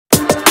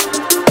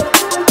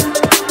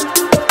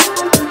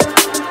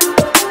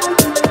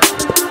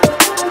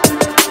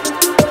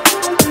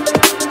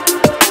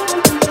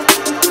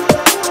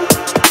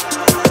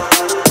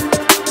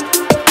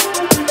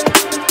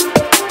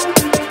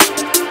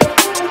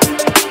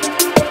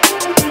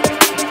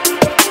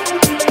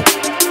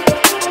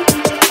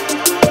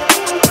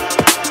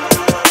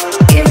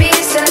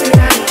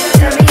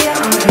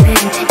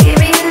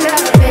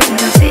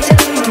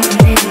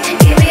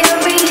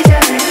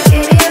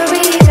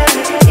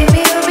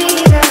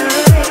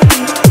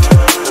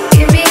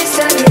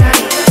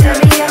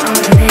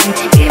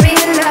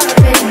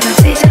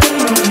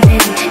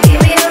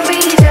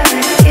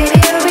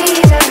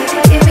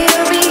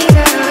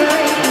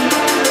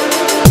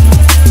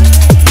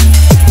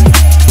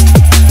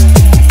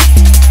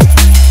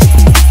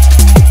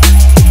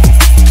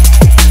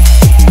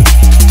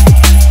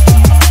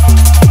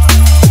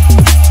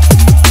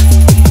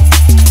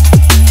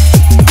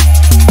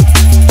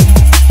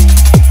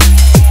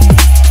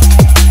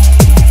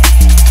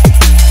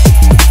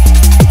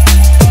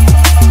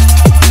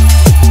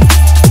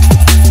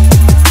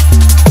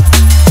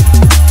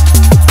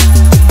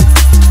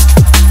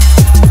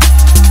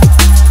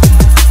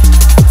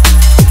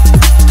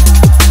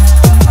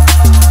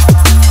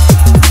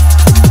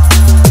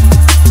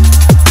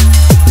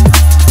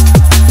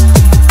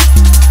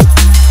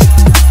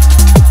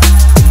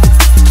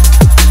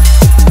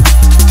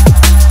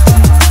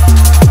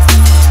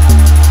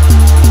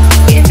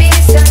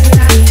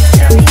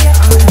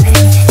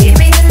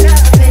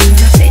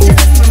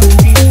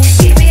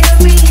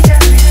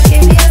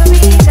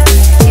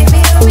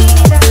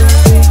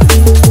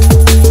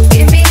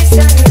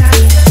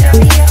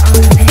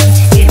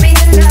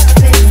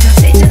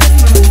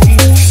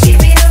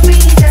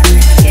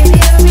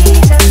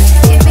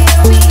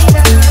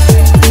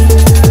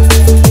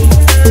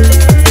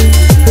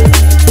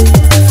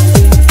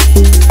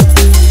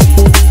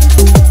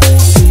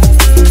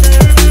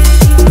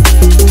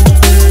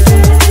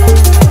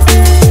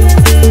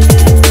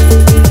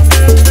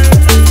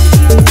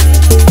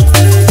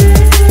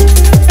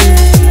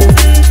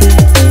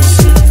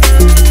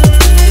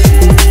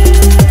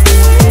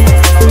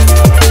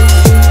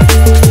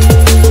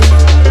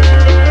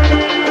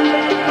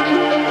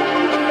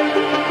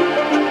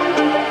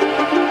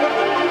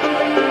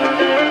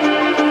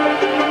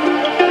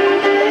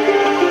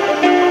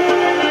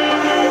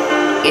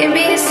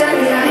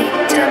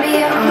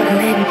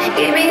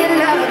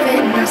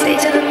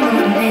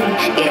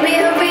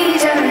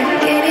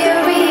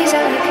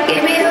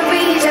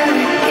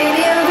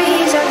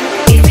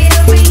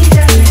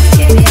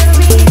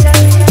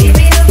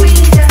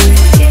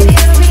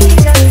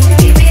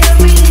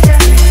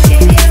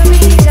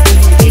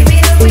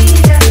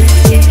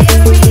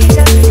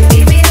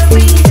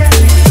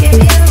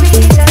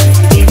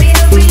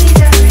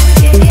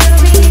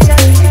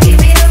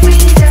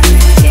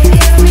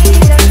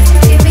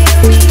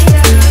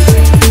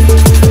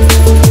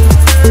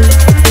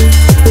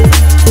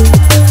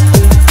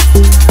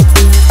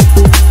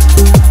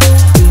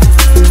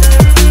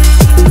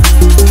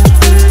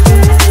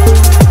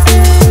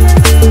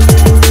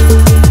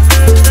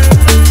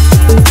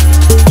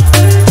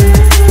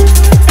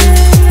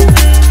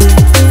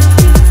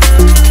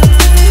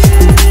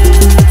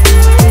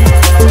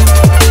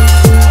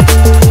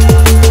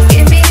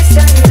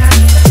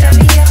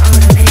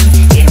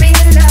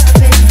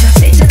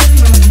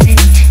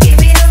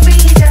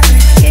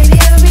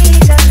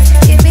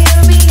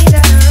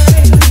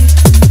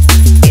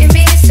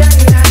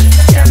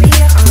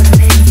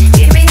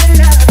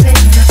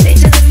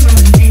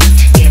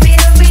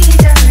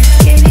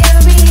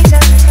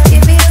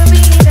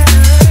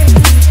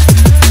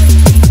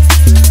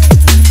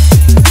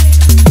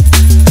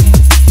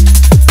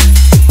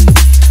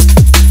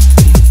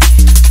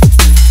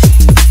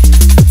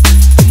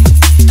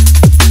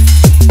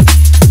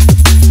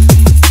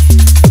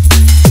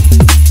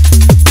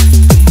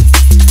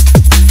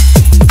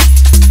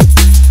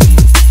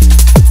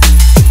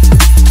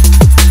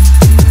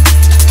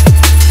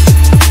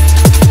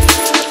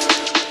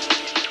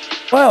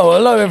Well,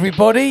 hello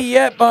everybody.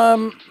 Yep,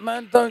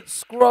 man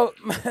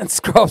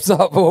scrubs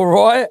up all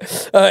right.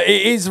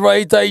 It is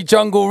Ray Day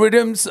Jungle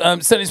Rhythms.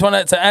 Send this one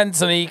out to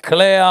Anthony,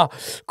 Claire,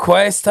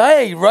 Quest.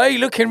 Hey, Ray,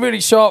 looking really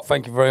sharp.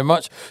 Thank you very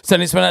much.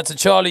 Send this one out to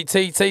Charlie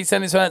TT.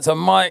 Send this one out to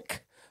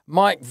Mike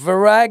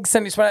Virag.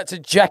 Send this one out to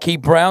Jackie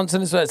Brown.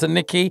 Send this one out to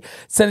Nikki.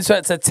 Send this one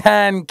out to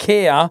Tan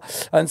Kia.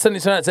 And send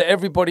this one out to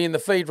everybody in the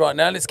feed right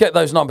now. Let's get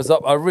those numbers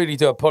up. I really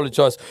do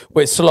apologise.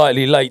 We're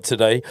slightly late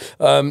today.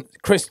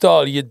 Chris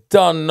Dahl, you're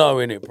done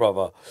knowing it,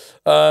 brother.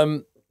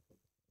 I've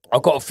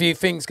got a few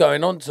things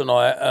going on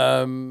tonight.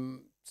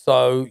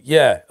 So,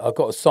 yeah, I've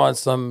got to sign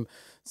some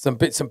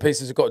bits and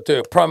pieces. I've got to do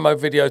a promo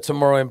video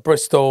tomorrow in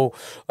Bristol.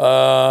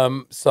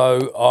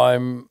 So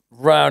I'm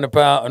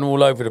roundabout and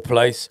all over the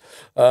place.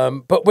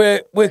 But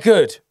we're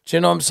good. Do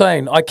you know what I'm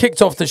saying? I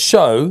kicked off the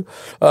show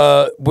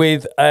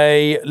with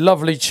a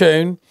lovely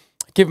tune,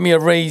 Give Me a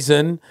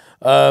Reason,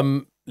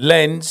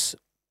 Lens.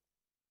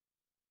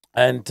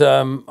 And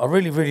I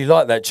really, really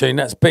like that tune.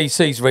 That's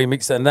BC's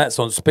remix, and that's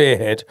on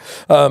Spearhead.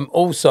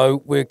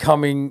 Also, we're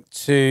coming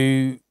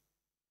to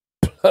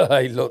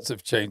play lots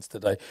of tunes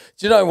today.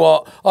 Do you know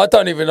what? I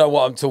don't even know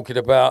what I'm talking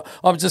about.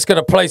 I'm just going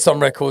to play some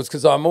records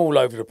because I'm all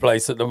over the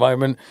place at the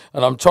moment,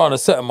 and I'm trying to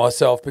settle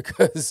myself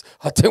because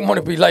I didn't want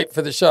to be late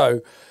for the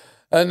show.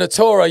 And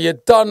Natora, you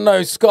done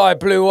know Sky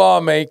Blue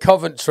Army,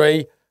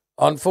 Coventry.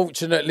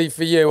 Unfortunately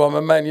for you, I'm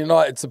a Man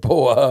United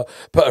supporter,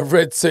 but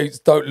red suits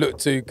don't look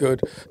too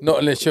good, not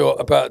unless you're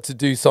about to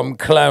do some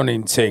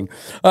clowning thing.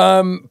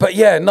 But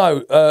yeah,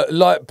 no,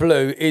 light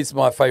blue is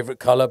my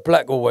favourite colour.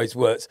 Black always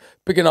works.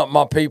 Picking up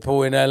my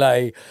people in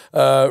LA,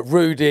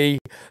 Rudy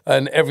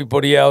and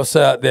everybody else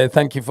out there,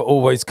 thank you for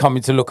always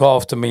coming to look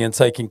after me and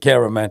taking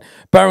care of, man.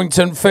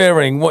 Barrington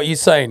Fearing, what are you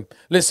saying?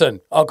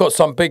 Listen, I've got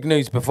some big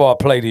news before I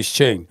play this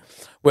tune.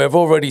 We've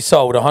already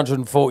sold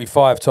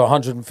 145 to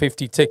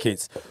 150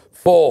 tickets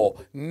for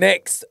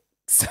next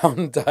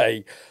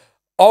Sunday.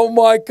 Oh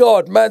my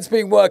God, man's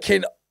been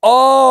working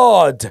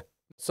hard.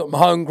 Some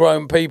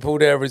homegrown people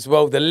there as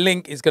well. The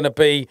link is going to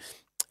be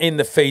in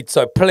the feed,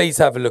 so please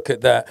have a look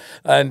at that.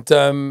 And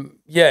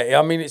yeah,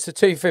 I mean, it's a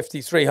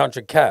 250,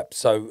 300 cap.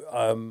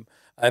 So,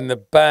 and the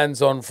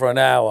band's on for an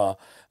hour.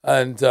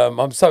 And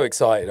I'm so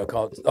excited.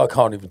 I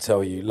can't even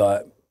tell you,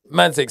 like,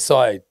 man's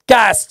excited.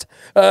 Gassed!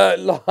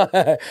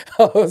 I've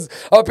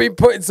been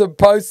putting some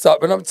posts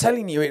up, and I'm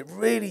telling you, it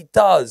really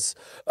does.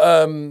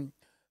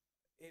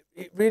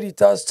 It really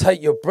does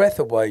take your breath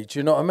away. Do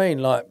you know what I mean?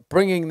 Like,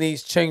 bringing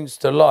these tunes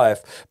to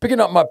life. Picking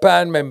up my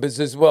band members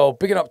as well.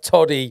 Picking up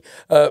Toddy.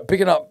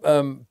 Picking up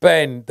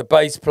Ben, the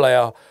bass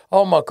player.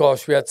 Oh, my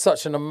gosh, we had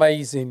such an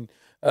amazing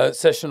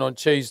session on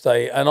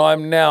Tuesday, and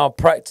I'm now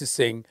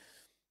practicing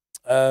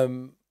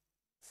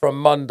from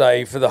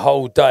Monday for the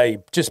whole day,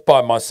 just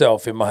by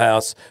myself in my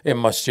house, in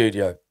my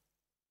studio.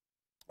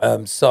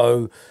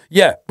 So,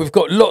 yeah, we've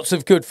got lots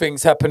of good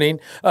things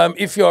happening.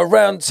 If you're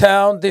around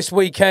town this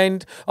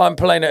weekend, I'm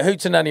playing at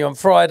Hootenanny on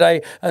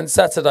Friday and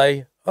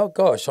Saturday. Oh,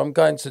 gosh, I'm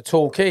going to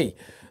Torquay.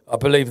 I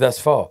believe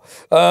that's far.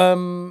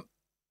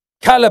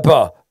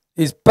 Calibre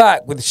is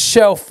back with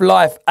Shelf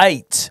Life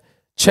 8.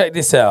 Check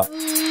this out.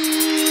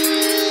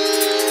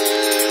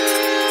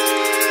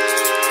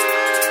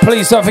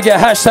 Please don't forget,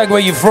 hashtag where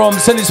you're from.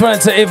 Send this one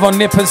out to Yvonne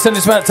Nippers. Send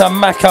this one out to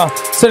Maka.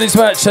 Send this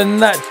one out to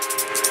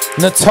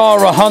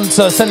Natara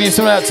Hunter. Send this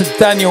one out to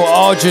Daniel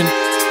Argent.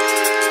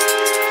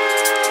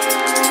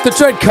 The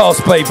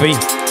Dreadcast, baby.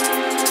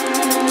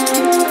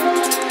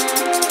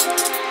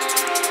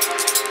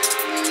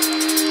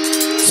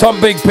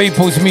 Some big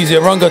people's music.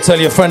 Runga, tell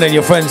your friend and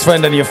your friend's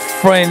friend and your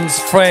friend's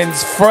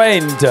friend's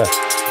friend.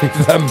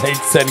 If that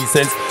makes any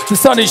sense. The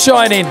sun is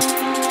shining.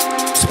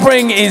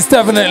 Spring is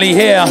definitely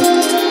here.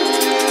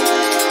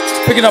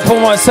 Picking up all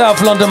my South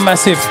London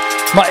massive,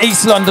 my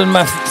East London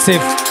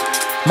massive,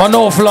 my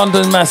North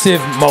London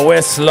massive, my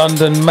West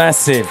London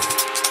massive.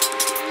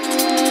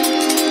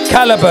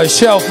 Calibre,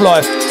 Shelf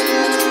Life.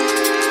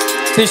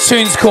 This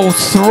tune's called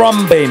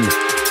Thrumbin'.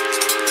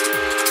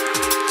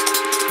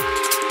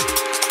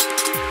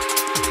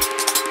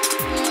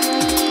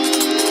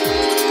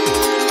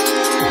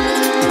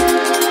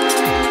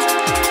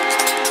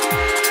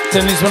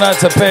 Send this one out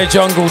to Bear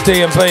Jungle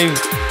D&B.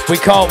 We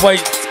can't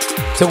wait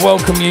to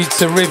welcome you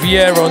to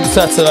Riviera on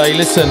Saturday.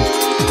 Listen,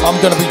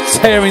 I'm going to be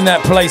tearing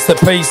that place to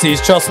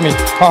pieces, trust me.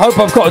 I hope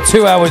I've got a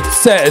 2-hour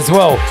set as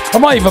well. I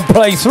might even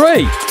play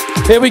 3.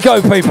 Here we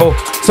go, people.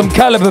 Some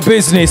Calibre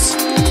business.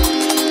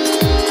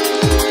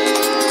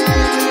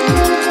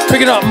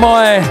 Picking up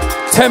my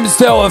Thames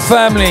Delta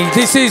family.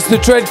 This is the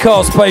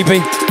Dreadcast,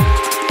 baby.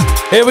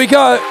 Here we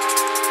go.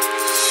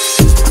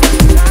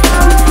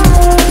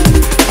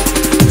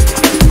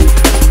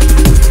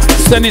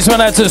 Send this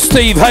one out to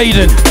Steve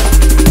Hayden.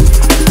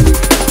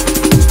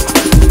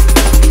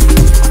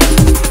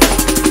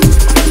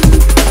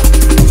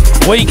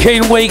 Week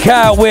in, week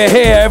out, we're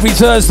here every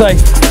Thursday.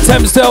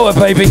 Thames Delta,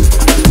 baby.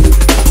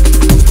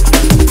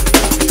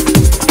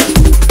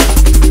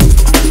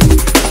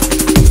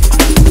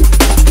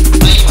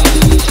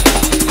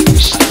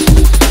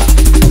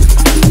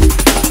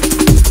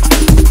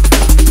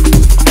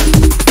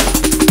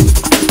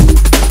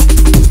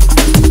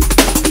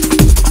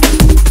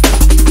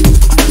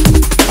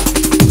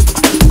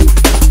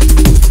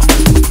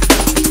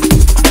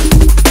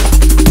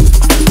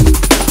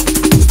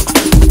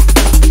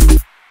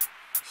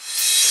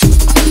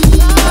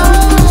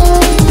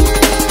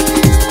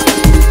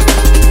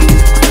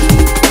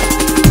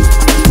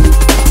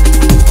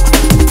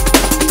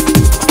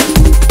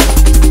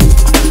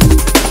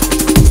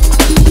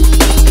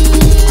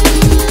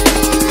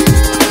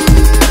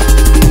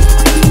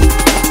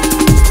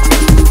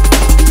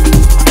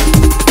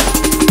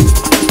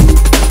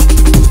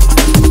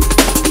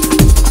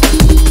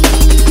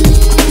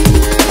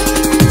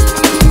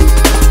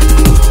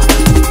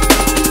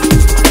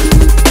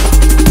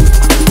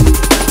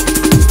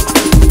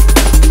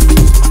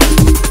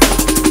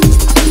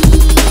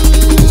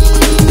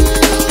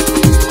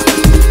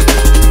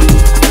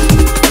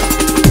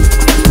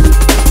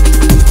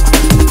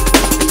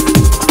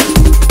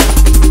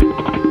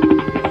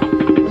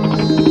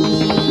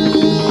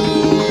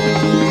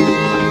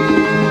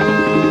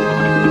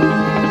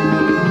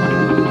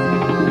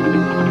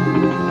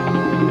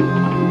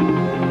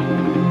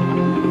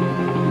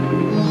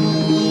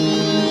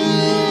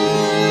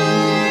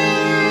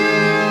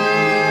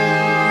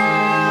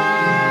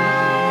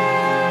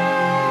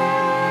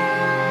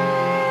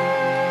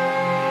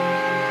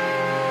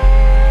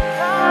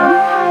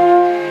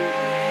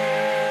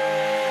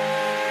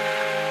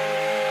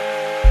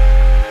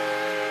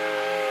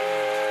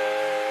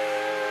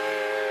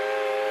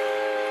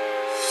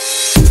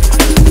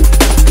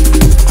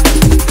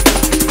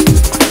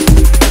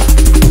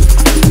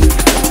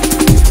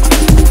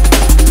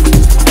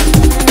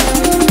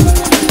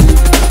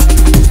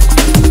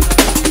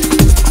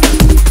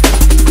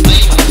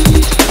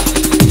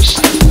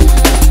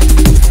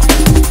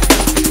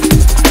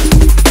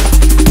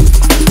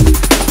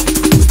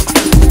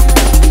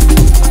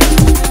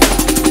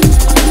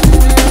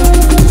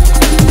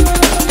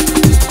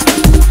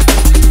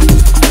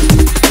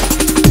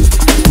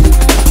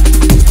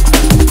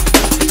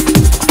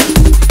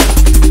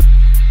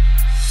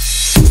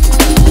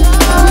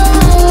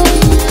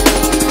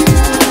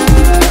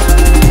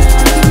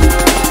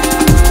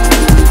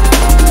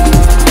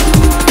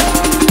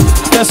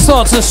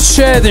 start to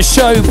share the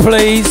show,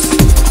 please.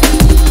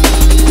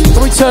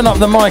 Can we turn up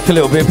the mic a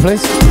little bit,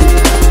 please?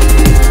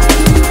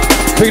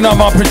 Picking up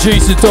my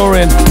producer,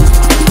 Dorian.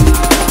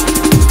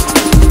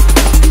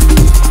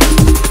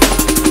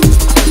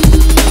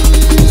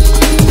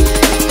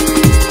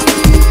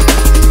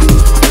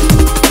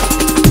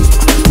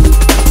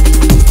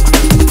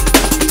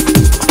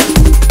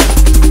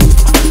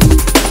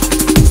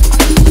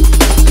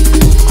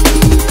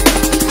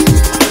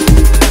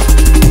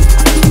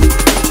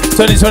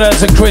 So this one out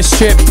to Chris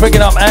Chip,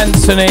 picking up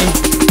Anthony.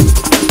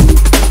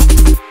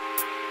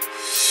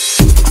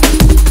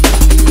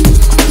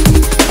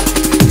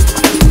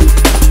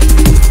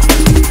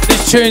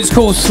 This tune's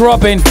called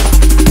Throbbing.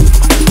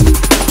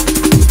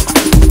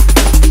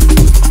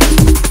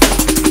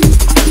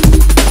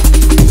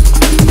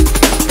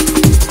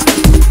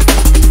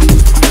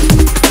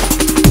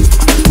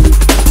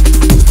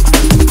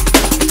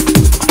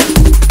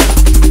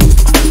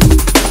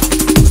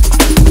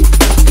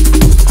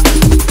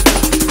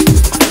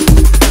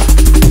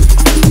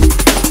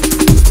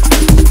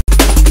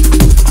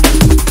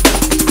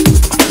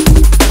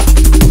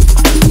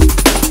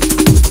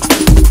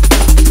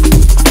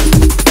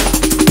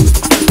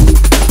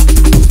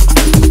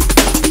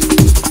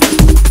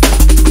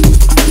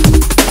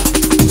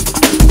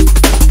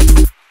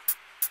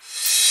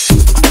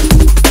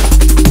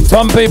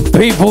 Some big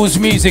people's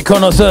music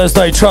on a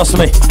Thursday, trust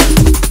me.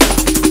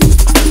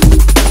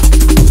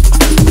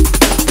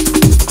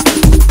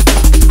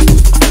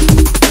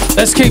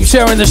 Let's keep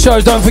sharing the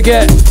show. Don't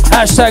forget,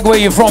 hashtag where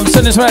you're from.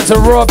 Send this one out to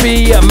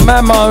Robbie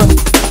Mamo.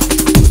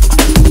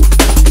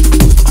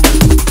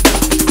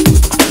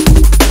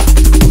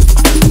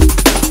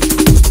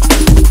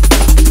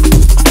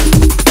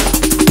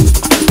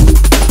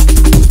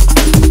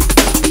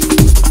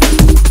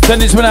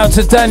 Send this one out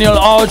to Daniel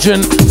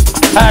Argent.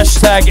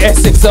 Hashtag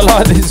Essex. I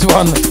like this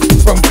one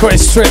from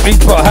Chris Tripp. He's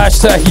put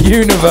hashtag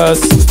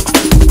universe.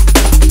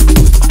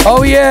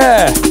 Oh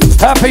yeah.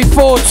 Happy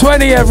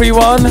 420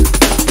 everyone.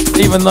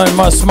 Even though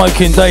my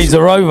smoking days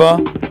are over.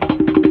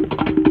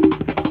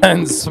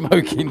 And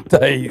smoking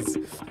days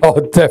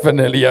are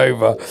definitely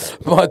over.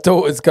 My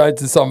daughter's going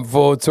to some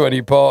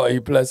 420 party,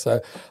 bless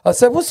her. I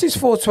said, what's this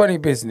 420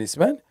 business,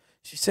 man?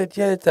 She said,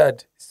 yeah,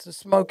 Dad, it's the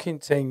smoking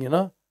thing, you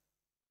know?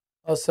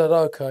 I said,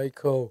 okay,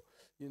 cool.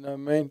 You know what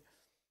I mean?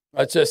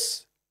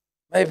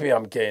 Maybe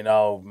I'm getting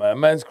old, man.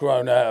 Man's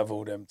grown out of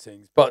all them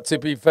things. But to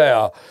be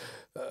fair,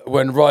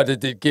 when Ryder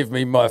did give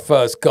me my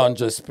first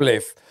ganja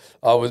spliff,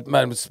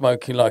 man was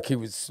smoking like he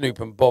was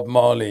Snoop and Bob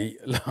Marley.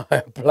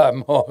 Like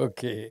Black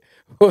Market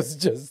was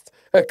just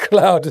a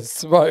cloud of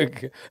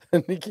smoke.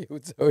 And Nicky will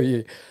tell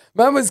you,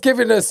 man was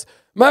giving us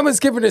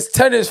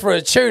tennis for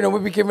a tune, and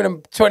we'd be giving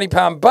him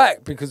 £20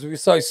 back because we were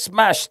so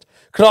smashed.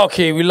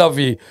 Clarky, we love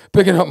you.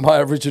 Picking up my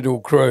original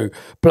crew,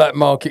 Black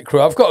Market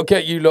crew. I've got to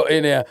get you lot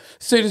in here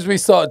as soon as we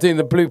start doing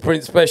the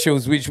Blueprint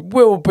specials, which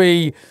will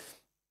be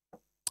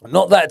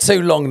not that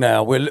too long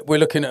now. We're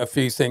looking at a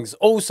few things.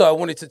 Also, I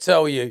wanted to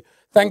tell you,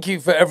 thank you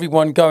for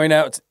everyone going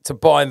out to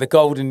buy the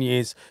Golden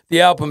Years.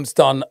 The album's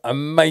done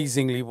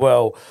amazingly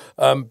well.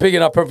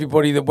 Bigging up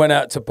everybody that went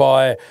out to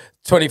buy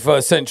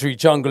 21st Century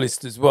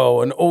Junglist as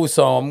well. And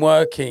also, I'm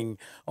working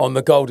on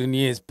the Golden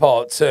Years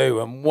Part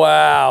 2. And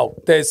wow,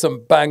 there's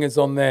some bangers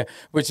on there.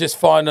 We're just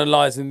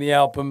finalising the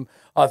album.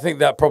 I think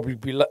that'll probably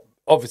be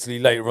obviously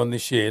later on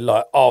this year,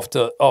 like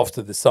after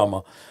the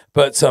summer.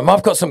 But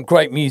I've got some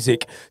great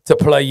music to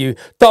play you.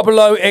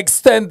 00,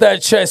 Extend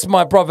That Chest,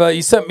 my brother.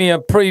 He sent me a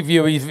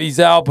preview of his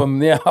album.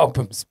 The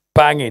album's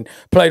banging.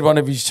 Played one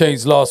of his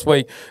tunes last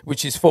week,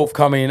 which is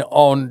forthcoming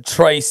on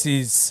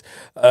Trace's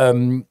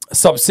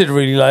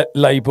subsidiary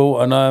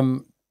label.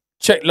 And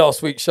checked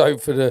last week's show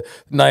for the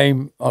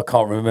name. I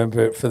can't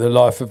remember it for the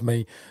life of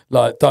me.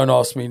 Like, don't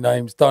ask me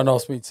names. Don't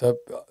ask me to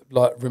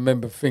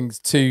remember things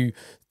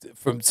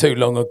from too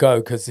long ago,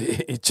 because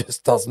it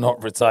just does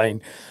not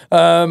retain.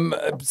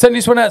 Send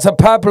this one out to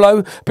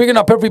Pablo. Picking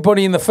up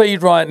everybody in the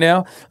feed right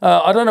now.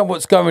 I don't know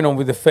what's going on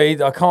with the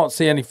feed. I can't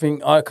see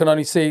anything. I can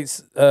only see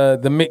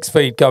the mixed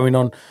feed going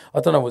on. I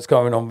don't know what's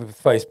going on with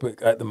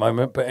Facebook at the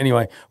moment. But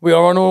anyway, we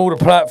are on all the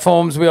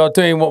platforms. We are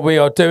doing what we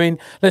are doing.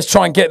 Let's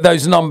try and get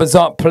those numbers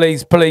up,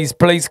 please, please,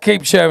 please.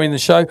 Keep sharing the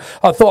show.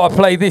 I thought I'd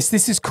play this.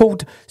 This is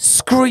called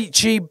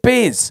Screechy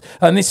Biz.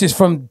 And this is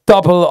from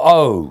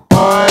 00.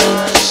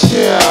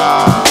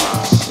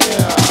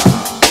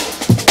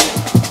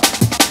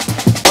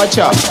 Watch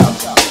out.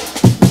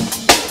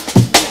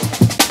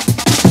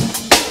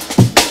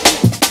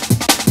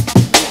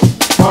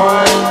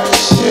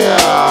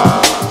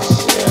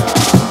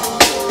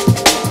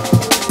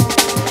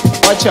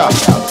 Watch out.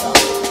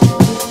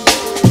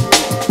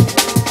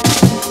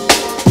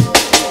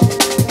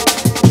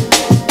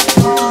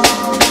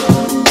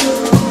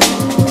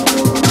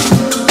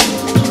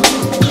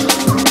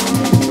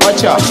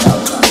 Watch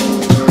out.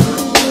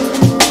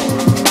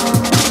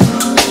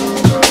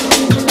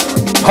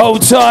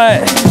 Hold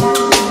tight.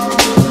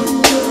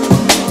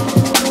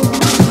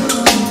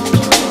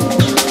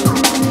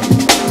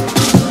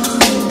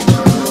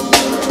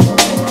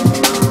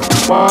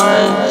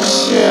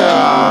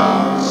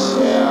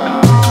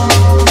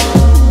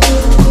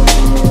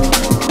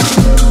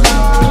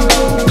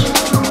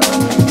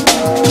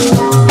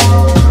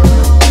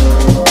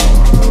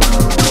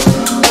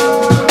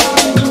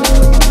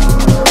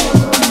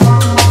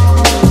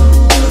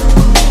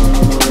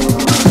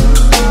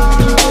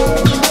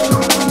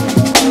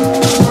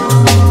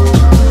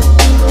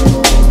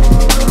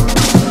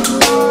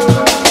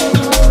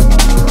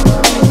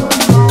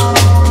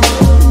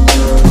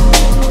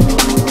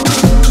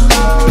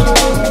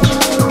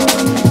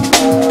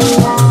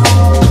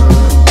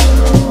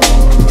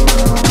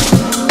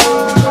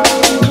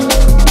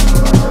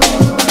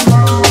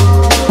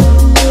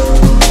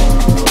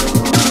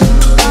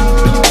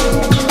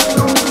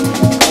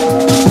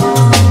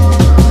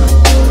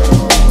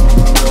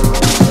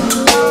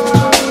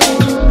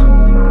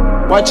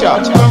 Watch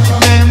out. Rock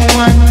them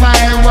one by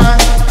one,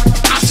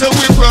 so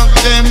we rock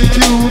them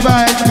two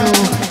by two.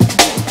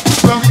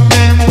 Rock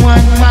them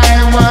one by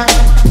one.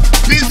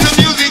 This the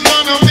music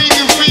gonna make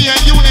you free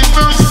and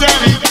universal.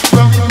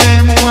 Rock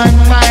them one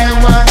by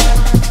one,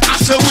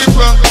 so we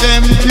rock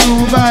them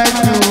two by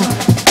two.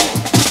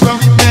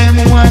 Rock them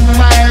one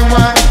by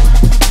one.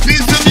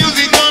 This the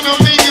music gonna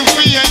make you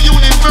free and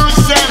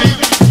universal.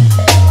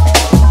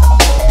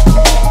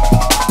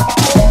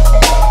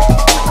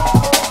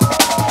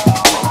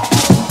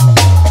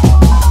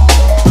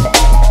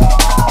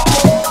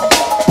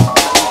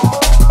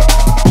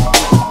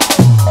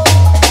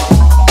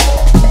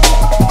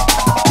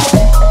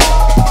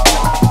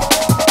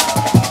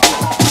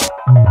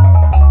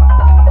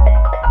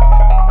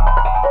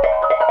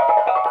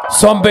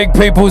 Some big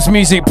people's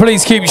music.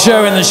 Please keep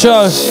sharing the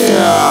show.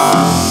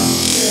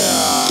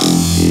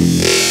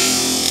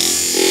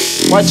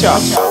 Watch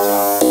out.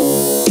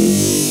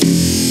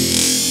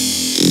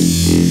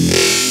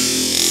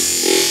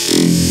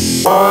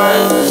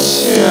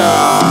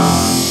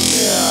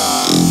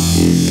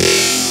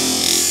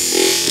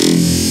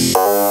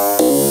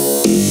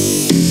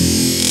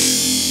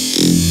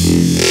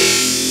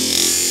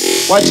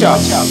 Watch out.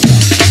 Watch out.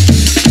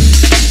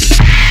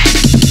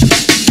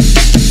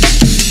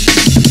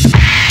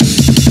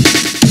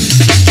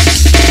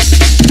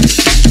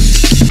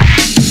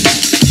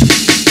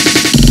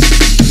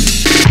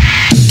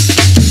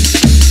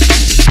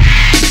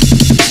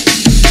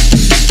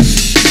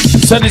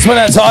 Send this one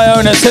out to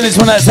Iona, send this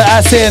one out to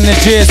Assie and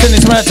Najir, send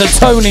this one out to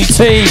Tony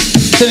T,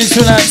 send this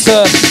one out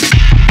to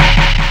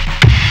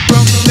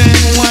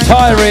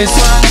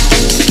Tyrese.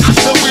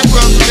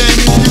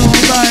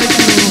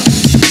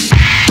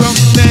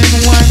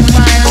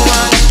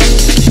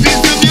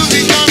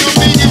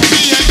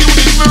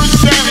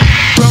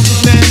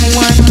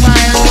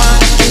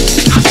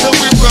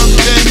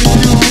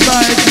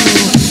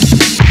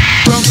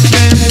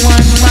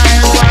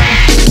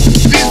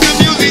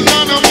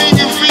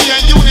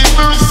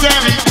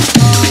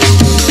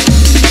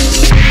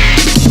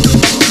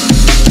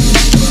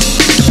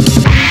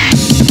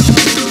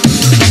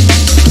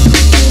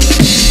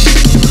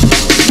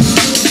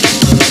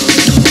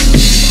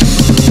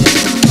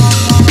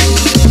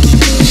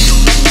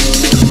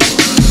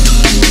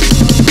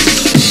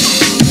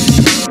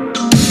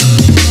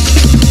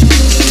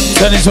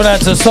 Send this one out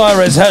to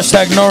Cyrus,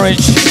 hashtag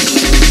Norwich.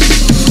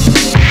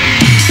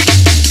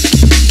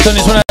 Send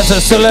this one out to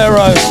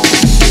Solero.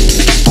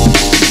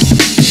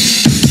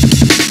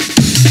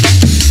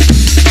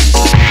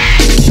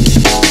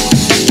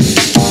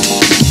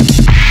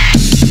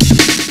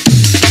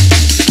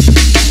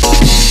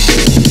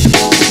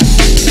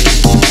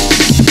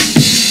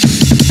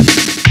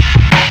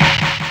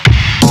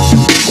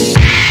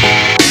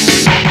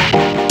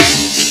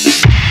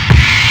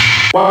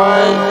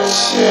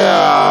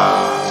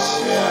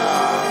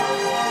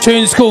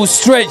 Tune's called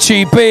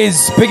Stretchy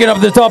Biz, picking up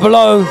the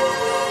 00.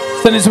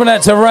 Send this one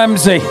out to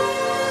Ramsey.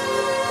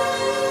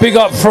 Big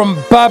up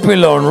from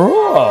Babylon.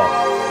 Raw.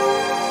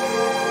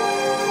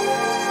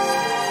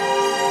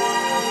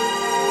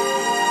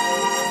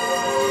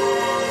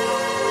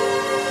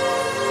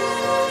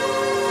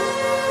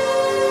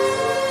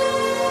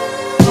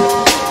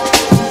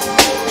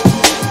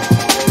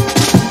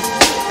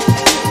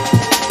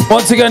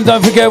 Once again,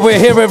 don't forget we're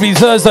here every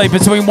Thursday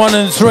between 1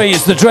 and 3.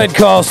 It's the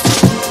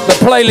Dreadcast. The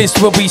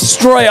playlist will be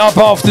straight up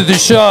after the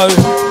show.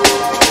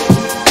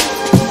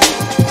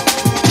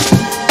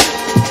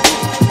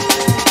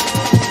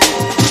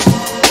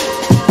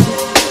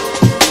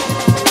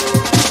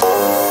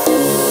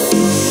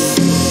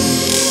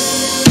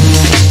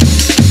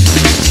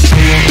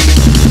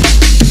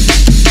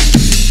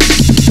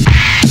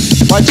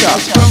 Watch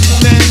out. Rock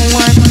them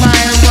one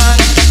by one,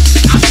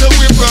 so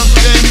we rock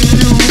them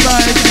two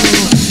by two.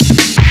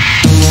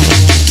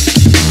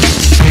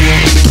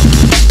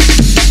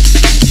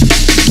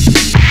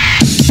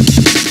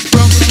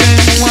 Rock them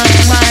one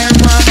by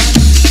one.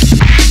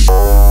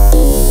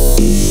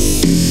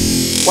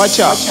 Watch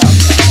out.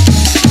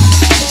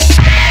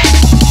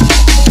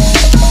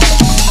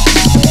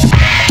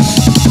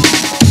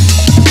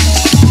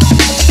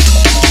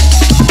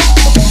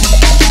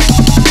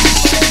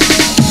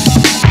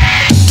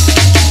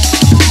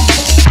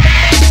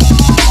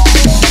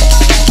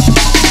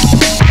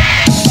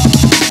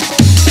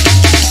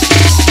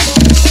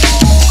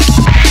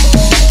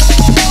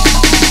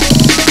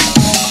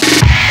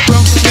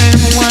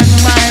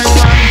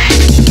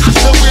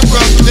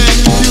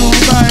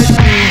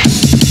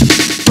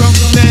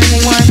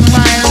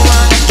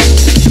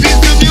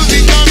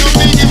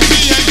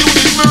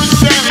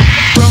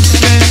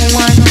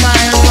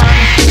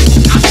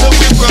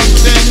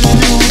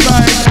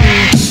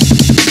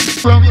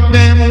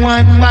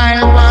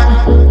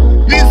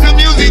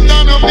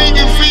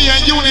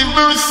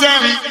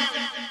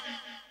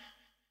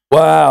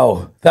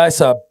 Wow,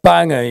 that's a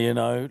banger, you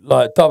know.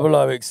 Like Double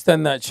O,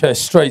 extend that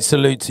chest, straight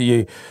salute to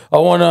you. I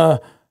wanna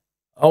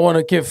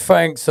give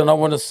thanks and I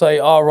wanna say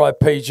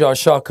R.I.P.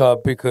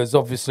 Jashaka, because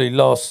obviously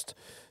last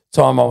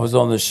time I was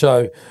on the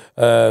show,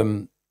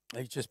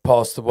 he just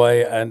passed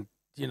away, and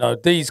you know,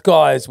 these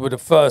guys were the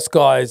first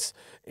guys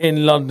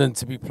in London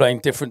to be playing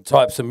different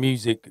types of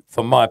music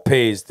for my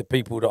peers, the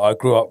people that I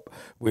grew up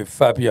with,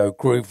 Fabio,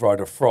 Groove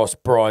Rider,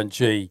 Frost, Brian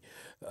G.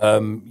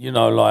 You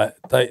know, like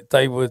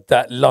they were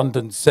that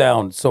London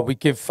sound. So we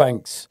give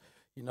thanks.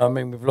 You know what I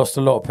mean? We've lost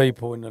a lot of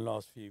people in the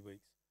last few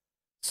weeks.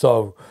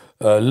 So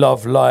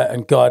love, light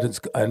and guidance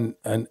and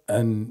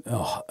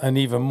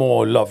even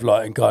more love,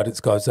 light and guidance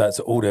goes out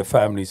to all their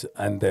families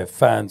and their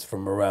fans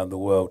from around the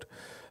world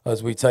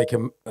as we take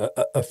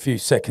a few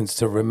seconds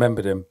to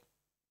remember them.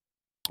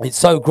 It's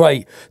so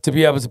great to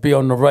be able to be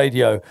on the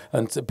radio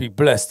and to be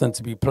blessed and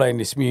to be playing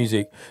this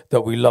music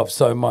that we love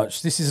so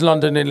much. This is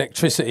London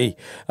Electricity,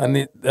 and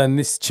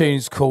this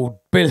tune's called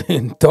 $1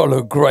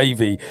 Billion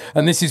Gravy,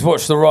 and this is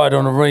Watch the Ride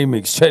on a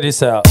remix. Check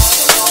this out.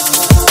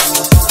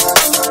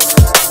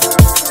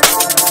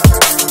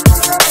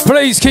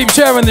 Please keep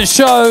sharing the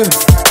show.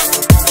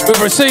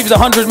 We've received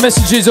 100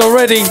 messages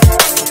already.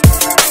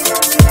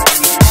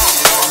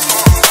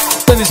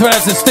 Send this one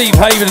out to Steve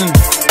Haven,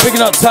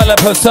 picking up Taleb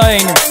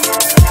Hussein.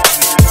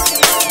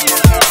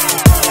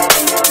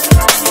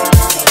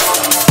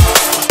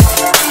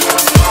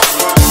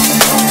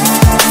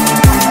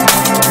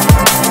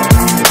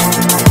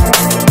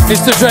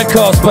 It's the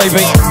Dreadcast,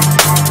 baby.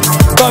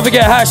 Don't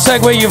forget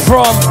hashtag where you're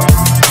from.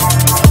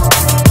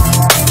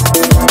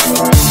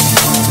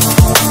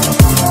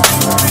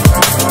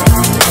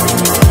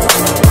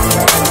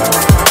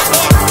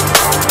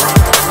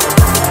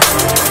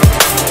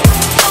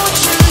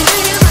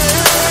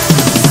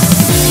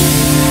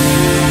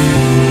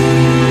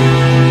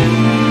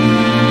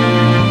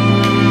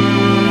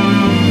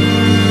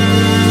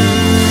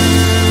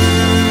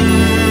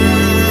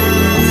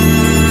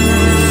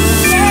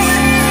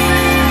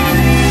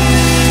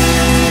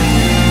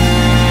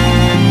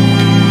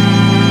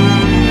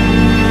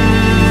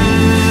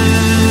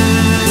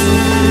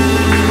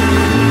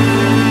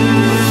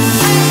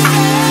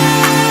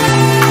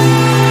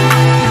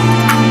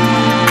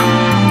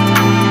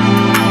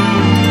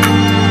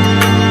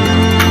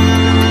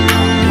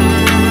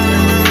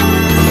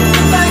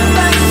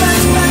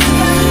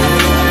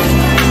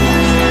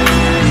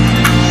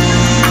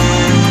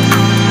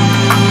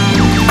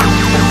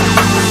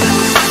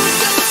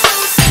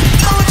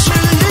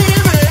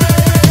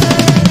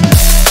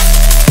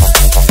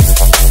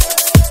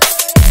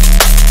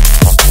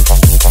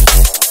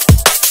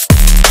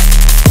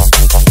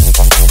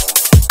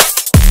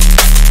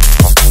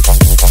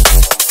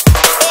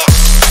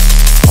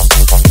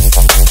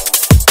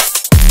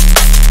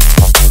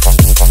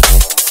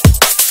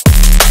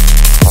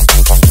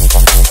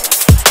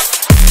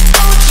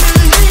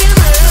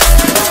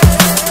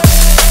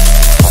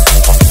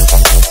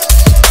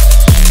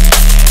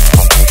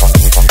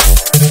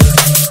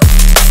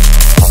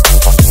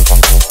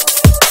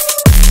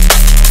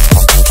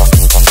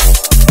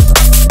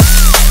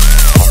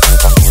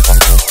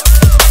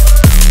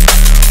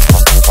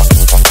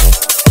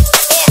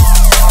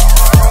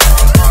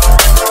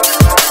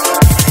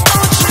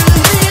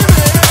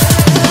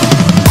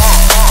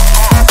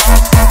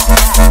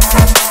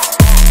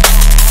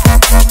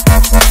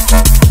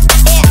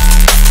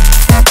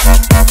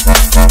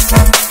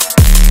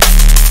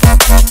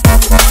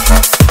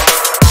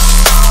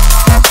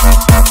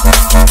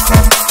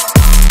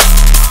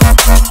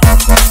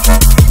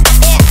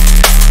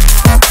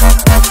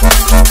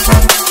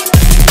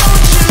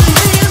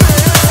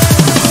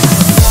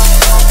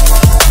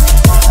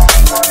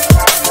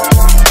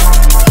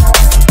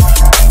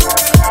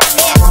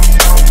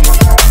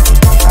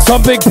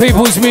 Some big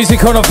people's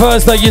music on a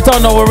Thursday, you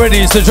don't know already,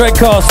 it's the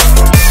Dreadcast.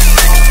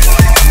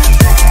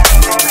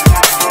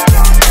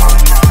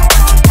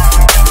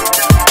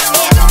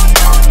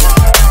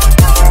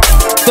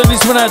 Send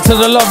this one out to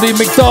the lovely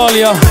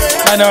Migdalia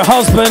and her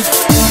husband,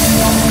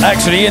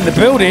 actually in the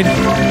building.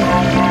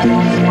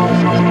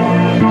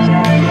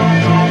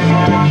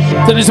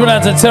 Send this one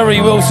out to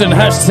Terry Wilson,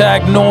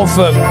 hashtag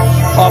Norfolk.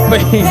 I've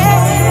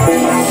been...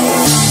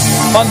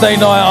 Monday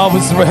night I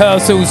was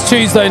rehearsals,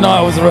 Tuesday night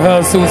I was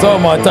rehearsals, oh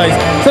my days.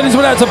 Send this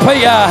one out to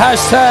Peter,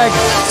 hashtag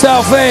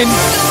Southend.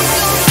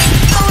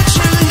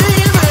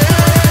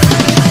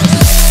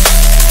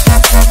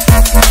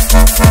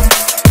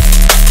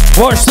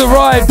 Watch the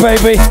ride,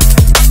 baby,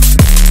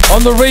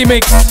 on the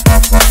remix.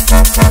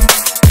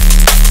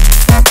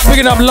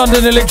 Picking up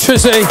London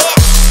Electricity.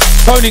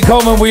 Tony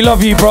Coleman, we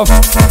love you, bruv.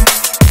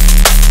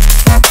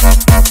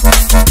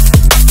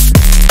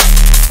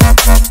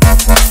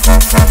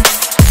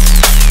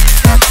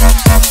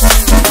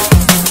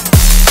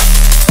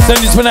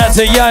 Send this one out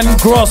to Jan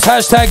Gross,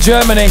 hashtag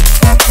Germany.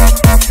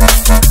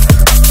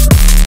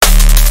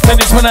 Send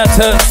this one out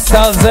to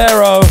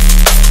Salzero.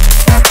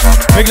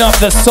 Picking up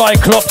the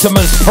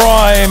Cycloptimus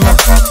Prime.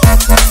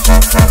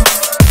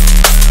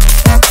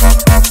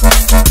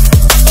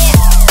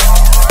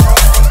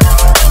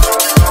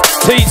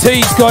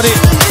 TT's got it.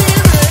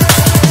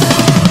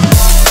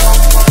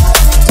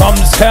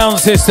 Tom's Sound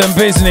System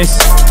business.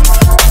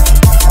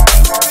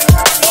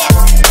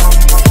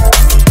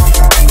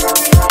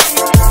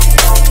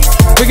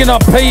 Picking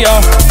up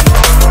Peter.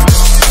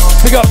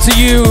 Big up to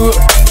you,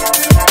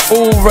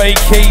 all Ray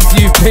Keys.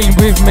 You've been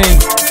with me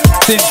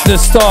since the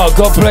start.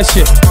 God bless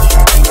you.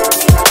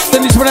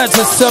 Send this one out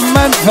to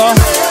Samantha.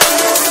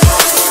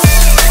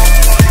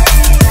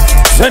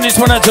 Send this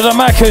one out to the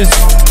Maccas.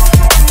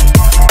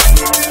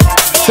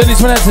 Send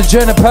this one out to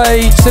Jenna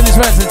Page. Send this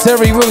one out to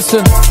Terry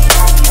Wilson.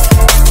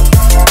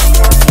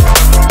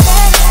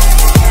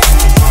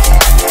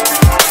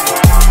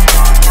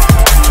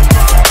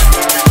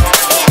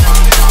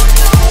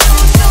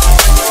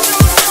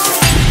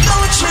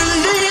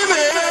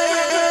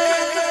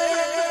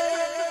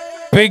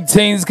 Big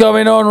teams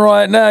going on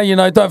right now, you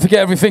know. Don't forget,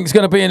 everything's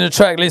going to be in the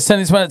track list.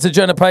 Send this one out to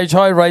Jenna Page.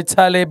 Hi, Ray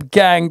Talib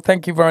gang.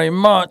 Thank you very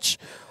much.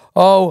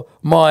 Oh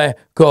my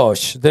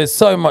gosh, there's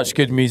so much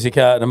good music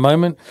out at the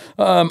moment.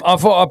 I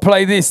thought I'd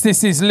play this.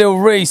 This is Lil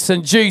Reese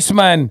and Juice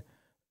Man.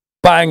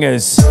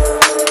 Bangers.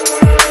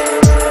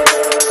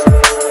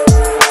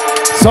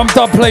 Some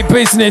dub play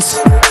business.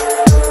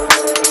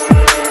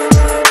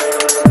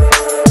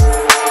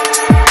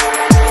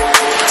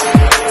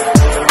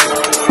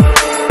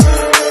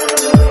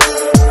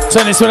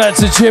 Send this one out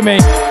to Jimmy.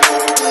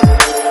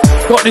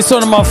 Got this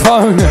on my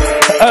phone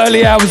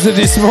early hours of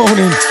this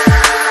morning.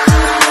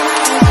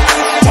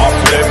 Pop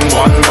them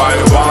one by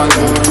one.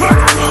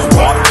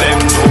 Pop them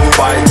two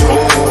by two.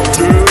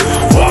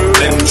 Pop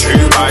them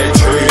three by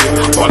three.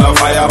 Wanna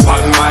fire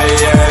upon my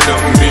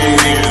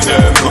enemies.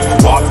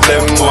 Pop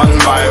them one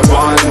by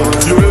one.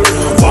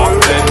 Pop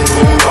them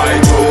two by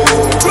two.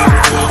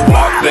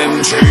 Pop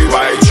them three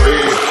by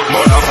three.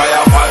 Wanna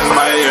fire upon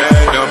my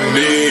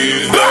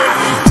enemies.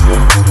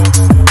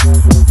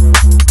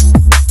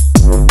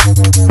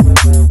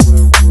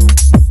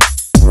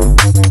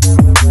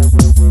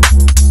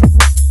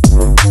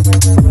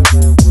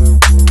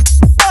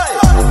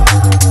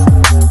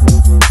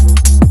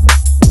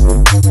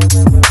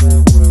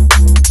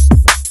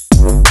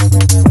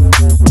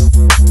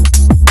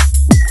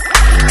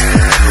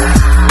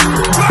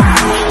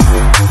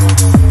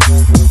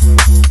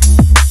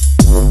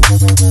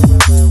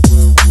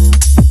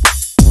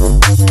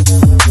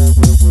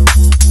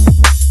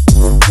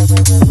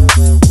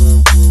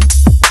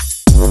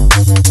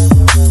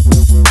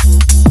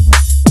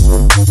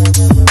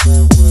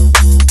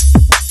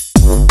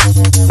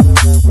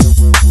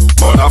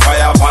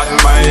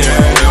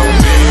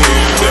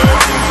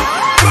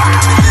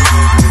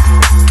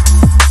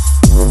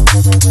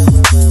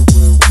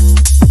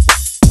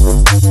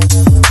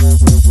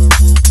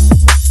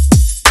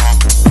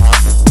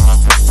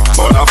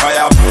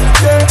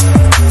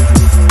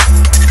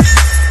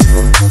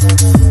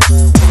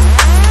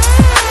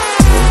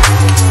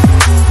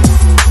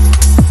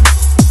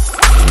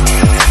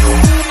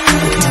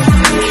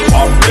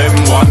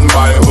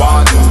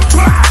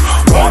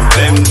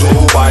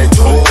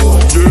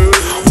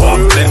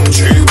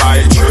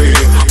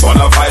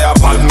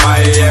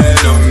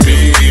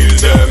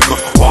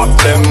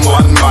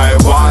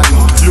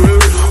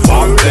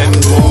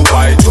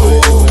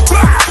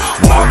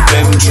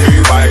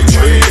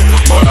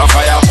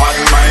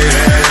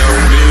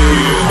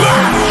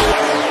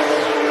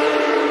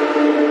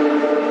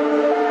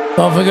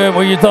 Don't forget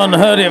what you done,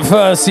 heard it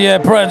first, yeah,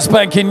 brand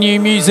spanking new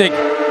music.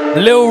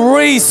 Lil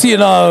Reese, you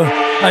know,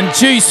 and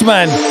Juice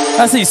Man,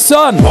 that's his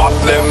son. Pop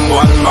them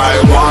one by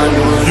one,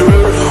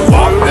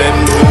 pop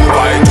them two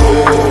by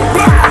two,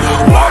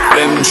 pop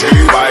them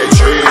three by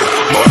three,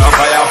 wanna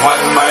fire upon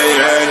my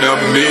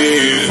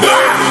enemies.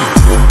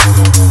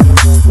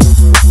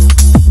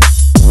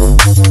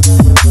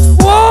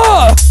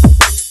 What?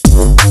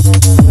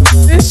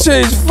 This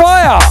shit is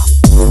fire.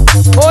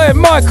 Oi,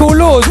 Michael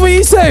Laws, what are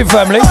you saying,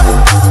 family?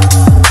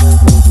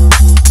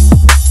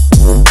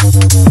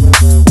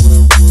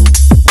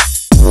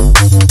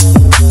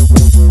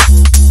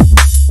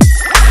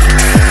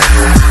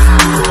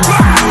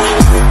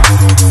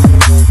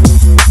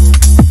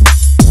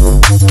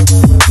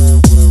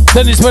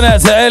 Send this one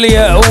out to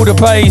Elliot, all the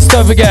bass.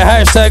 Don't forget,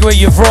 hashtag where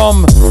you're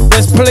from.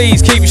 Let's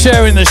please keep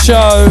sharing the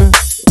show.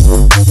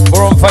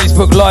 We're on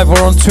Facebook Live,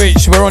 we're on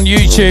Twitch, we're on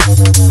YouTube.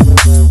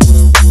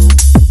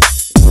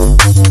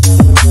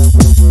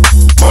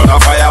 Wanna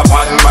fire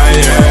upon my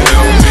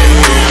enemies.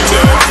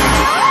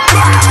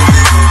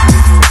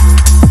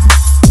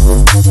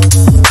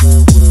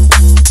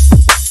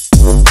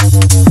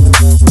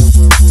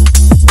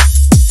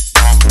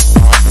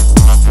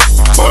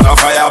 Wanna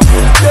fire.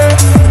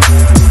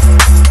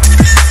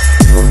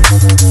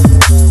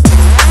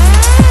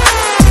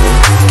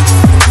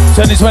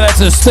 Send this one out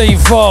to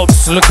Steve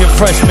Fox, looking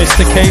fresh,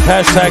 Mr. Keith,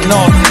 hashtag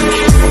not.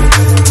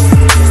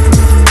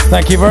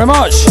 Thank you very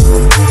much.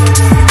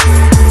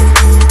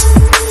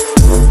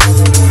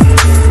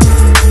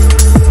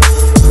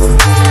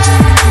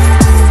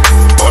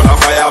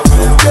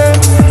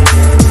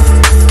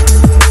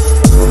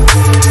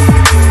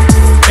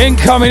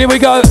 Incoming, here we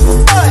go.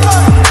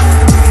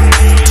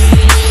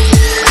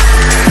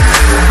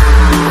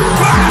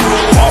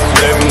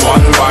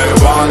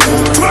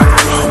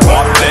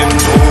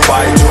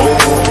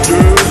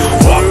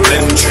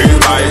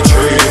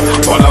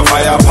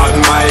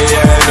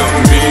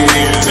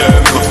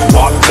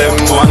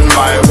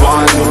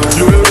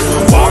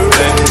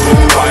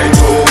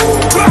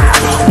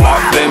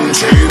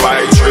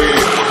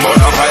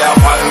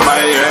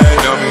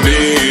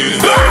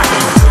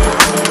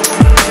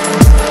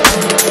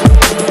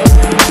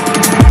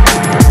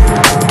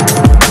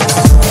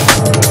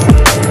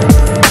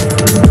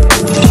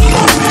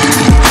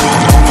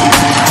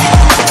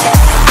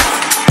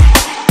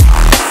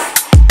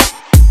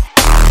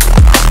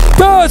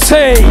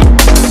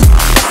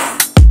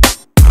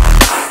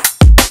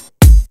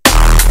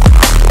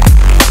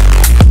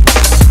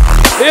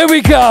 Here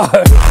we go.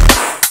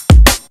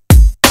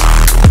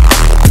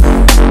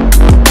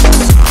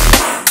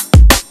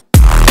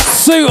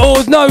 Suit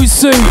or no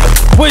suit,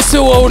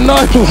 whistle or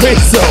no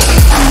whistle.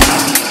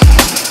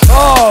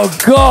 Oh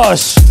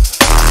gosh.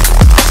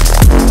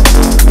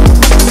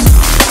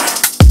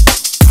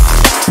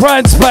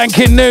 Brand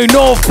spanking new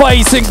North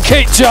Face and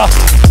Kitcher.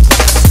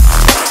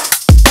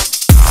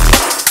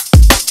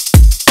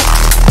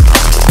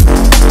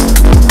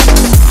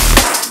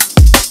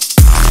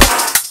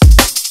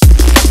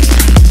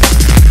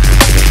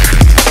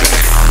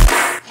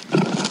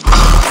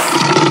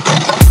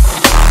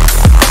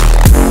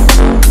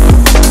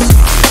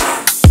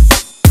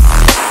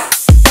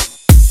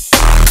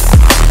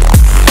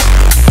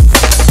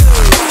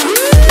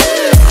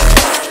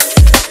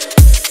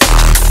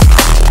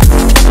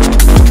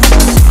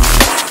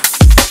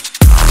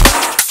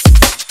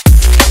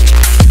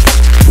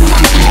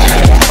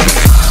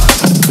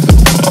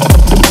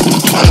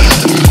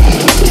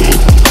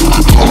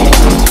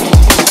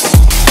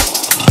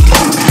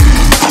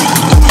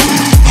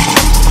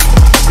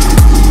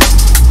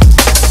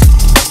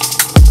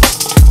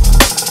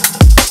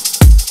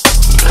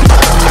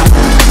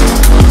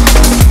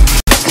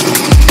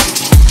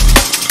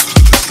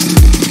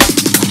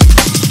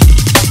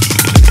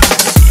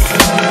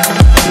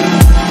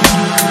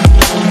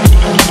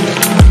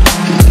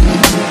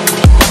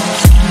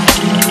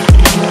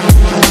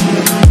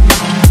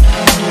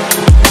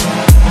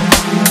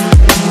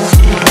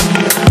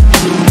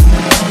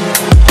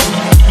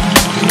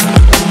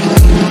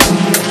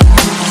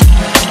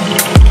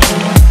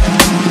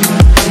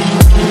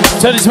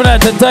 Send this one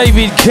out to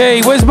David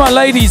Key. Where's my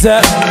ladies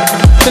at?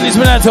 Send this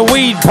one out to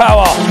Weed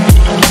Power.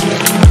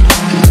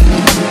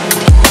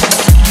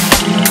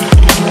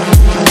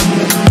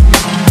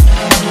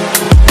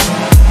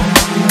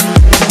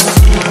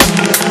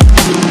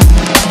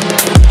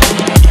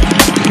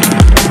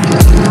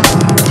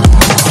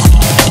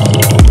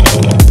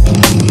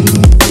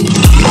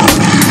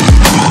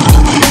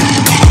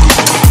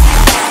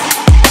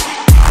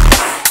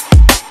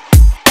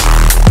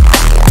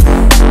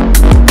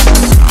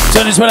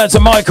 Send this one out to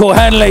Michael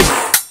Hanley.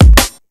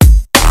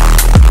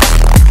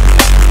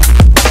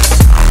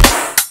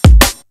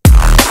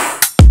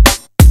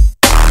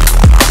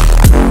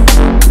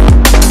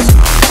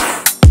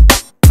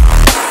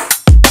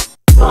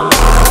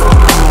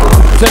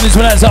 Send this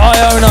one out to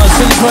Iona.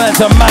 Send this one out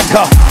to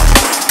Macca.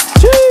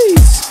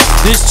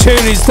 Jeez, this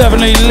tune is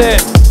definitely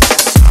lit.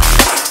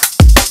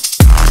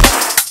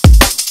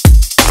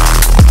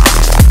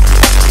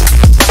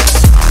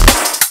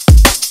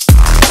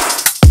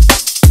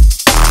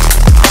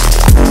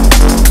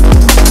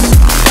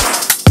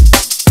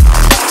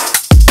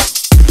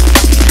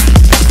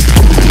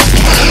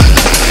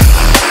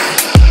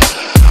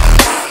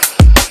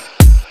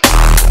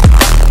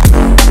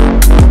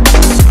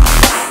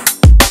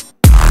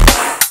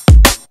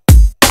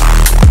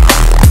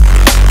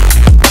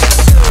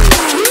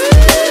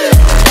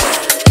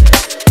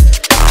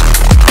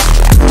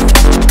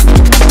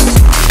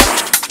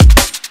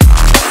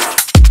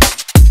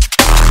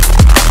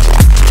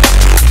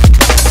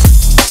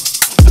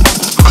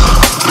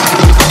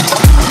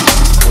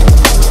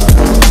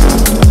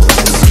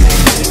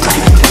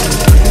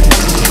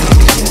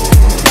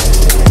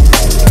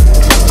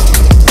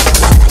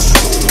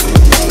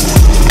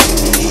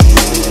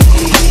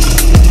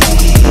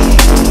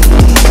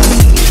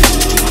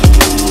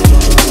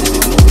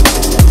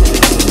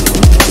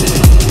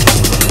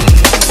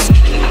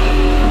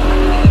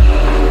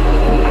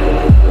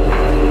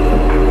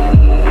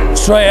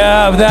 Straight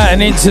out of that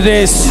and into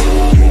this.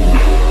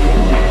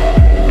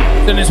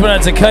 Then this went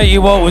out to Katie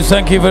Walters,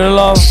 thank you for the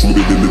love.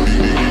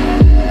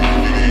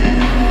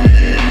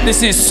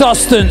 This is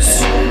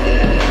Sustenance.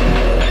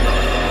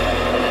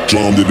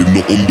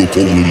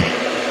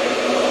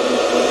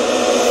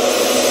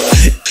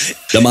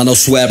 The man will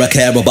swear I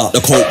care about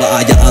the coat, but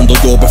how you handle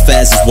your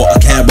affairs is what I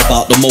care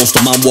about the most.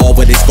 The man war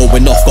when it's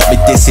going off got me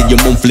dissing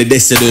your monthly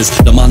listeners.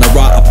 The man I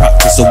write, I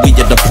practice, so we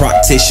are the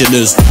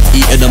practitioners.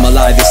 Eating them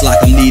alive, it's like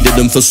I'm needing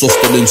them for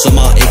sustenance. I'm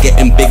out here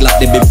getting big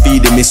like they've been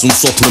feeding me some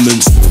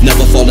supplements.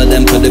 Never follow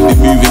them for they be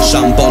moving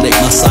shambolic.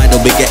 My side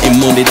will be getting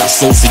money, that's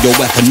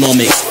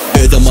socio-economics.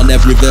 Heard them on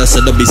every verse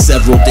and there'll be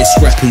several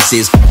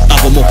discrepancies.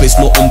 Have them up, it's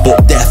nothing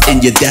but death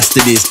in your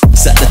destinies.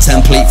 Set the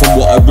template from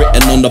what I've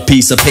written on the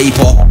piece of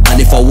paper. And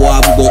if I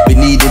war, we won't be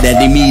needing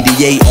any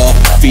mediator.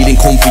 Feeling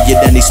comfy in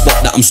any spot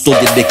that I'm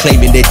studying. They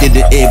claiming they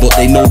didn't hear, but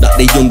they know that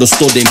they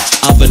understood him.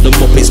 Having them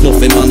up, it's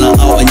nothing, man, I'm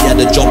out. And yeah,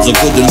 the jobs are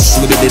good and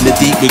swimming in the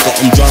deep. We got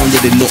them drowned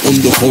in the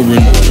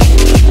undercurrent.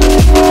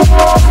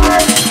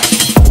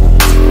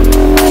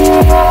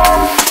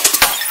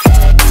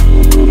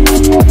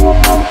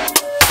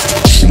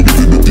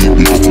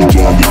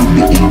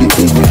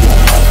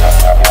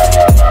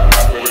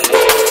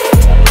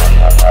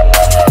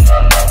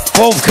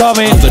 Both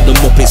coming. Having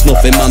them up, it's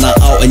nothing, man, I'm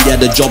out. And yeah,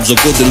 the jobs are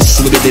good and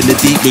swimming in the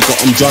deep. We got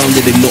them drowned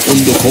in the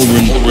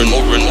undercurrent.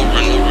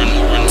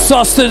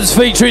 Sustenance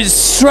featuring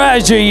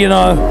Strategy, you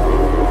know.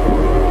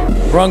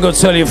 Run, go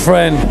tell your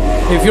friend.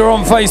 If you're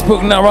on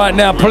Facebook now, right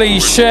now,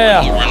 please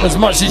share as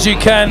much as you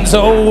can to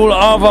all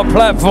other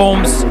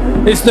platforms.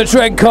 It's the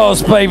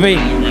Dreadcast, baby.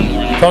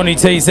 Tony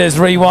T says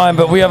rewind,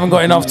 but we haven't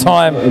got enough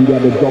time.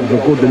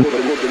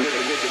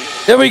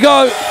 Here we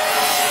go.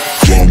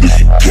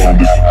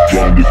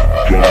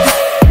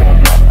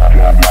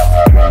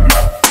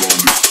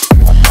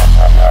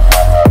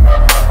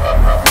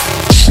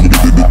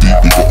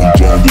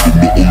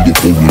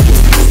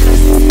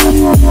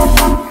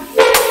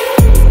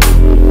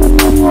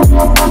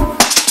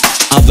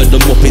 Other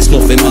them up, it's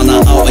nothing, man,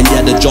 I'm out and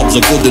yeah, the jobs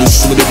are good and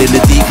swimming in the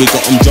deep, we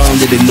got them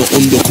drowned in the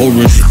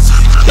undercurrent.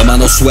 The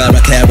man, I swear I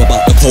care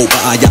about the coat,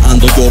 but how you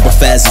handle your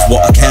affairs is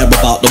what I care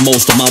about the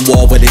most. The man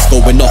war when it's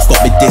going off,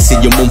 got me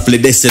dissing your monthly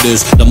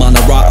listeners. The man,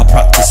 I write, I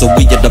practice, so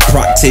we are the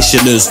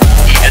practitioners.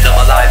 Keeping them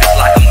alive, it's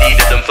like I'm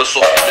needing them for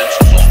sustenance.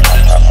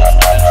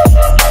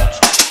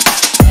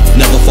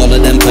 Never follow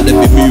them, cause they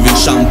be moving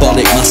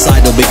shambolic. My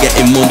side will be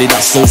getting money,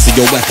 that's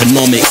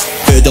socio-economics.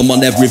 Heard them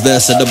on every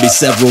verse, so there'll be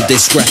several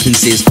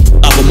discrepancies.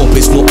 Have them up,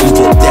 it's nothing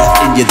but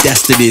death in your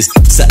destinies.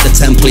 Set the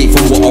template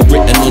from what I've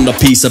written on a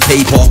piece of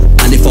paper.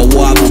 And if I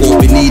were, I won't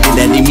be needing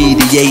any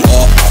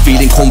mediator.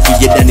 Feeling comfy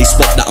in any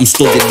spot that I'm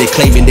studying. They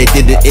claiming they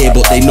didn't hear,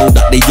 but they know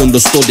that they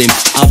understood him.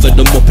 Other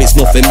them up, it's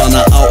nothing, man,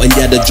 I'm out and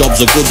yeah, the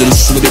jobs are good and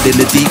swimming in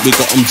the deep, we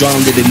got them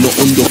drowned in the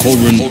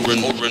undercurrent.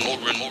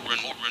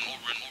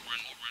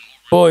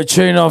 Boy,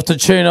 tune after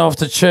tune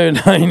after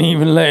tune, I ain't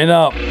even letting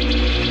up.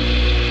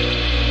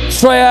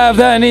 Straight out of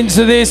that and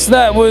into this,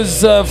 that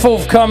was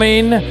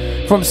forthcoming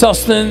from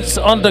Sustenance,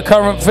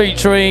 Undercurrent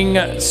featuring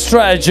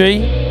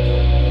Strategy.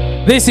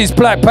 This is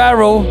Black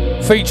Barrel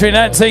featuring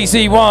at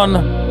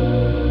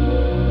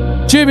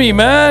TC1. Jimmy,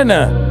 man.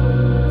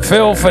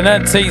 Filth and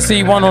at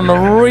TC1 on the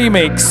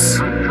remix.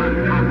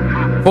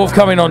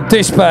 Forthcoming on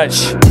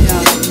Dispatch.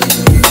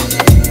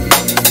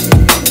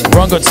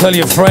 Run, go tell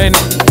your friend.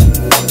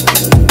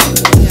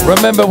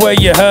 Remember where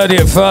you heard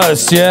it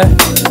first, yeah?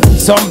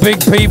 Some big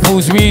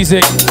people's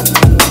music.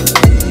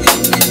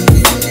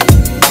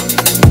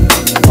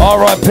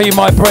 R.I.P.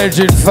 my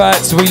brethren,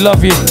 Fats, we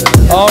love you.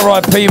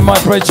 R.I.P. my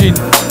brethren.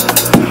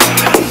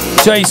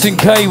 Jason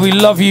K, we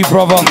love you,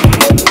 brother.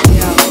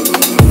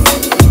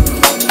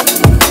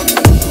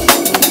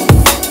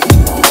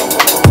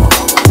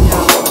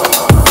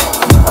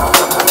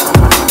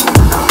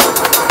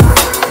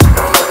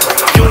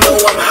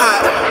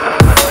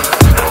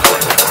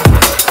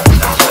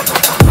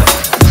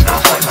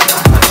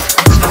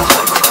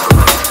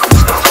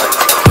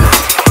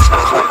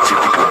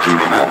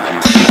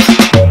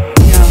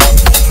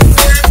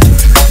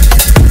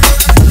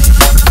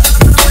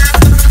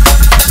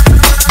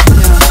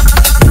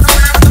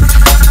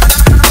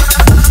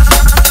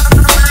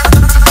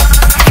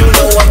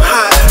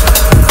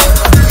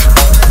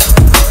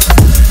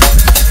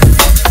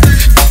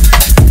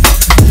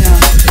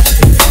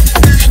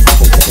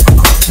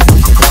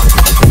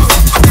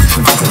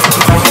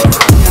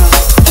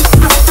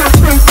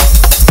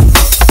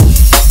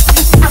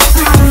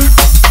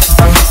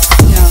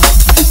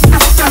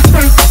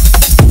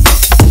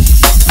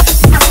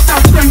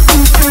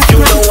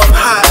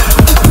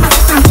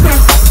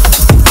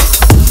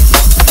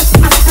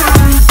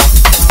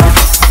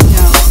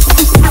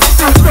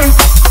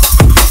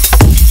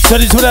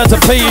 Send this one out to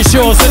Peter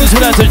Shaw, send this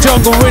one out to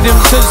Jungle Rhythm,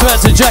 send this one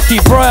out to Jackie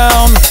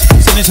Brown,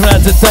 send this one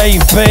out to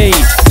Dave B.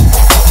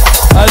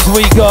 As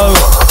we go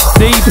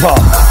deeper,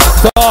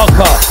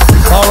 darker,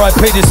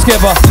 R.I.P. to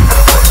Skipper.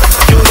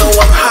 You know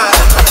I'm hot.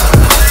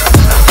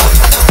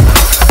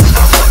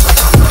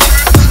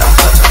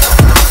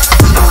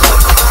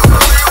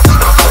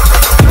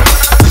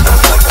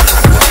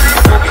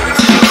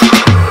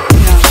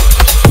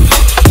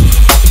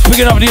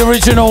 Picking up the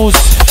originals,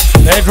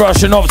 Head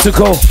Rush and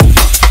Optical.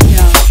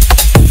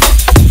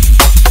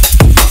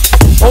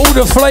 All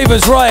the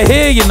flavours right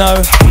here, you know.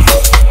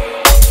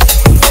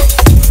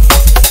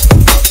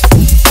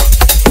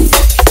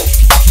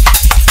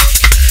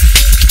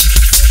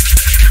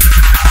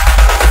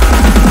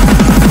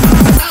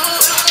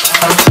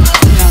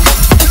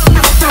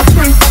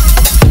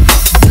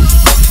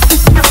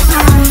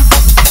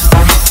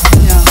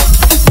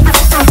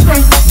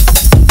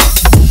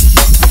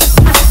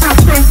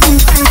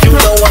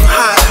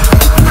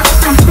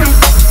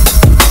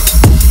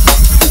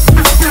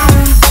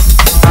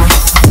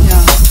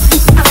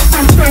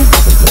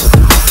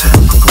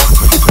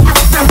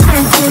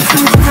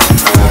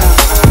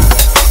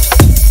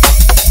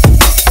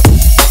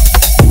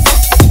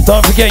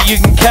 Don't forget you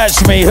can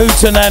catch me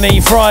Hootenanny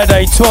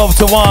Friday 12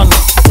 to 1.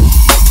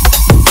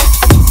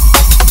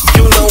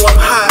 You know I'm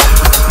hot.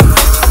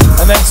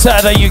 And then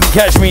Saturday you can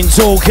catch me in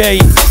Torquay,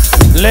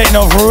 letting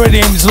off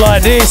rhythms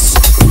like this.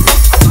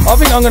 I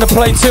think I'm going to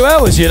play 2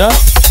 hours, you know.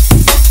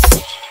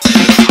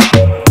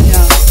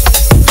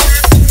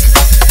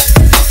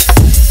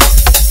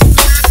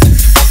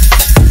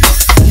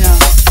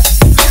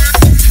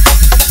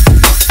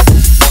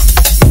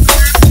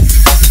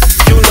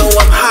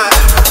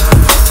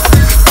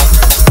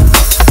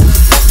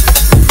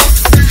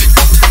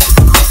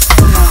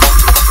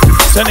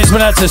 Send this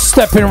one out to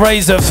Stepping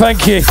Razor,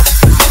 thank you.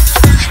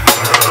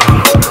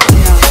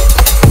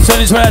 So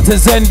this one out to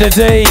Zenda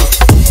D.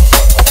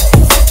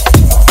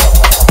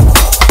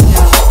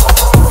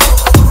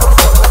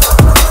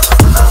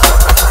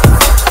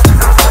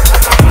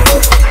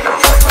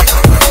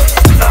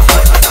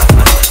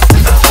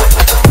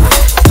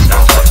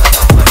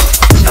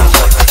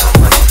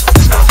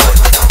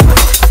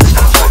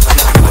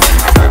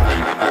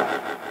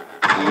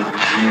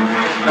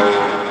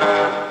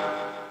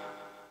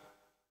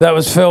 That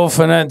was Phil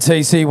Fernand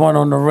TC1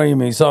 on the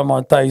remix. Oh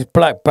my days,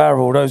 Black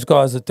Barrel. Those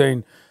guys are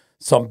doing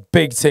some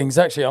big things.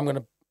 Actually, I'm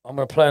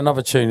gonna play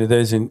another tune of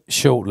theirs in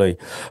shortly.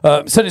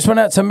 So this went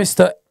out to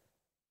Mr.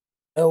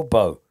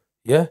 Elbow.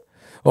 Yeah.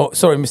 Oh,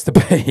 sorry, Mr.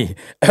 B.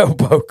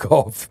 Elbow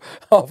cough.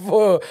 I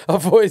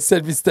thought it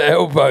said Mr.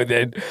 Elbow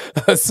then.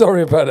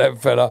 Sorry about that,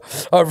 fella.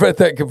 I read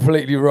that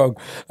completely wrong.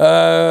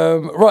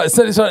 Right,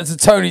 so this one out to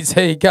Tony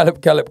T.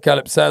 Gallop, gallop,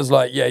 gallop. Sounds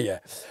like yeah.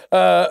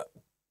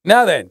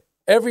 Now then.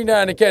 Every now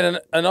and again,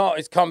 an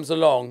artist comes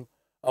along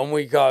and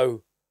we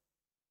go,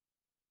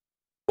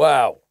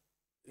 wow,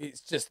 it's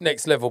just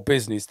next level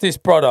business. This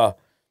brother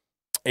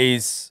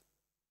is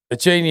a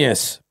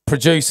genius,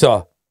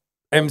 producer,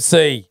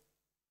 MC,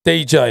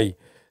 DJ.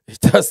 He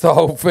does the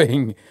whole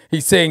thing. He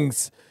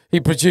sings, he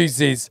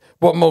produces.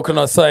 What more can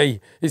I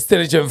say? It's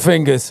Diligent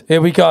Fingers. Here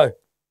we go.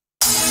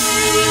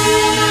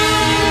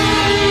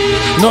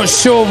 Not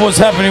sure what's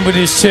happening with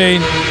this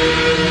tune.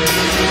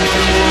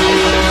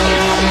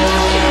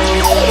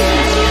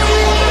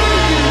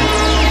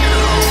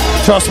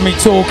 Trust me,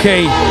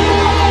 Torquay,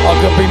 I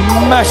could be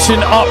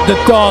mashing up the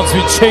dance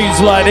with tunes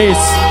like this.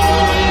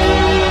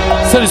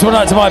 Send this one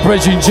out to my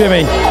brethren,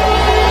 Jimmy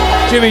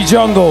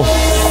Jungle.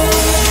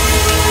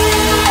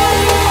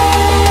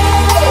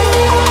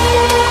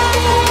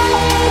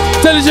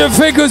 Diligent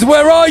Fingers,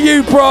 where are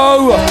you,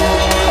 bro?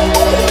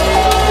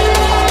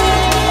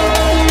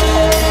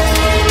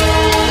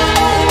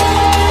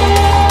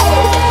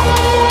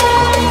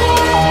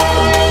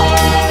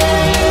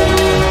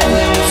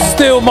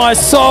 Steal my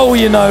soul,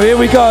 you know. Here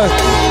we go.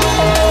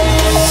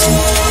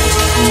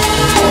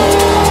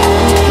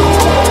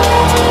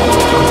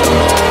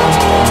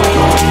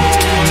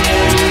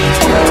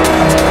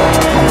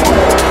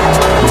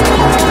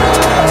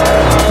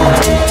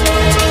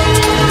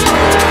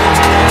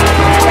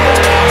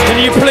 Can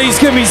you please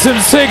give me some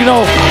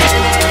signal? I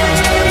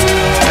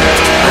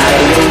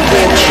will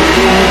let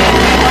you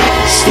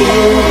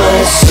steal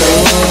my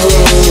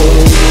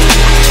soul.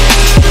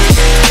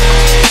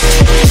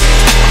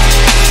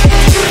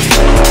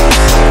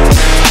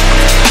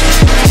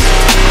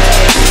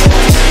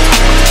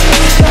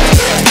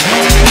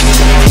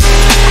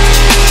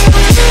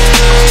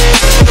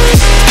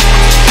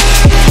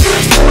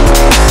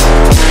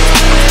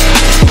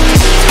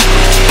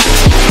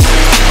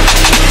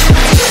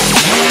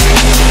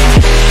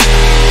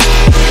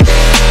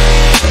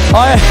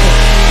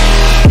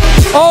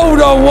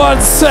 Hold on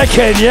 1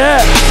 second,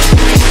 yeah?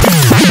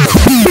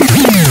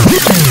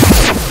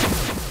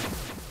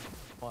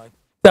 My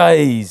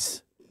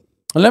days.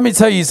 Let me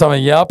tell you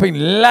something, yeah? I've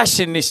been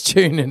lashing this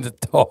tune in the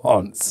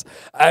dance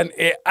and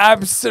it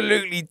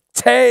absolutely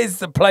tears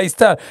the place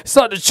down. It's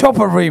like the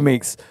Chopper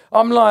remix.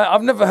 I'm like,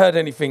 I've never heard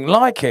anything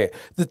like it.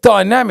 The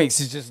dynamics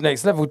is just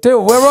next level.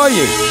 Dill, where are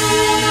you?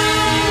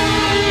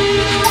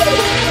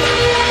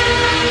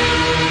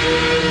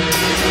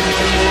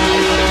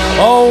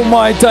 Oh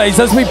my days,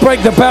 as we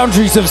break the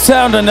boundaries of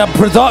sound and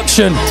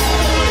production,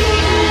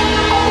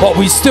 but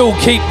we still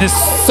keep this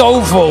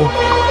soulful,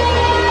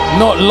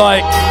 not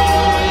like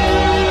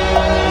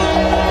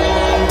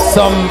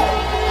some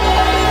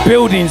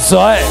building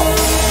site.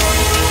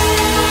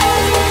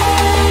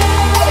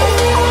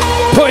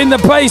 Putting the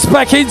bass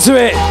back into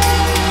it,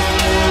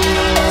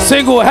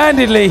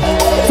 single-handedly,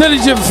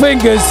 Diligent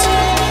Fingers,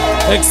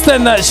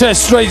 extend that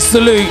chest straight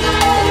salute,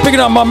 picking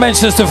up my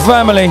Manchester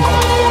family.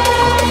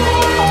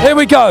 Here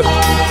we go.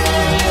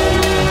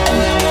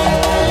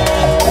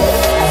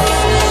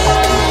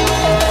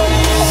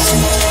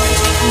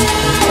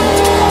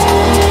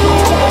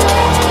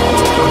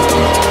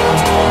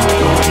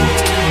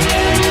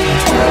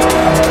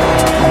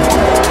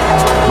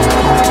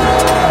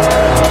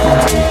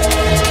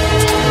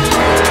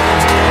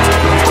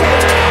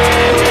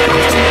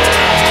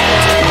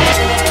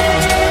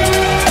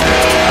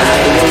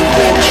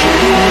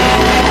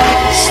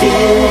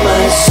 Steal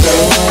my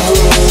soul.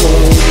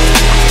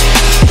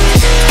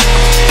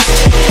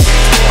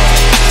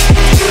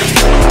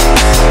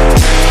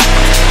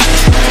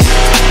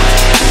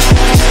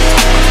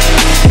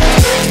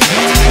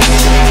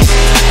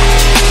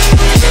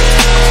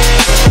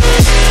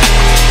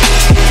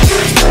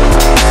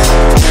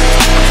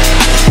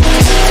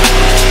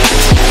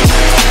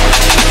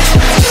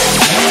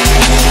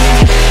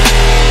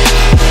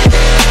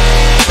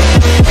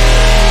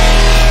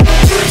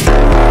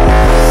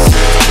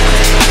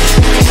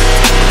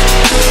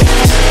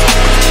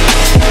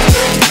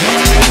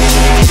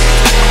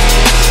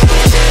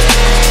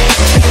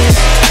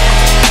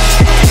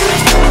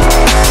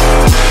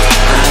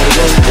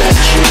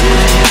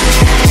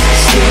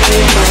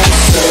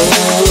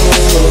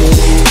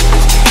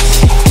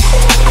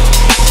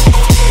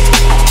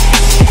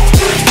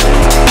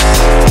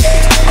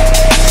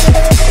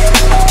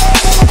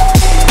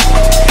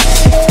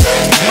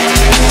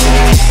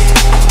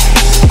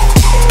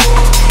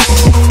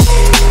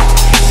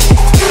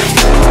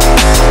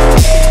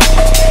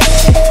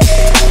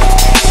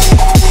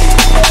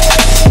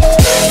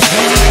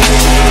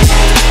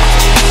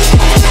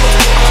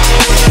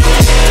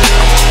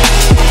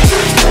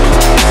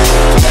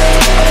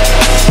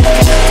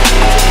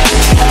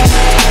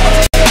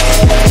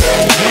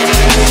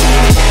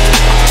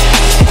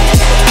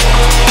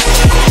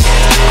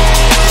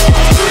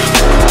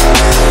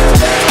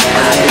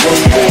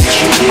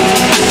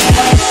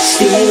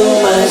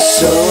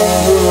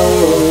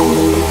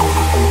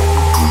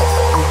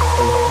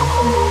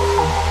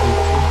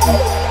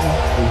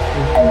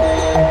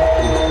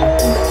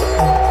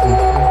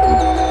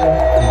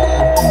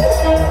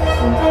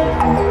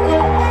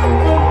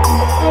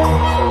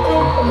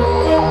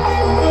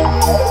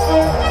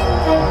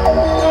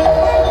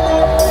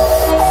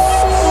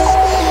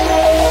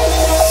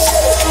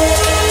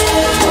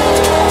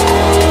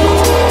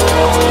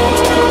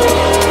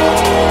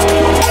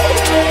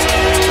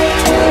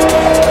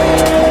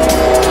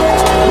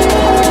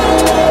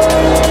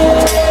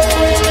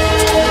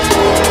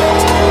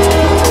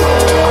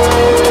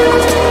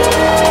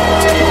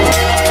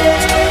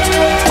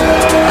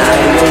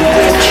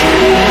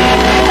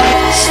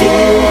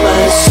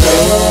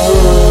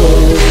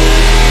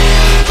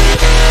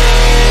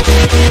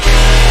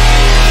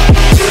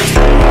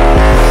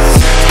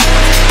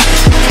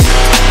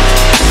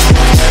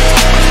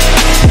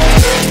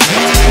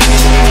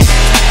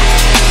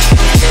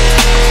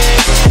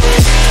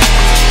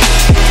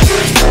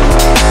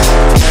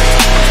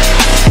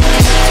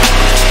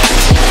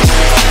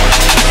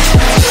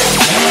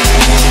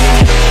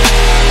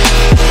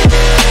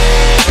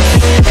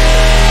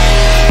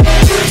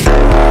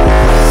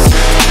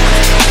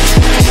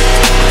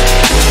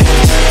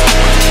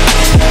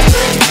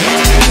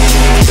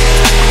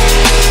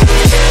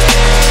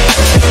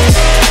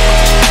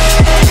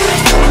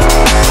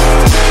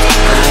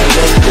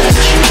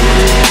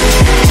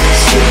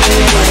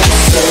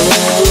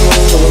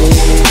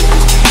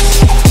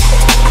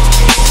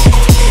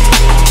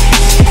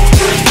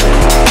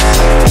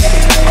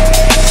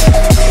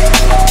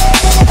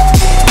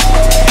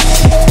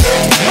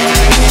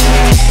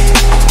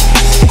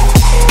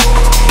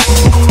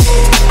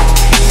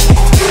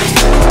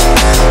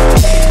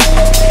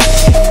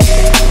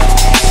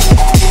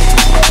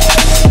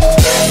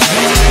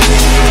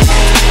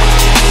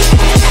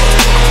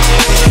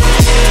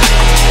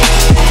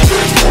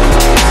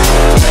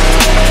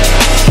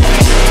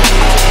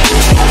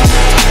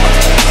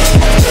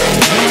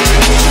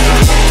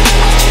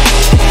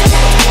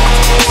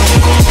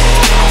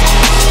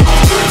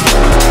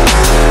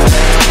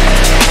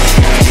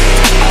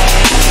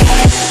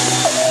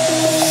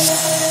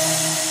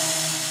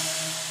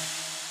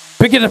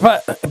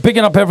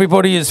 Bigging up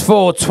everybody. It's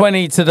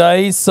 4:20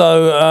 today,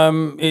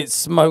 so it's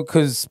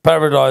Smoker's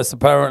Paradise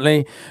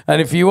apparently.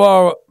 And if you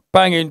are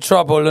banging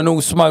trouble and all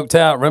smoked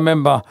out,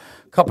 remember,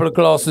 a couple of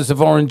glasses of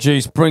orange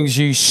juice brings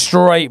you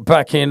straight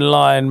back in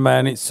line,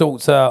 man. It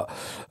sorts out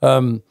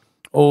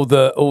all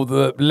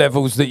the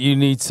levels that you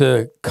need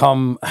to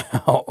come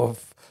out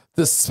of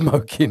the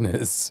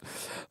smokiness.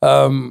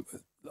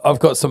 I've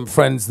got some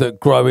friends that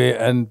grow it,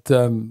 and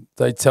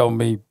they tell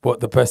me what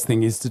the best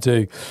thing is to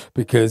do,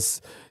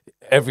 because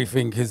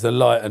everything is a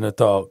light and a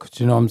dark.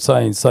 Do you know what I'm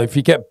saying? So if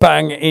you get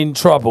bang in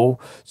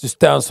trouble, just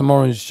down some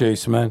orange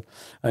juice, man,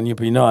 and you'll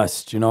be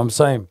nice. Do you know what I'm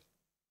saying?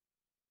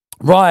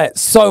 Right,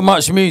 so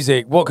much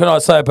music. What can I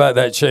say about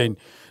that tune?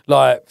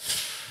 Like,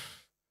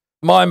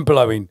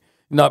 mind-blowing.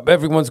 No,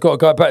 everyone's got to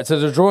go back to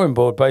the drawing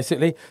board,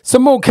 basically.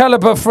 Some more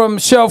Caliber from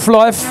Shelf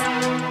Life.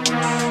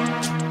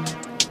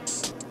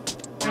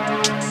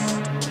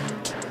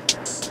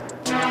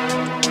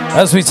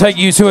 As we take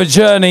you to a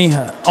journey,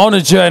 on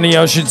a journey,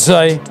 I should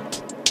say.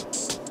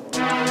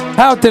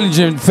 How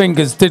Diligent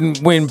Fingers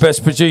didn't win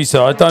Best Producer,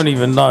 I don't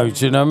even know.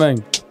 Do you know what I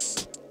mean?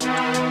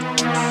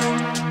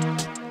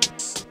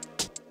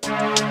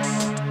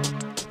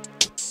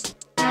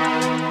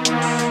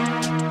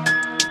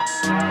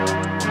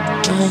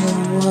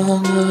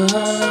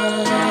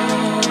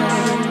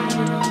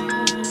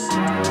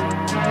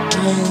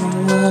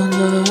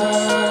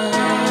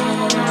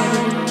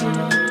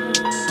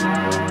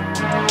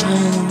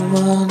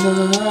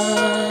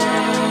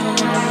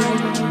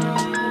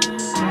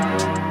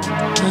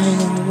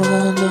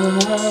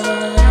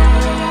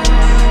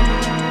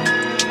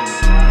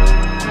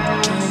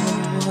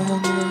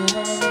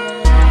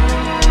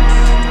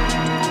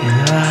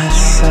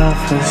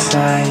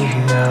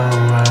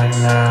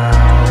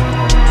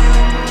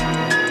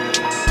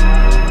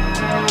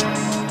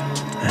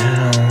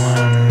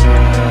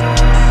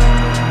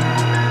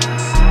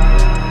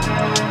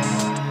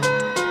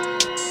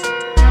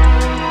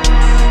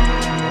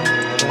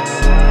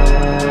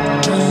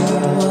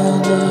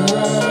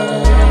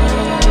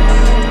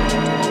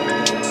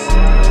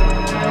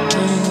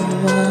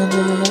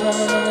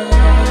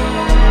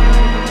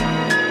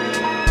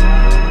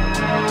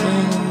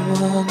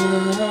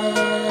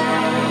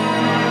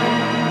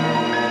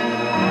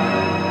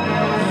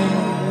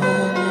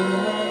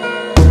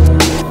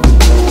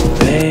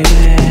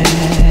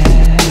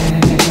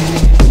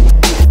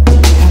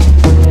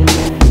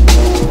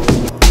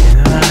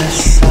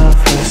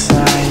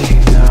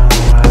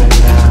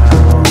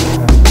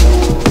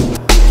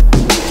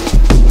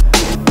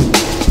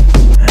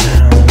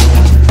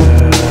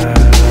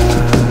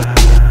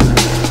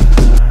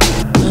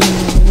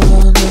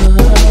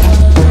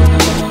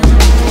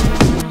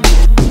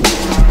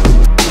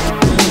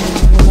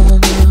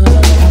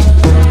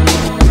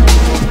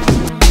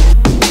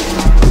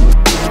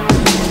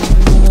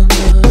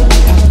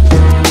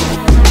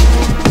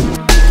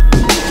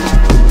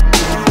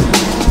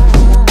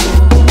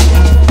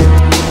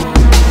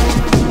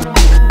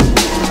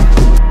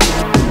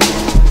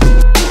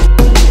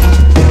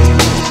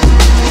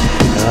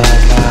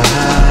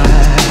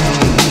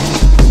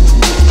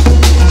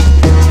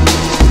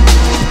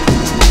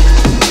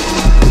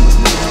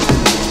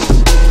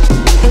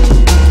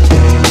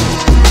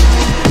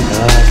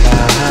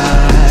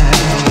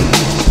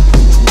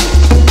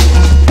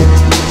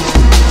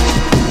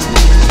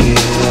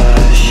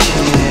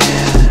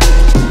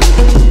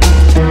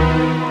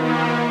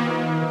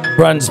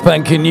 Brand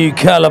spanking new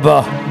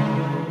Caliber.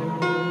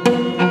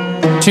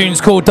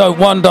 Tune's called Don't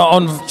Wonder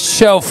on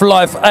Shelf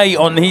Life 8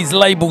 on his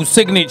label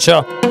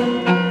Signature.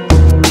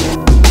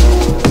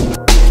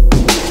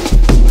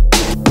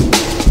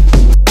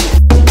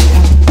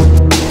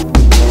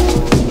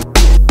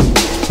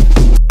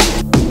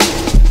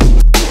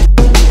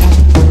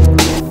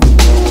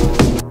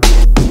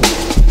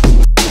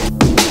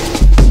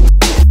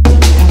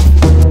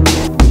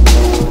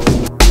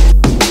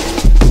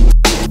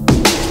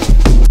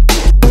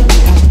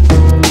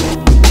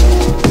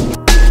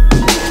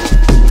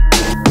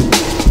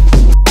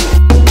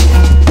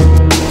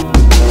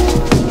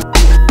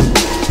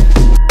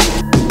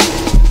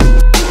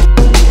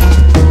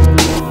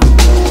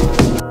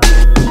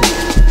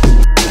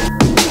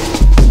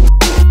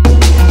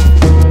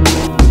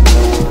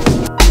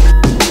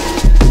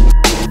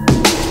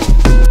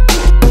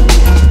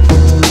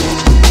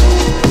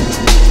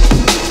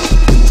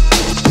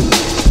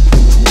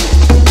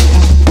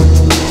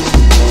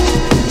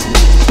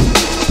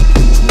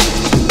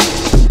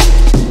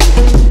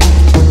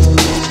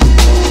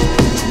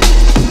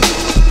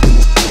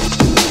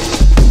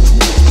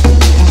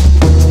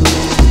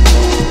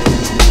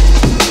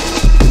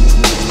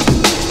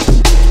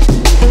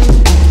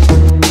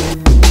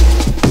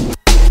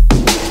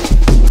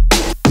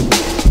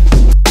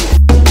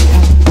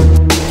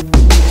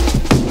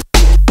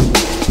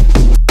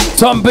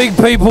 Some big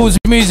people's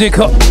music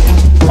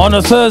on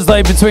a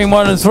Thursday between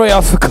 1 and 3.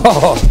 I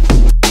forgot.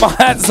 My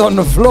hat's on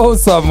the floor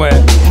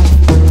somewhere.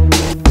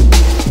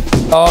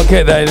 Oh, I'll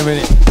get that in a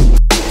minute.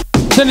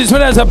 Send this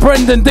one out to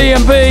Brendan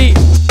DMB.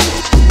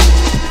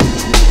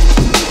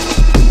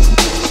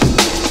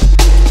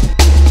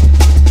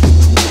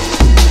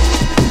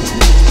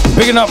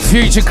 Picking up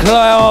Future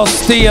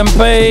Class,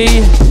 D&B.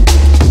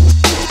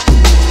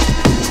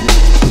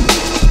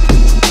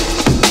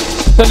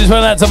 Send this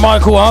one out to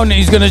Michael Honey,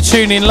 who's going to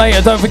tune in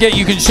later. Don't forget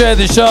you can share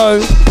the show.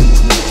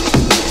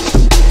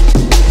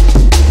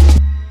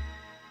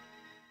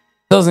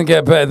 Doesn't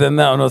get better than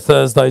that on a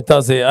Thursday,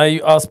 does it?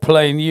 Us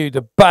playing you,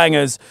 the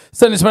bangers.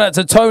 Send this one out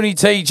to Tony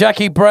T,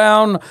 Jackie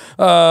Brown,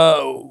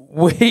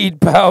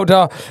 Weed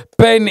Powder,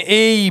 Ben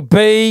E,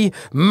 B,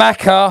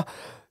 Macca,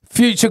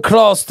 Future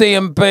Class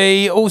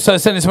D&B. Also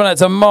send this one out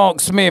to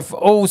Mark Smith.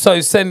 Also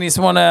send this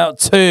one out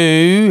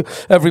to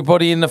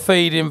everybody in the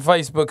feed in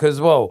Facebook as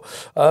well.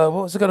 What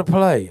was I going to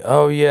play?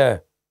 Oh,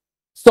 yeah.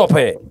 Stop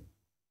it.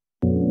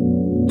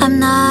 I'm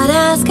not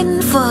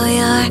asking for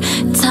your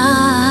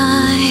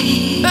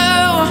time.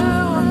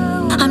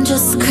 I'm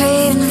just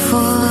craving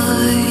for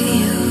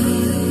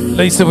you.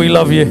 Lisa, we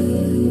love you.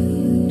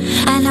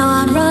 I know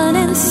I'm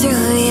running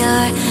through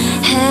your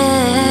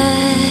head.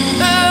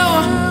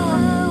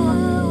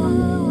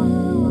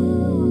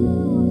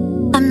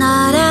 I'm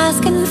not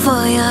asking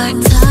for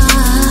your time.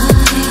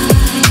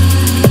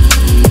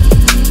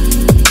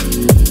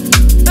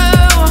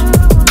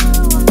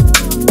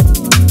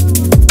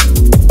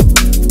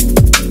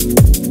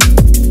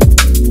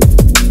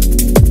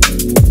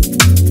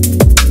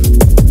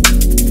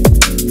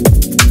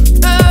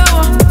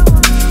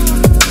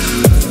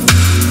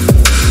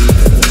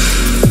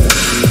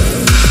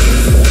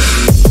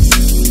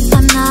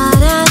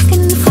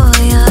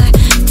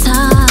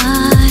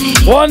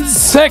 One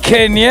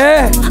second,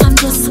 yeah? I'm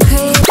just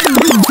crazy.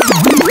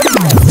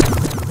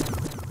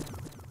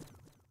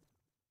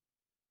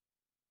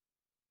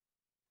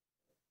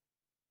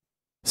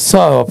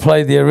 So I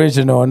played the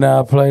original and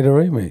now I play the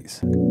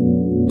remix.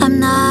 I'm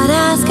not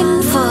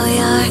asking for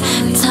your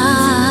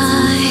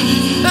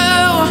time.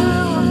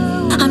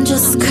 I'm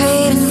just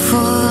craving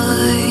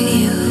for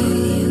you.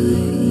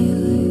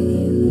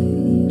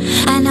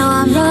 I know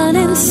I'm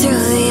running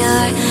through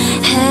your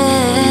head.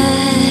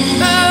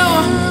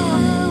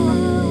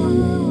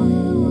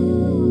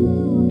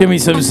 Give me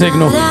some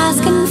signal.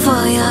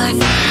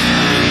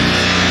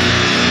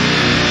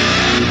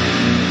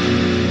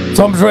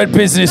 Tom's Red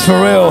Business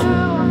for real.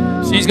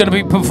 She's going to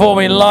be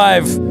performing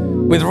live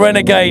with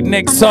Renegade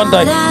next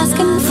Sunday.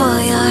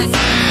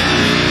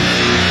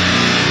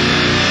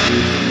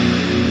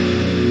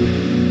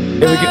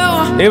 Here we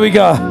go. Here we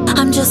go.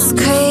 I'm just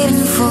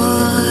craving for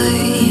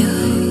you.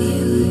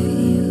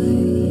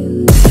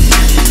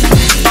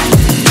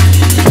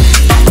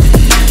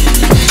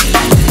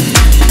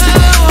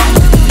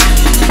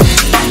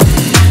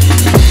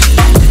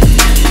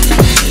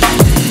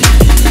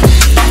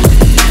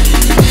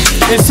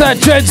 It's that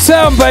dread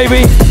sound,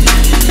 baby.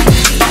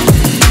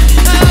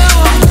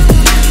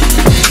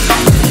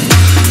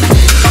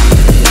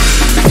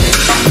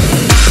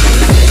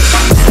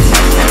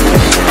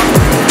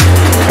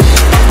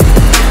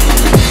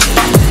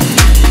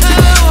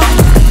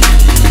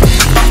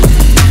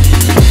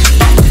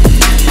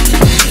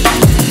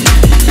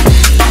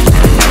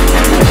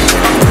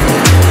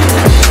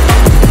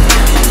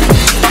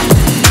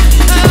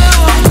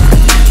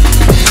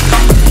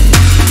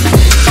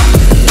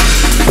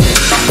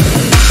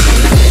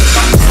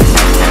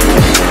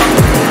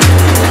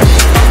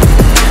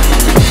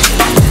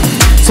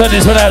 Send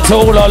this one out to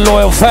all our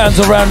loyal fans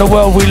around the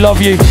world. We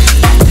love you.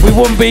 We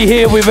wouldn't be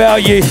here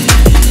without you.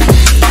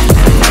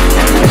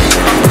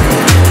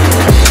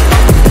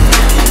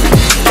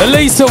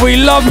 Elisa, we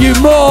love you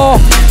more.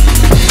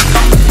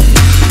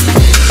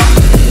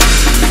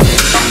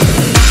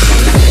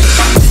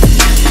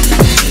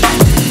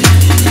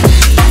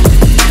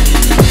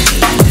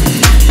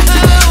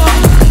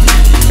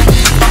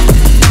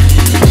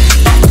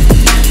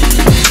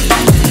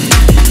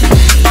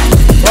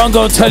 Run,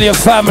 go tell your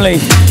family.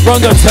 Run,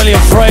 go tell your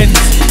friends.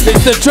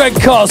 It's the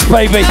Dreadcast,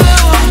 baby.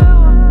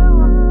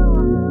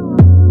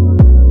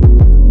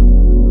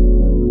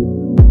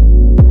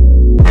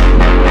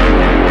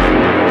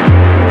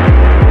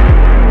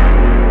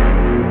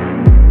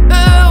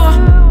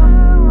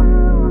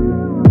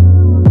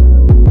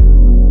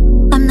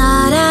 I'm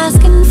not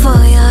asking for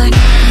your.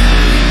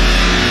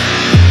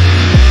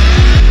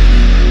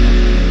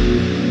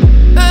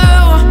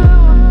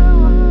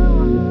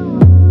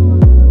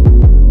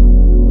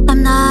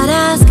 I'm not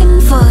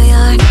asking for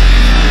your.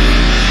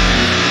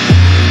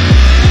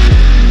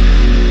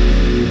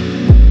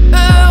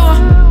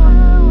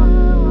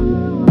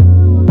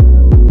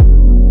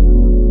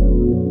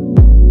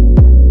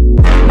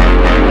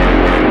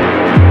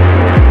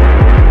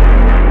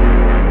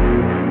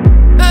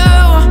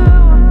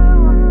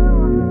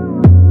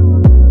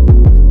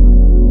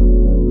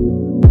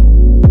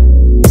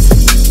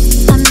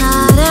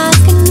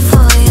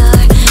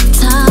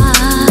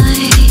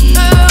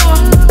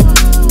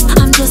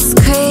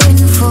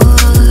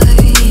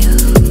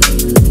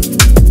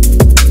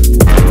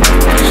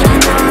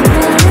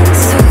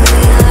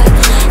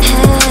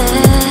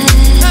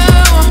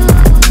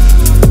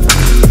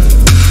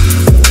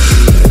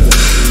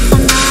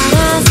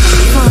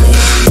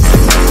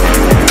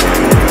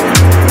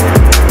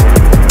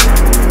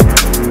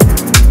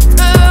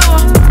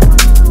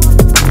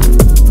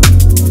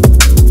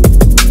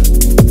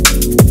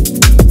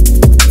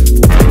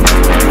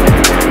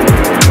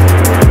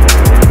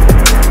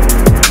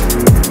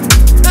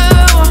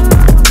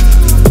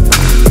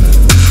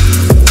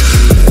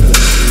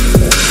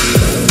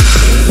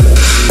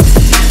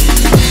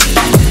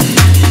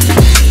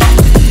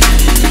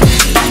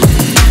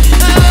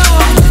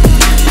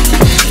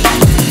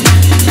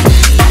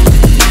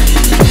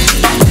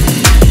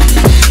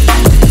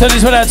 So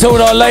this went out to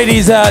all our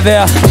ladies out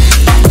there.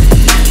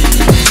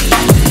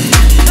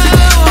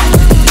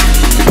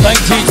 Thank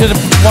you to the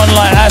one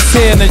like us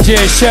here in the G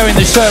sharing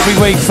the show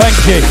every week.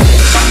 Thank you.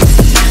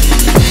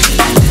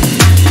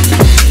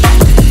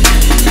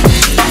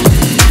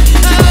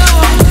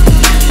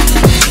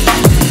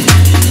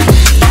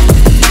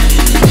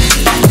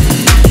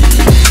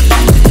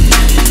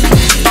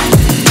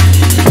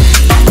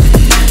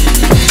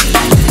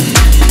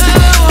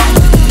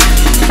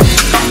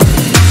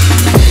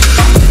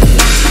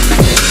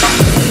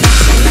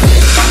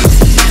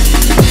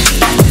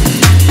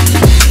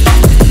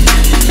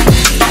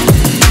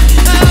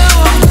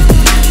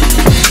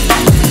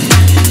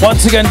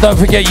 Once again, don't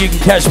forget you can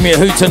catch me at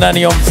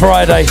Hootenanny on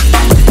Friday.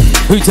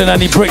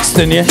 Hootenanny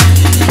Brixton, yeah?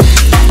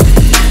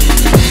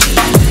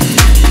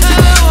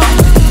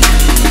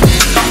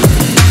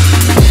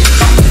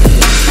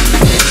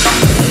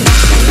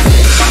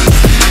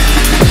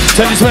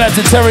 So this went out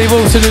to Terry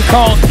Wilson, who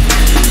can't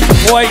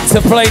wait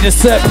to play the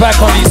set back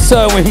on his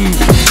Serwin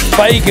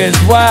Vegas.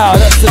 Wow,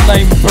 that's the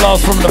name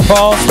blast from the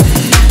past.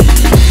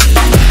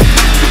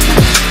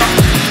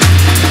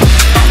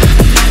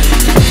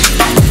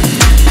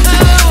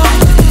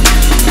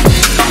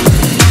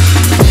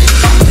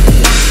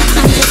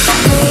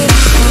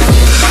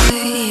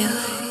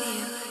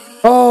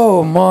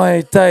 Oh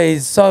my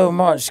days, so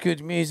much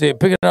good music.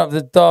 Picking up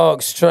the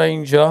Dark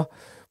Stranger.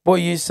 What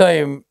are you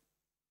saying?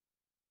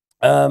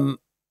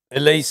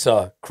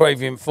 Elisa,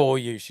 craving for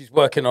you. She's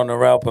working on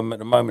her album at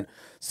the moment.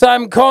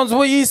 Sam Cons,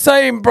 what are you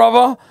saying,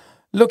 brother?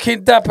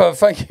 Looking dapper,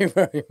 thank you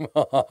very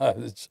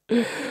much.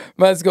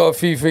 Man's got a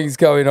few things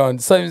going on.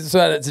 Same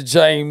shout to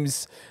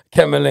James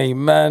Kemmerly.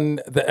 Man,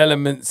 the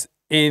elements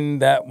in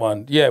that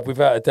one. Yeah,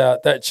 without a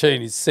doubt, that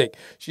tune is sick.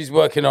 She's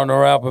working on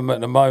her album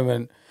at the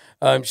moment.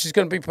 She's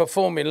going to be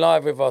performing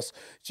live with us.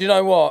 Do you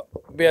know what?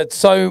 We had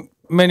so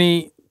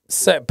many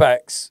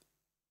setbacks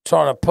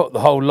trying to put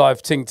the whole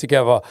live thing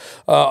together.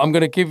 I'm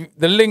going to give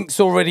the links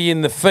already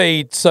in the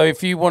feed, so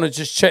if you want to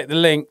just check the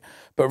link.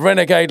 But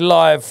Renegade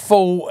Live,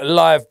 full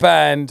live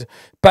band,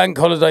 Bank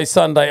Holiday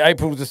Sunday,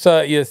 April the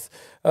 30th.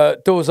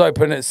 Doors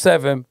open at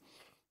 7.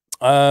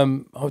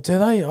 Oh, do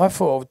they? I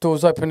thought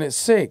doors open at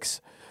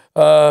 6.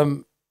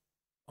 Oh,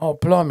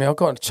 blimey, I've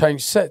got to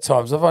change set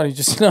times. I've only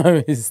just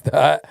noticed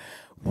that.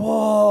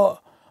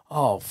 What?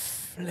 Oh,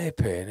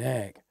 flipping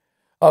heck.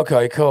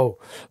 Okay,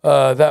 cool.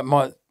 That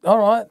might... All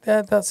right,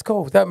 yeah, that's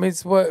cool. That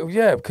means,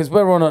 because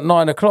we're on at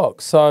 9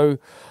 o'clock. So,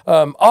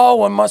 and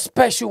my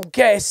special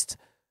guest...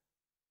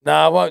 No,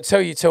 I won't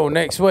tell you till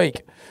next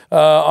week.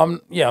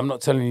 I'm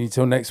not telling you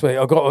till next week.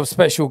 I've got a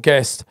special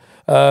guest.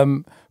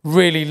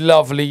 Really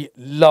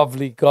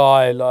lovely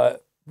guy. Like,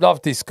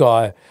 love this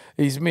guy.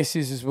 His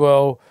missus as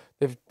well.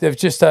 They've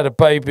just had a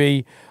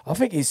baby. I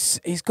think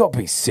he's got to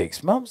be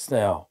 6 months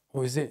now.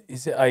 Or is it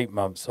 8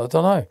 months? I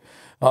don't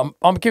know.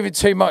 I'm giving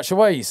too much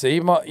away, you see.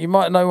 You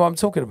might know what I'm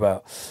talking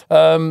about.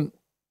 But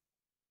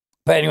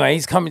anyway,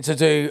 he's coming to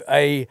do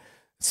a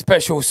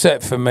special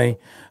set for me.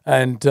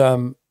 And,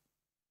 of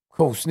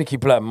course, Nicky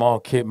Black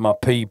Market, my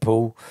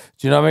people.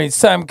 Do you know what I mean?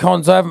 Sam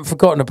Cons, I haven't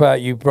forgotten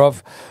about you,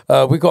 bruv.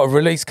 We got a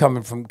release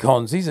coming from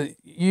Cons.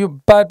 You're a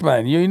bad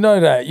man. You know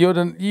that.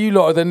 You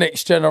lot are the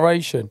next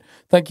generation.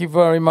 Thank you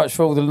very much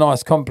for all the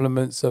nice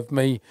compliments of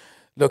me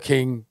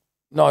looking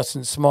nice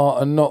and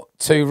smart and not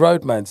too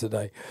roadman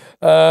today.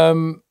 I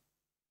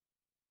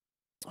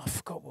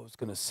forgot what I was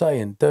going to say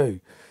and do.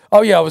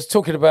 Oh, yeah, I was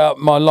talking about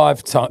my live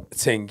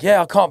thing.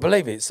 Yeah, I can't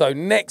believe it. So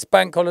next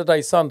Bank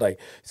Holiday Sunday,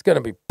 it's going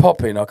to be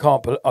popping. I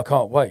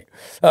can't wait.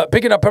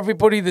 Picking up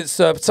everybody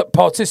that's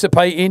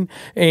participating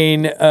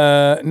in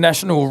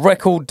National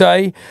Record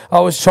Day. I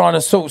was trying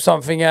to sort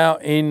something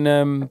out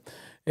in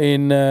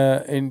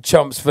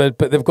Chelmsford,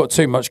 but they've got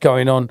too much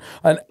going on.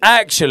 And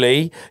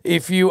actually,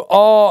 if you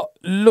are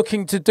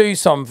looking to do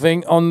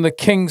something on the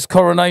King's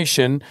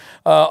coronation,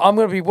 I'm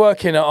going to be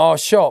working at our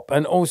shop,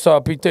 and also I'll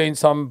be doing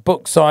some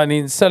book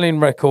signing, selling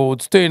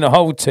records, doing the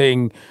whole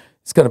thing.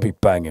 It's going to be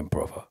banging,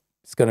 brother.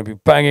 It's going to be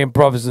banging,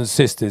 brothers and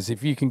sisters.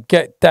 If you can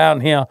get down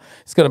here,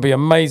 it's going to be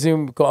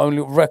amazing. We've got our own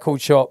little record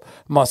shop.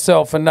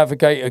 Myself and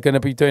Navigator are going to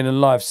be doing a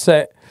live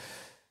set.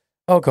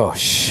 Oh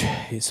gosh,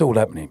 it's all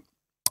happening.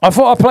 I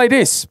thought I'd play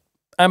this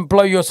and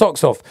blow your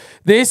socks off.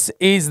 This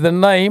is the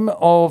name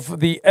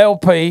of the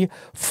LP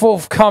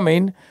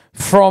forthcoming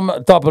from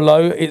Double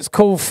O. It's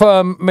called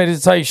Firm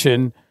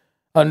Meditation.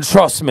 And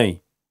trust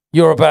me,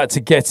 you're about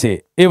to get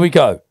it. Here we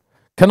go.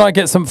 Can I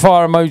get some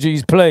fire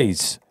emojis,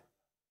 please?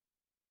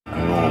 No,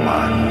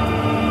 man.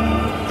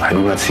 I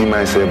do not see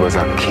myself as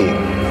a king.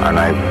 And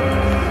I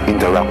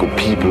interact with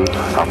people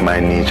of my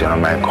nature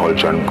and my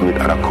culture and great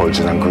other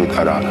cultures and great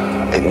other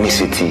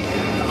ethnicity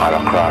all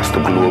across the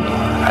globe.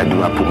 I do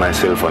not put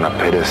myself on a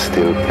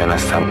pedestal, you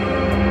understand?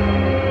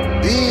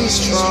 Be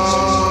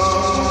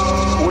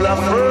strong, full of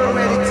firm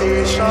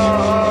meditation.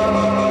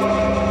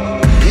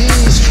 Be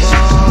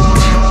strong,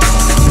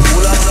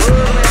 full of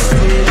firm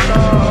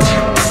meditation.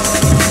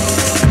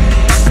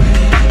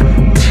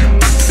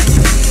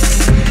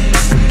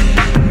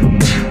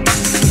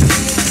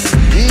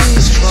 Be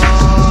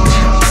strong,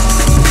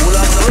 full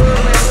of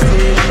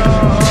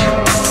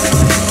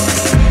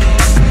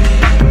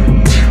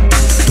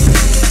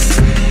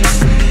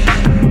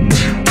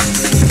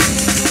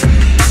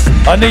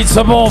need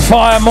some more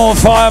fire, more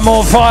fire,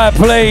 more fire,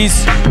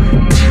 please.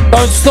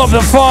 Don't stop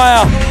the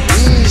fire.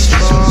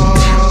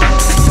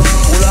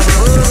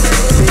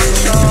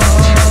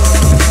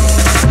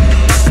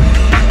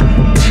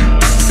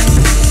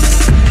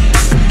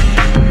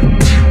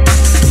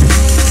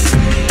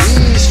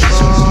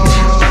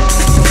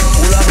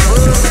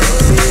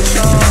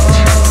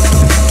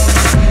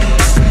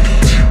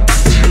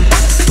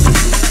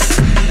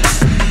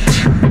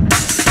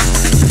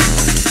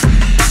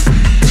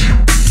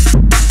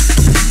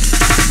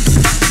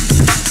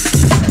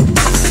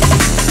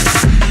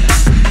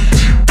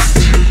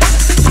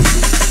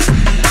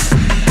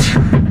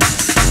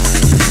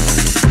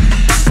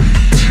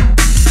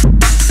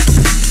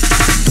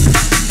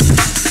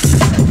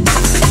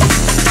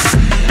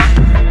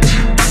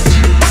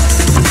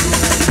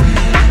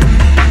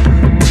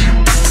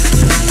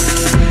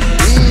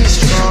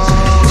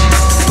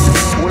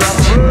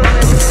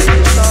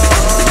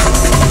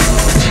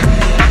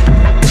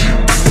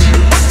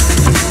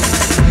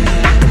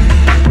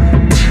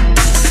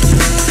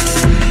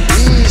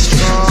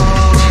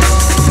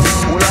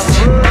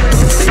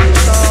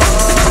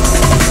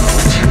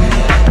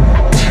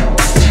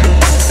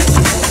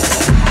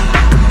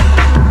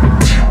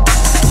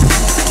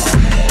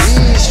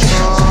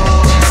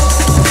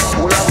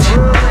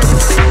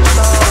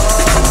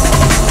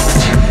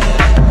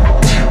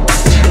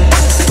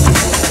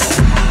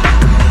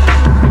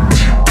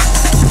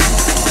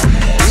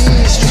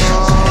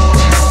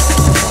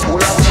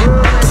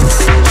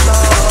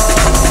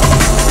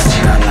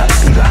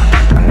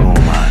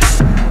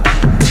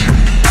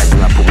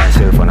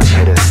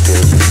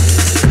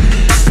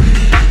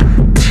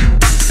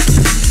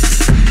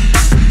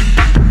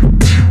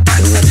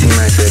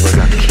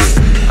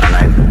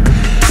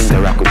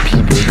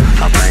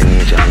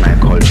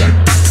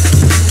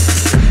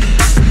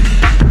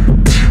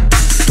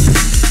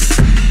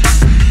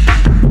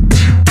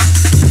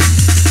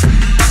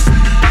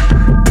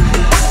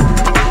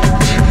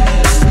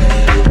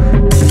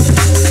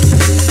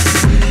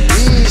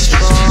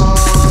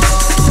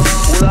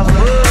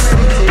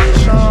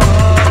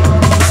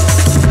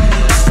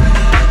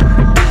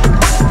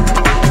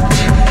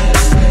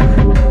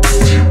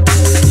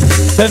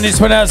 Then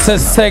this one out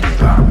says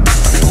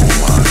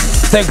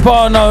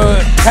Tegbano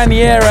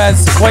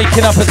Canieras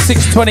waking up at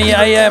 6:20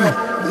 a.m.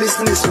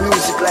 Listen to this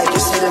music like you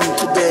see them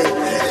today.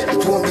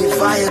 It won't be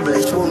viable,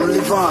 it won't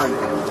live on.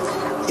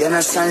 You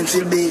understand? It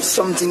will be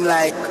something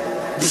like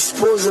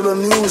disposable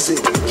music.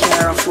 You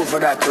can't afford for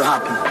that to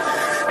happen.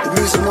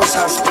 The music must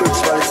have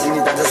spirituality in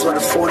it, that's what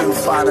the founding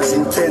fathers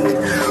intended.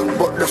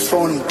 But the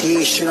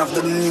foundation of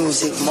the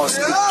music must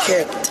be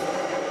kept.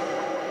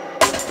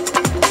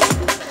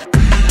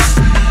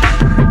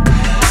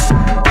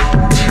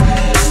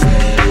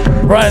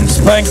 Brand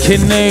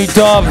spanking new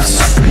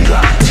dubs.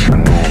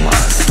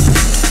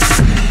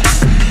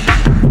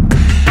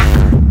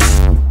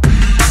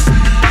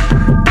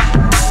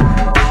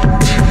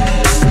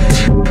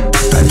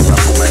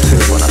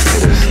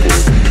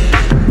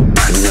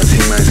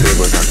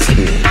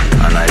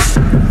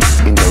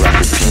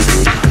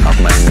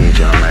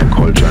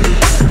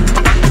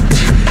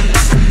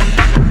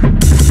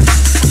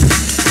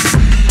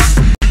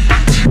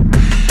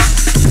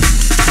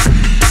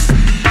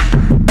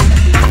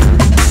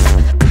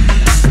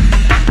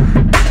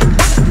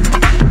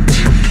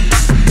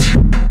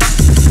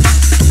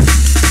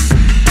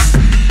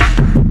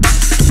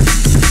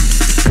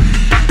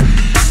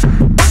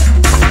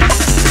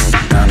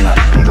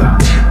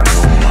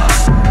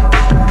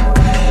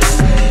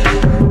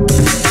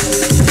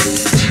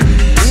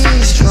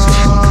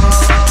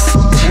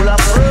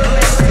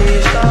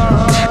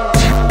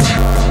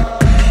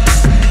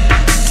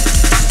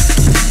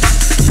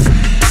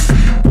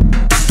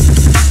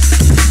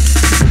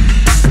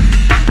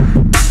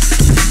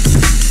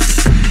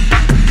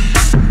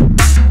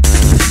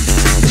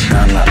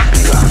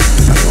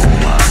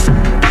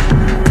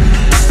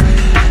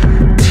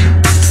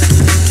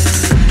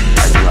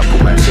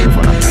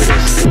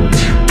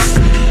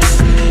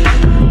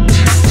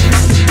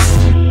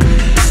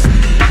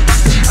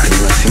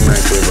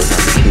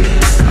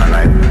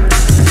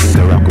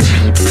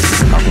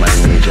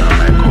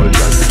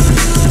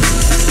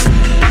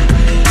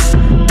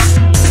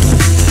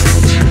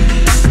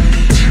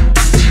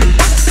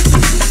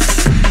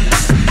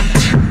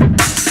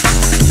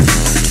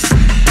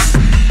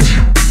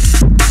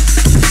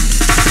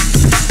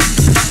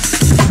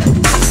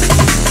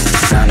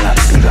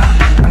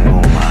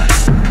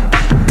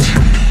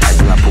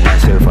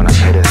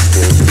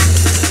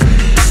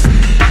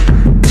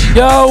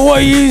 Yo, what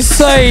are you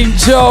saying,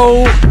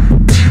 Joe?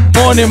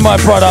 Morning, my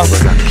brother.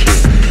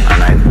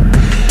 And I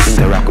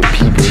interact with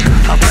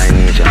people of my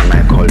nature and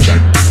my culture.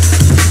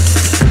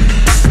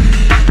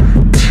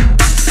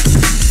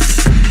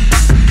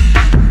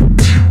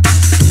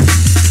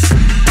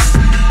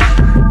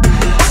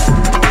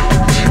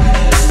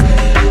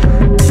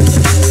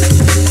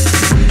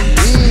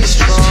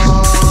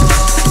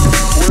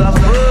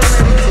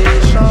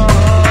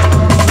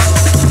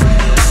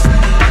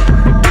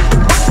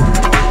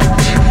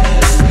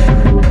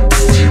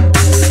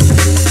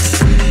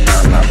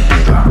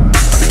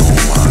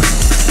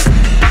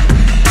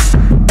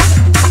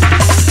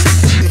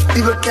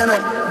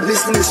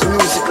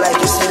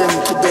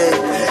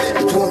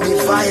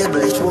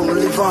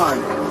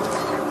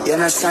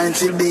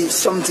 understand it will be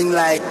something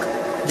like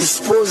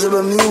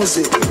disposable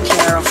music.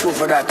 Can't afford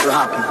for that to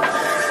happen.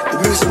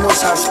 The music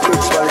must have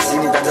spirituality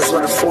in it. That is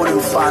what the founding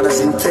fathers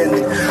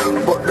intended.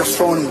 But the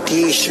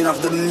foundation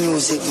of the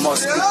music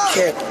must be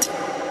kept.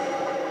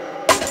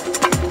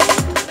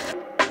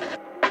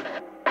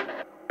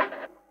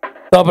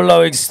 Double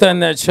O,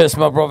 extend that chest,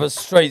 my brother.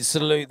 Straight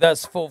salute.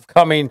 That's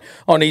forthcoming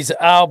on his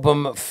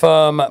album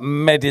Firm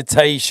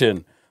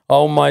Meditation.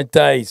 Oh my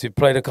days. We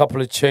played a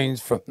couple of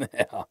tunes from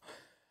there.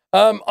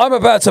 I'm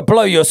about to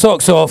blow your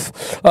socks off.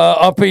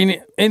 I've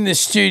been in the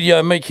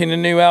studio making a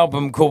new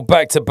album called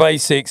Back to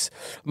Basics.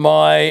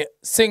 My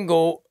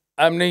single,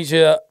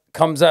 Amnesia,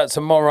 comes out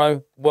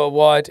tomorrow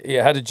worldwide.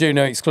 It had a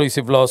Juno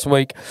exclusive last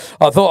week.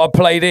 I thought I'd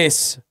play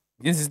this.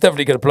 This is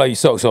definitely going to blow your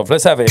socks off.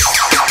 Let's have it.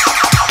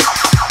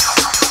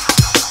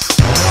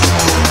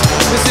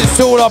 This is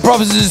to all our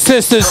brothers and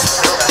sisters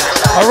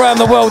around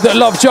the world that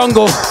love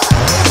jungle.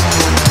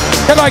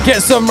 Can I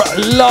get some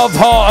love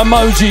heart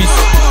emojis?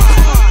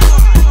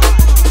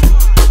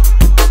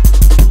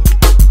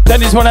 Then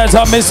this one out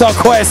to Miss Our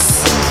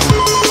Quest.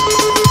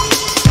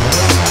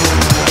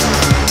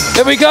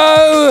 Here we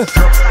go.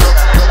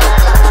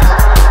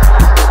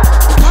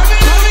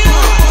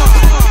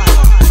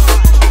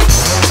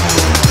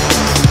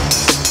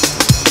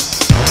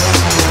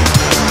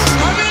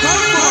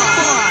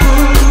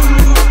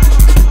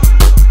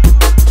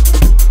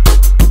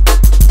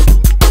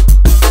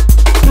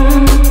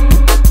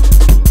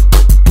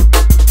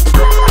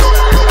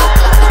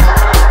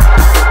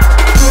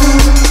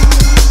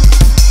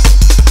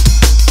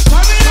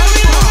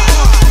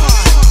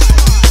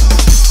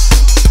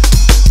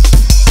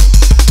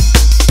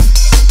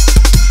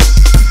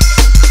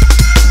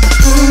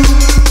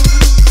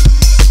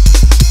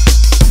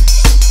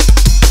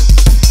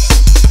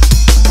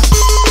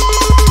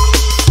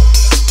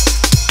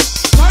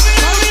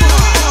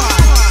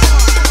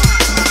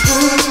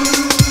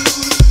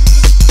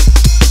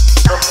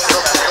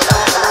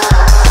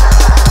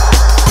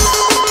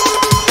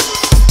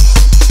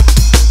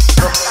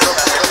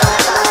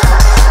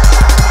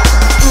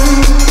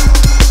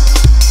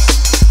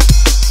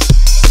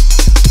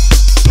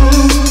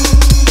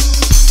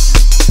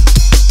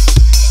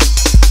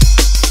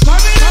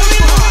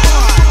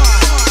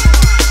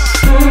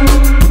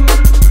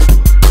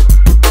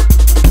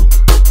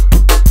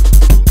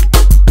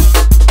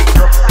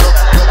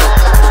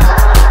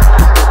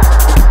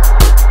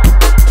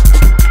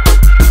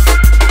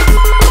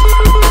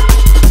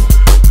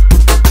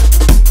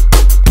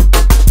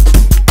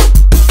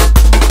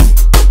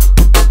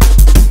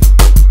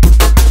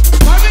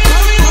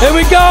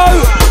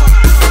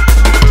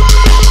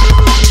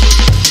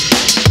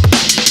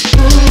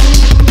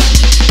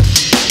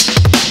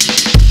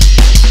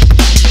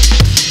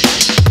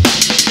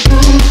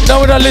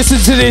 I listen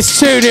to this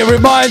tune, it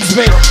reminds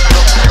me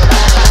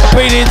of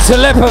being in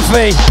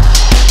telepathy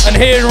and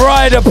hearing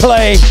Ryder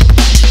play.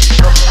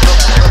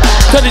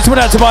 Send this one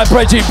out to my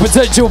Bridget,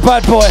 potential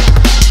bad boy.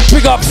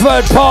 Pick up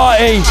Third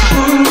Party.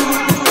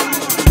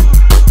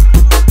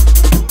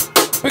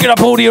 Picking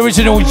up all the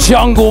original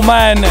Jungle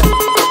Man.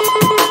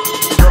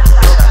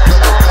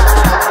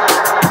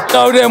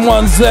 Know them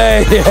ones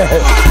there,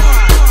 yeah.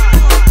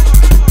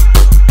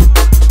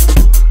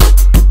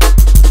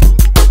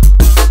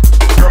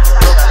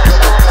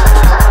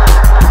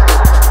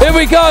 Here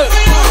we go.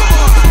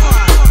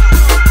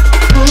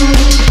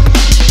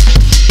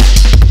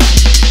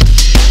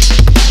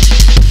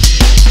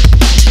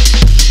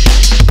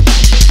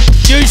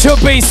 You should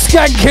be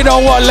skanking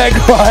on one leg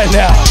right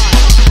now.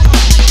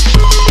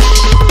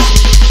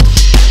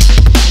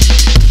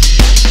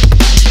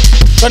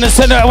 Gonna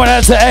send that one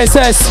out to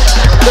SS.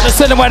 Gonna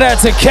send that one out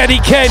to Kenny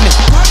Ken.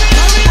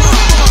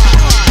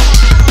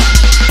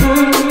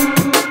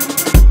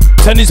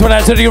 Send this one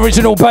out to the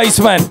original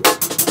bassman.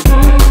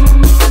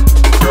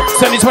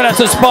 Send this one out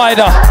to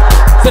Spider.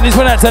 Send this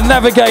one out to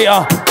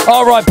Navigator.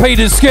 R.I.P.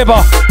 to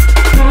Skibber.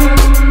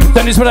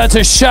 Send this one out to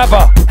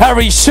Shabba.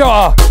 Harry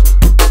Shaw.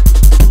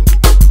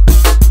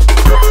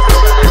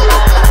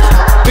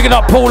 Picking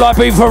up Paul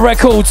IB for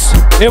records.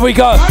 Here we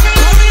go.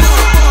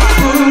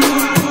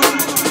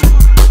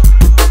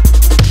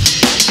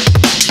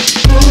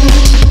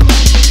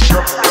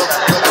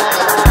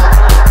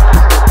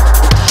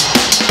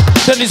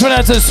 Send this one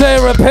out to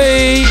Sarah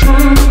P.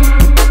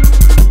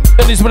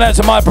 Send this one out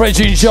to my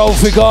brethren Joel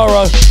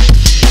Figaro.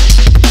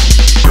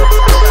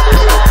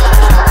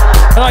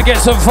 Can I get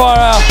some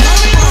fire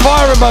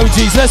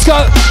emojis? Let's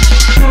go.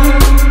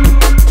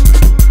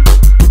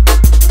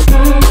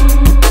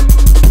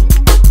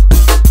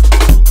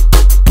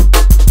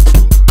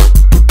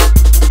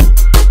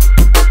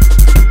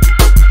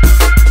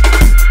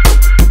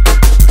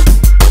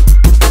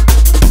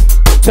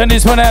 Send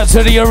this one out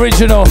to the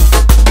original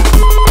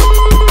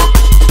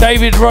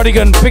David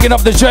Rodigan, picking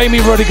up the Jamie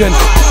Rodigan.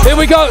 Here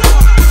we go.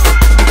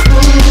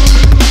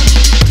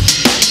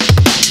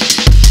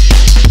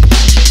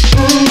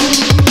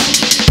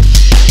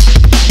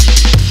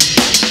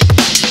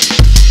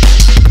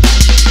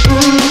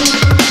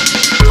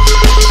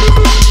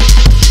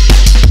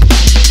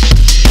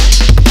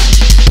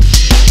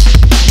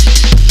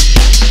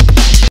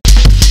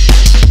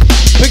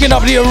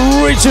 Picking up the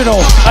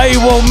original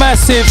AWOL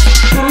Massive.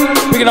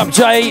 Picking up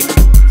Jay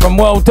from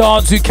World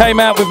Dance, who came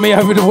out with me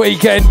over the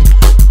weekend.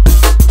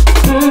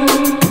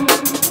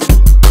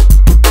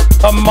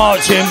 I'm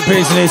marching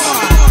business.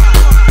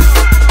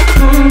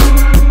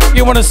 If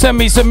you want to send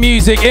me some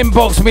music,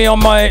 inbox me on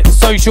my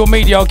social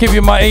media. I'll give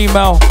you my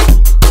email.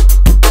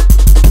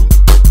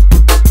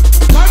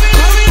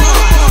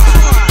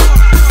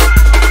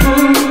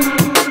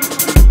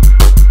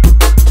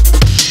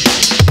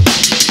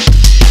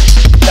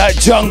 That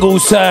jungle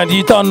sound,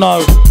 you don't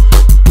know.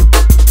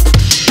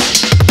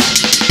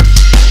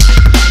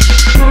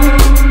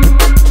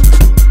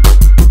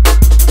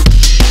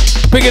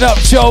 Picking up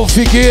Joel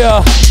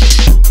Figueroa.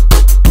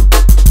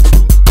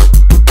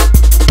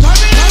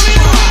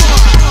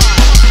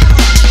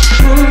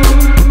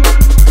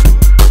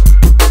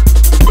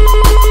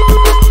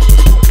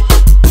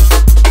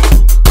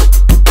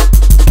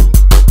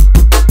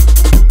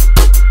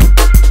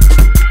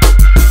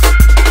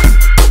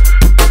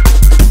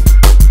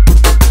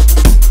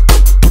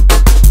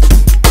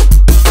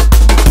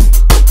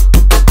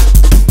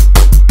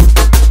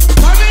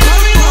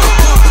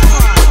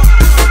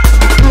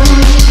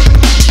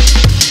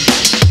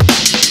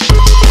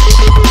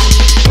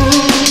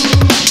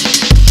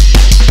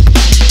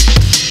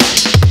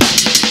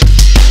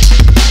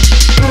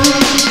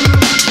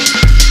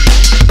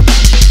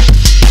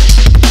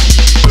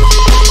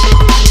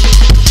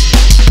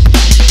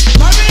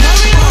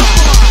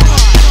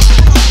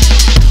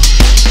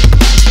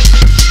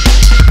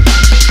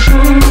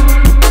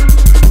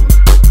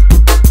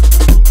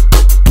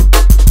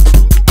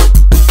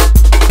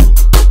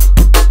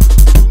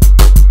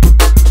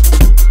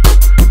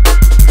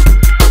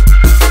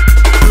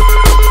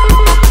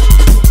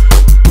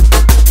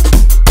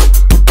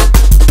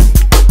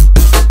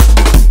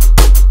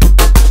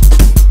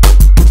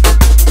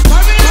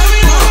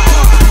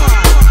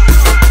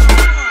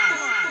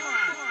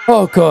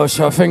 Oh gosh,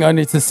 I think I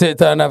need to sit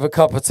down and have a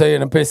cup of tea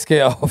and a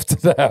biscuit after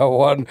that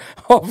one.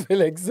 I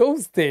feel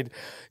exhausted.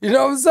 You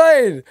know what I'm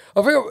saying?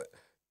 I think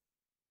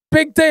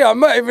Big D, I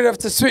might even have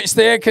to switch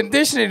the air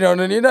conditioning on,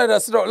 and you know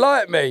that's not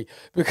like me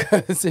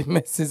because it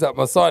messes up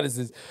my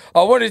sinuses.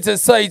 I wanted to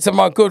say to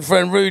my good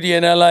friend Rudy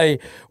in LA,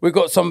 we've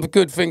got some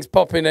good things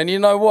popping, and you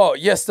know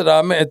what? Yesterday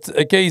I met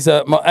a geezer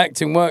at my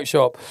acting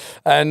workshop,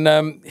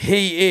 and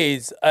he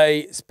is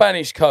a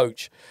Spanish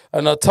coach,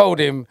 and I told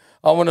him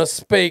I want to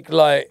speak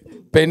like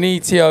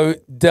Benicio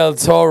del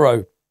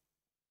Toro.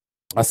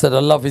 I said I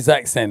love his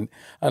accent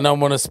and I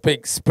want to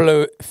speak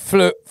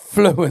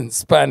fluent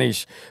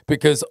Spanish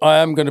because I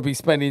am going to be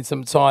spending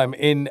some time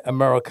in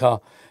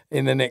America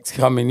in the next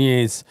coming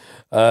years.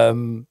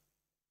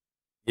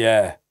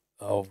 Yeah,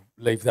 I'll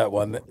leave that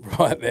one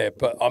right there.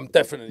 But I'm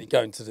definitely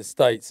going to the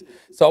States.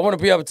 So I want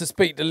to be able to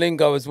speak the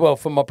lingo as well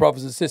for my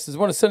brothers and sisters. I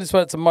want to send this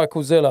one to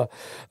Michael Zilla.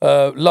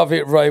 Love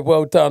it, Ray.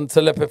 Well done.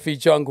 Telepathy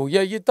Jungle.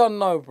 Yeah, you don't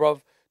know,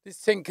 bruv. This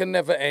thing can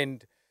never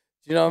end.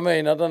 Do you know what I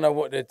mean? I don't know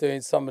what they're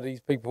doing, some of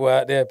these people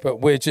out there,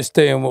 but we're just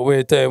doing what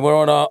we're doing. We're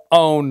on our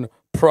own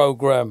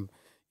program.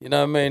 You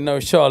know what I mean?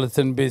 No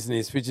charlatan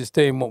business. We're just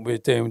doing what we're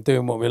doing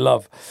what we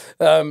love.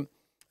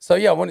 So,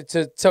 yeah, I wanted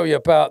to tell you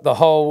about the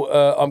whole,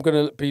 I'm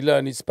going to be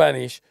learning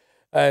Spanish,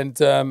 and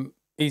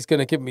he's going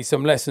to give me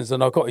some lessons,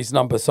 and I've got his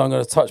number, so I'm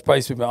going to touch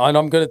base with him, and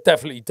I'm going to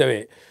definitely do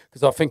it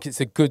because I think it's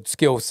a good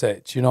skill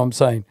set. Do you know what I'm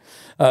saying?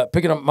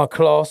 Picking up my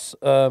class,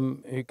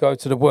 who go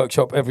to the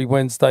workshop every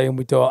Wednesday, and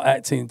we do our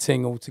acting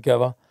thing all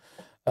together.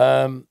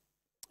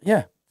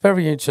 Yeah,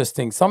 very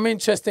interesting. Some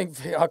interesting,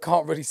 I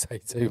can't really say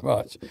too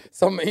much.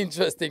 Some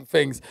interesting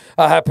things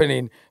are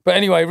happening. But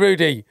anyway,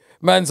 Rudy,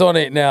 man's on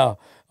it now.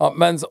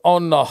 Man's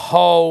on the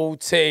whole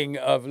thing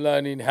of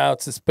learning how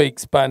to speak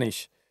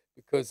Spanish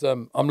because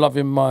I'm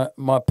loving my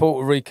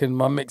Puerto Rican,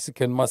 my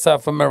Mexican, my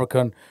South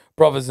American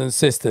brothers and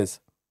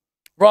sisters.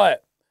 Right,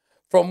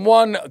 from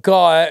one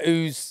guy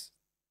who's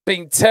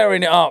been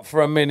tearing it up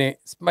for a minute,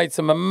 made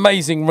some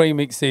amazing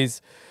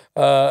remixes,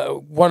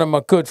 one of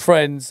my good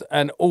friends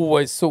and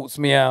always sorts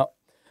me out.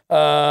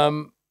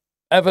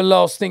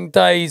 Everlasting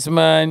Days,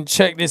 man.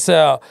 Check this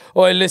out.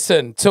 Oi,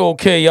 listen,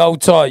 Torquay,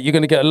 hold tight. You're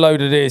going to get a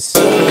load of this.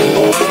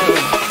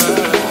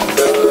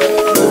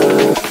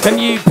 Can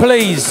you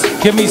please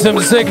give me some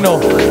signal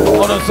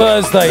on a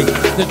Thursday?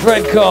 The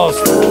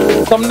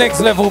Dreadcast. Some next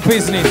level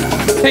business.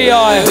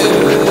 T.I.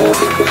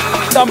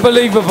 It's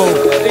unbelievable.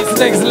 It's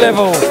next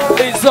level.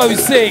 It's so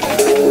sick.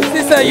 Is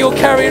this how you're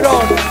carrying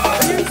on?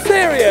 Are you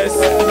serious?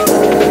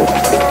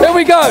 Here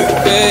we go.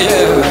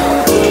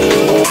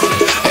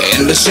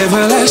 In the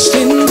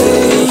everlasting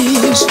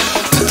days,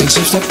 nothing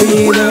seems to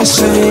be the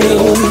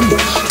same.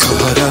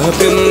 Caught up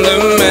in the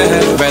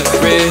mad rat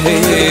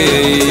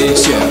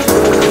race, yeah.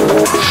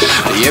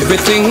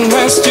 Everything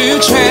has to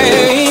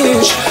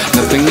change.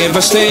 Nothing ever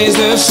stays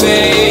the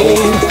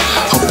same.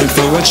 Hoping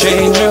for a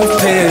change of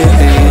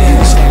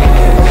pace.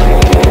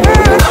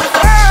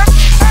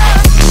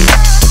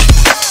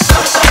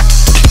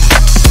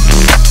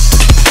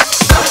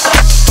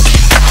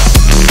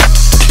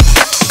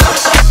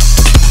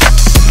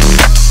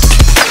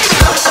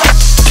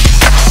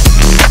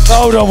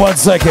 Hold on 1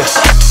 second.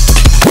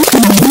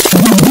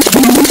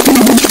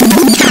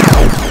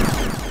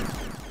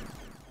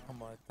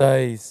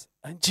 Days.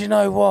 And do you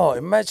know what?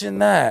 Imagine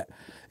that.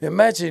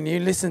 Imagine you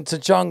listened to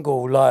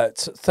Jungle like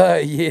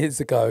 30 years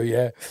ago,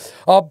 yeah?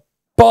 I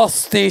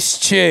bossed this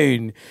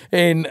tune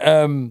in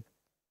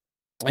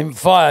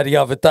Fire the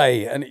other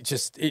day, and it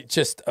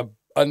just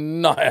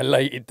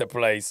annihilated the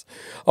place.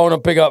 I want to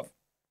big up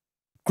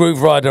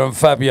Groove Rider and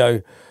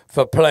Fabio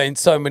for playing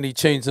so many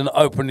tunes and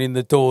opening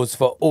the doors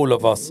for all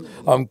of us.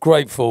 I'm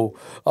grateful.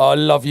 I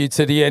love you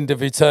to the end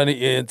of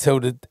eternity,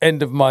 until the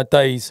end of my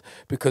days,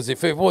 because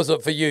if it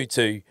wasn't for you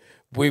two,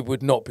 we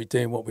would not be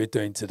doing what we're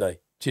doing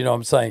today. Do you know what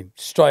I'm saying?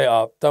 Straight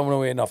up, don't want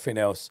to hear nothing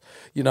else.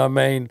 You know what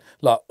I mean?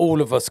 Like,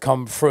 all of us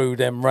come through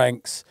them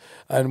ranks,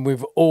 and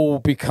we've all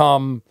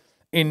become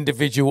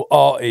individual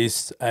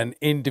artists and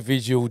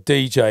individual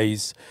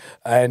DJs,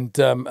 and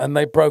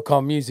they broke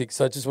our music.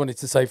 So I just wanted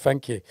to say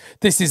thank you.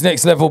 This is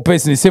Next Level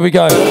Business. Here we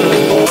go.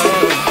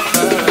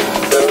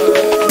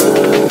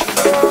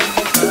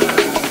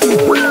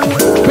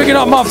 Picking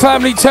up my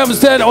family,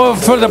 Thames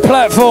for the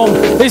platform.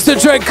 It's the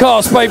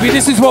Dreadcast, baby.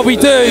 This is what we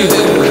do.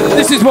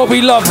 This is what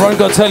we love. Ron,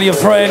 gotta tell your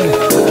friend.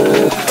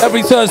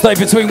 Every Thursday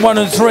between 1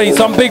 and 3,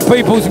 some big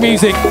people's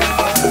music.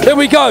 Here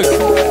we go.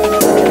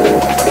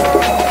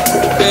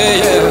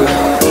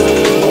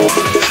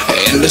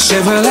 In the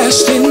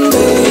everlasting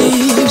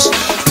days,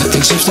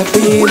 nothing seems to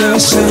be the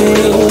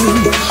same.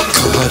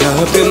 Caught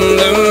up in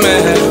the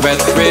mad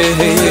rat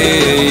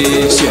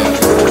race,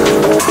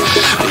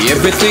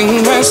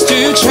 everything has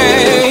to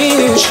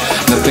change.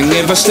 Nothing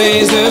ever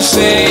stays the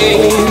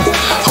same.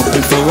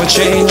 Hoping for a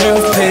change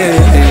of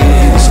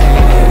pace.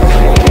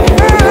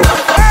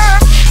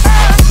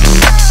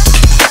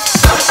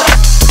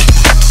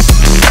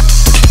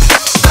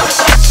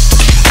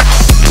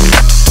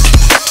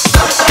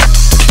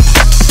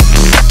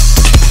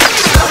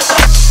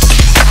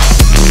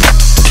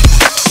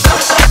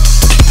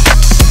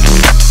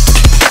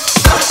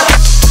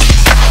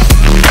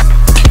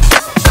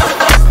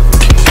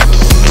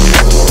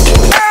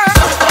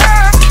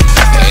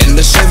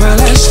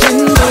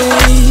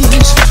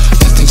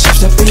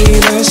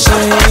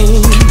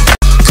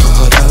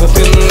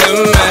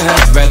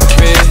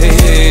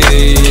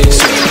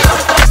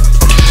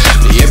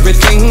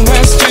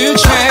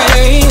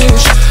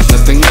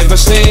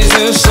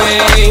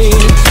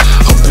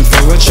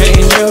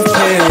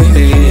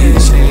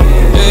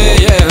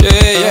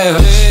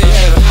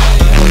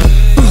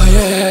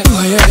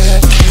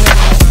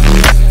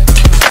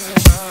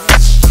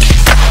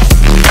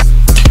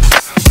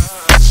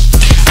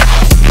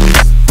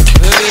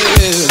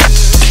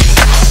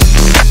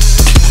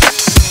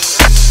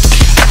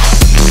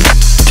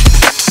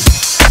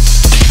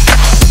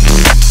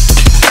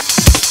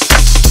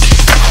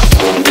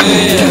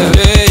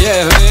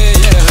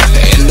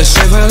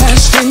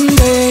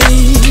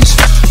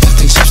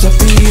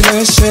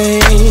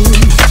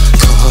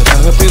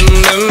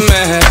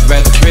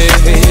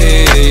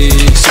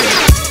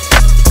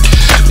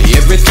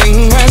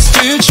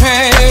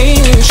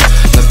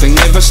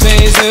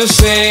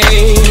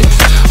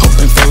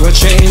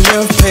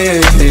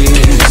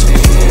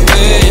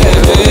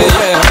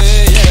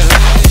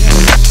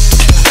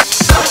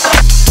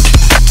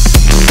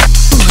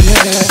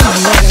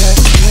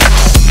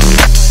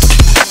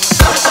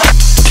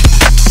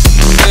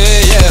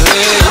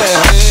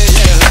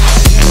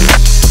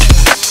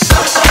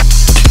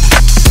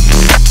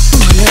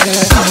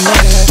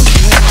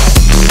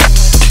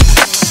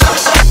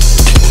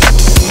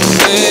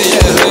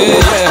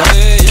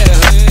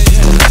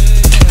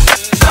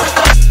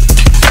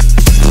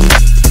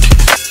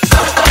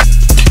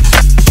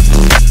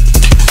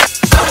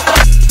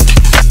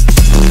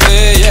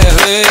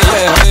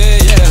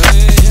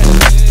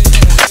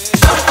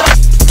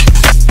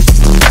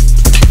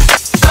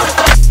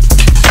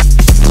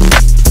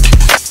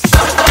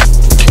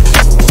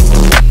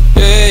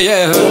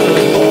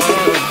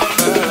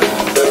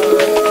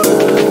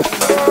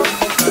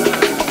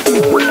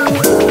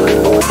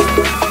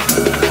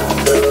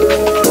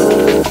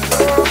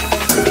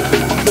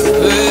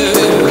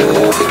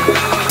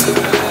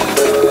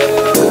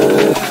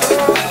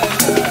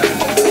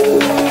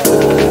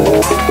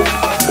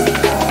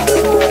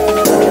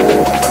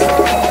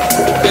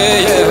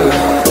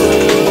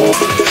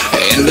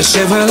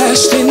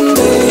 Everlasting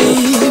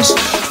days,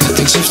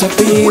 nothing seems to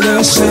be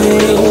the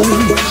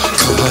same.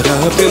 Caught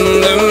up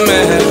in the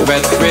mad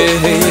rat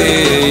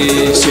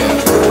race,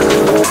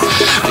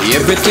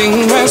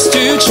 everything has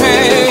to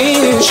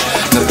change.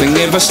 Nothing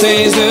ever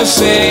stays the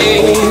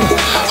same.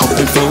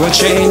 Hoping for a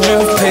change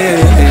of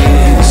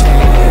pace.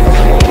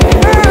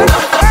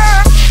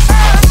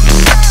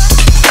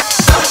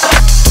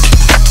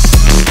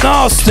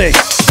 Nasty.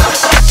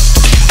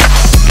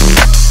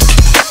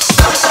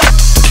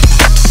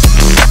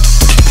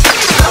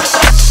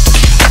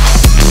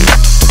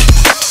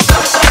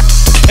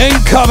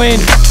 Incoming.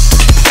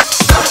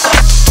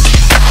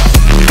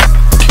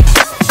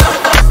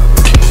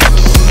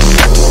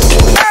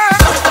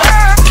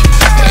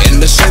 In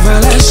the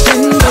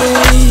everlasting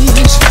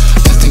days,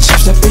 nothing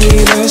seems to be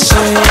the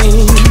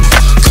same.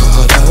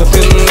 Caught up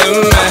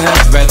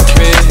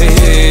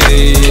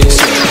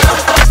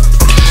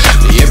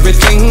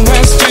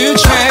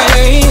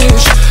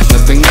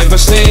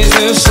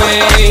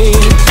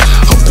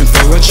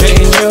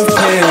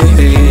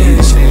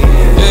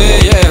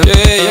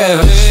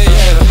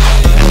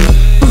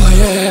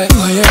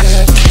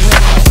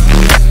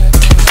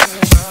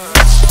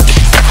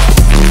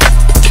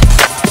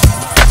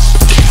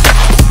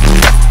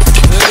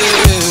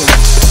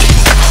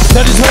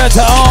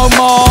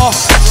Omar.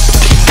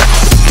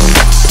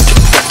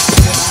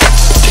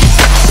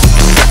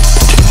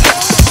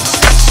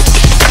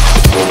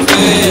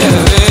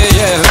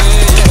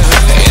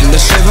 In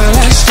the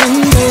everlasting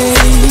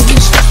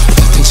days,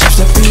 nothing seems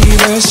to be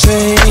the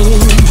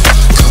same.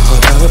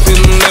 Caught up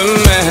in the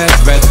mad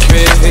rat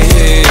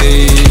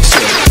race.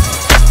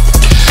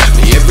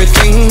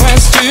 Everything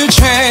has to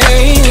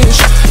change.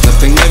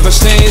 Nothing ever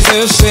stays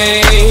the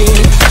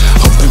same.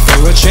 Hoping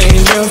for a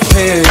change of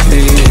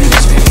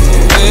pace.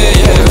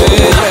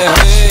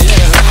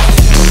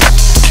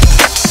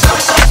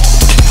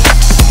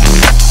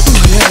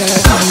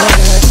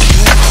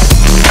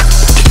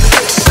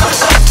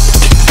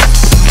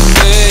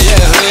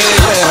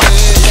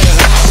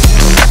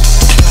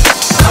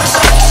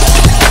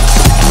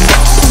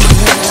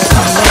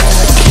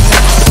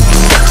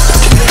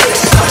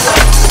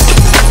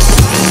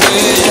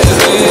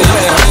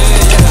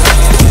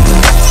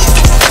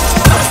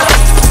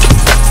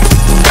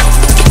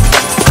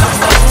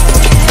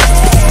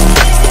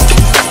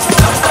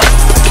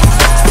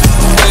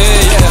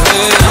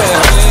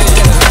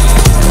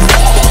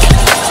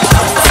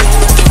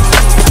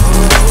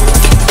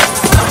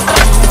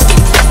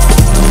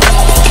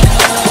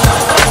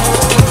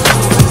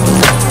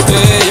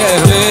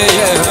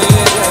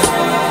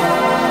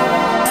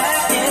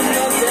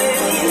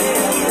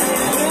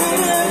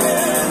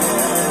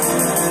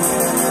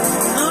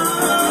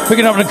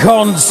 Picking up the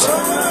cons.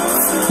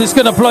 This is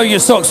going to blow your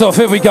socks off.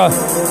 Here we go.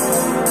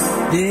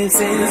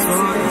 This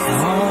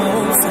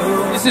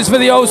is for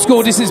the old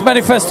school. This is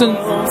Manifestant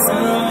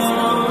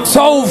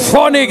Soul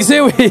Phonics.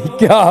 Here we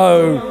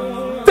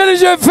go.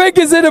 Diligent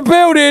Fingers in the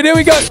building. Here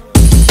we go.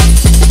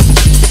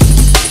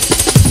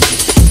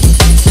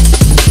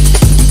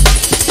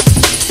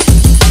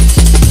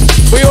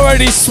 We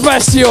already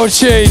smashed your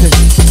tune.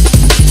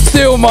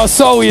 Steal my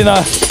soul, you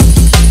know.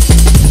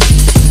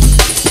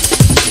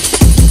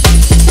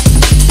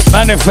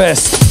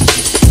 Manifest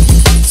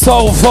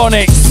Soul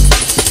Phonics.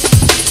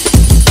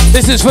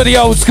 This is for the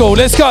old school.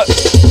 Let's go.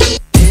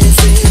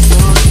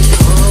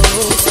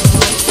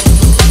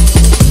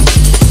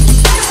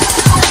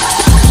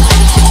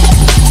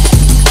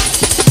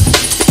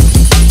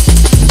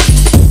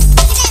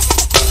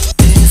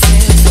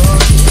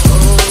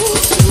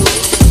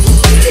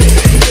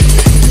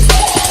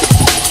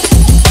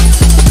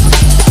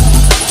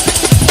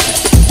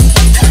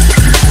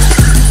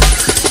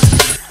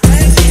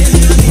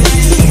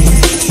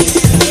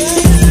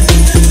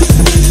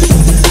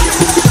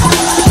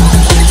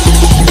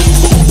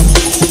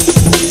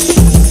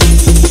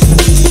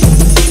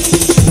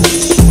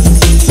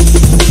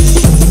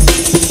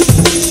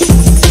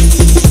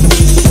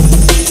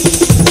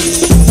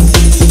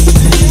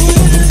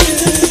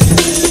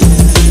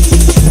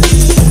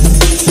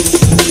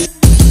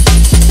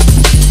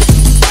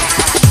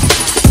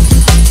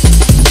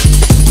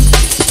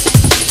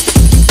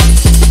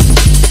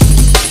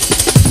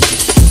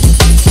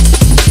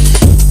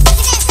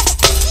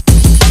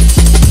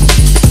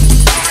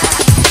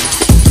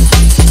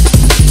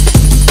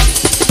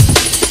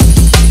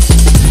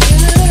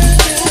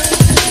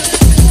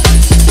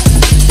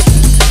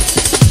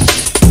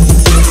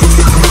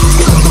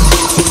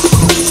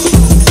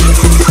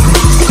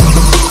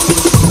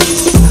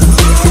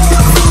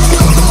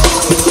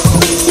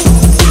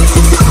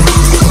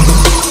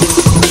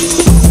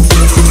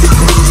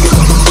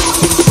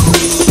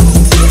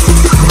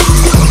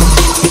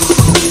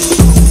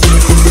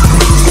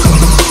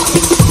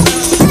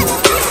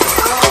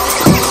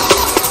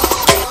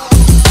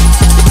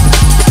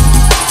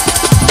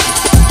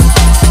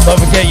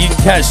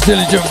 Catch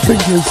Diligent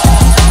Fingers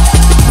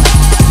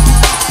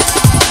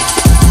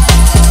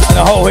and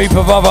a whole heap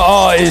of other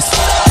artists.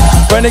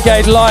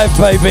 Renegade Live,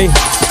 baby.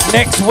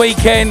 Next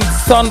weekend,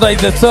 Sunday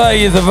the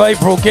 30th of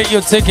April. Get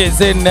your tickets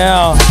in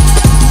now.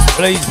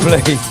 Please,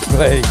 please,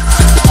 please.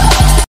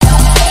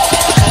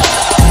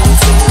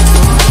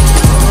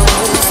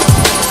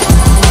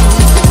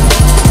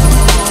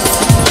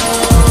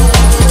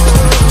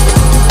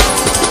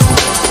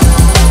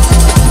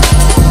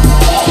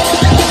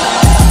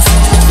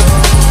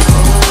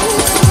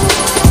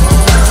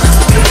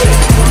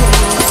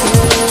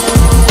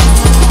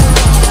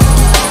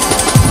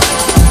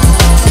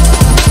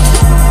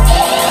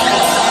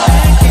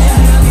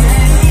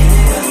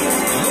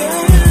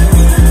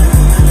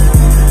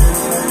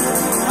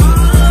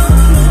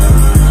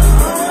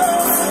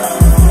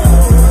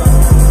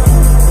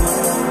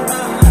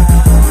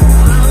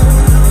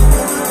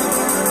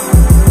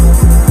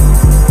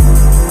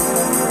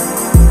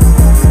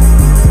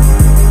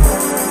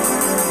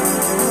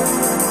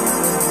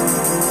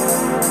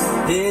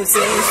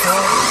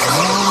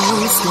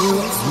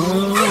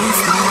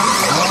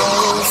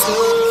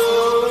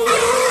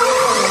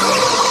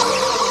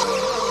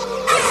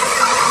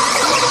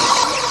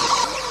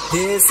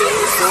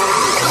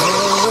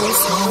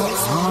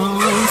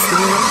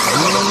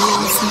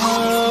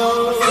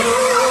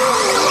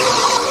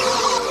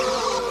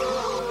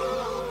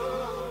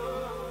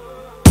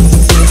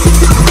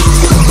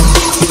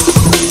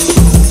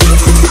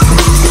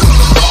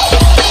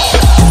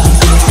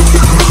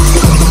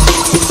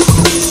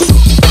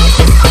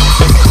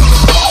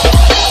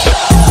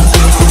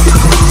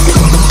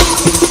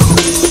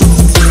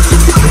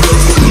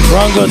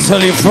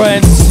 tell your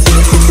friends.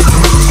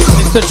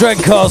 It's the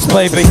Dreadcast,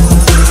 baby.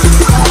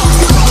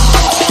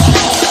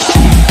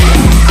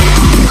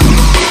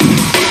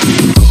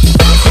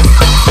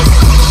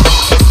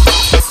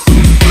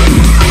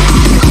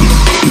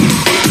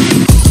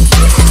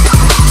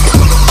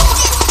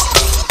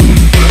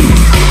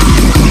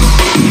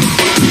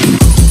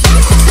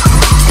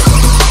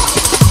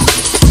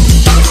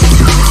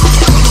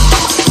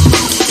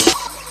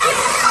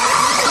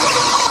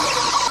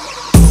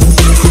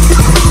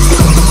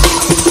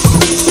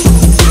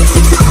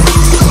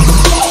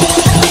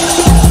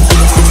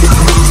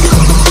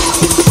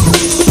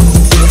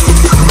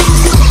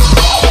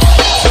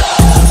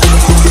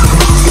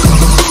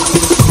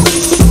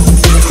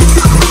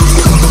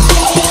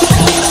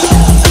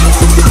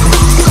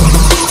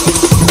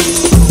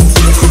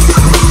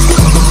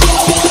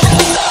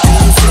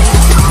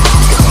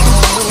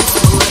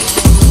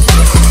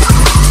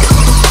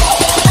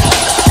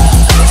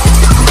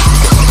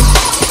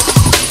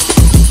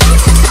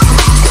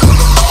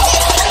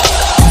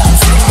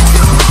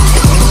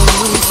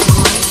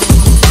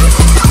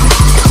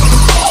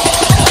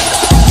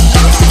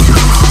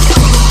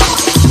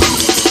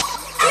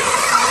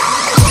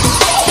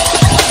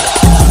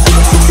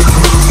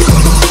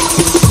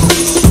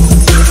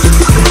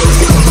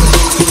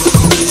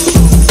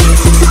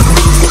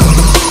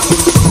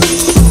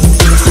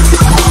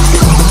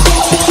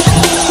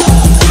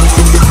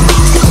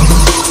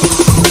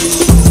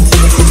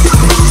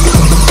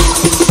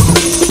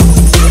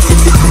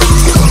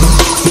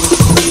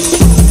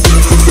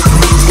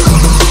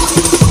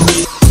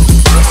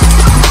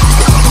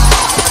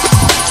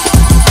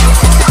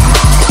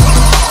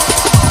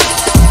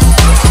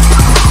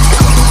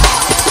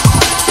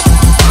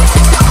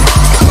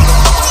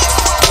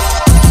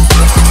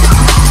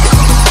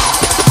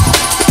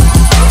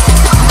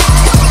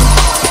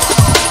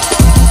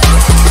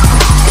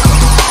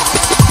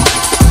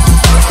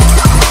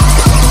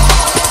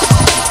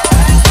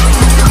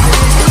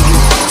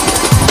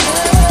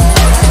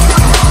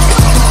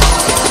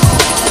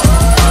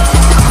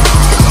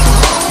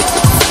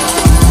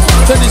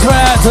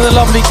 To the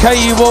lovely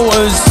K.U.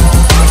 Walters.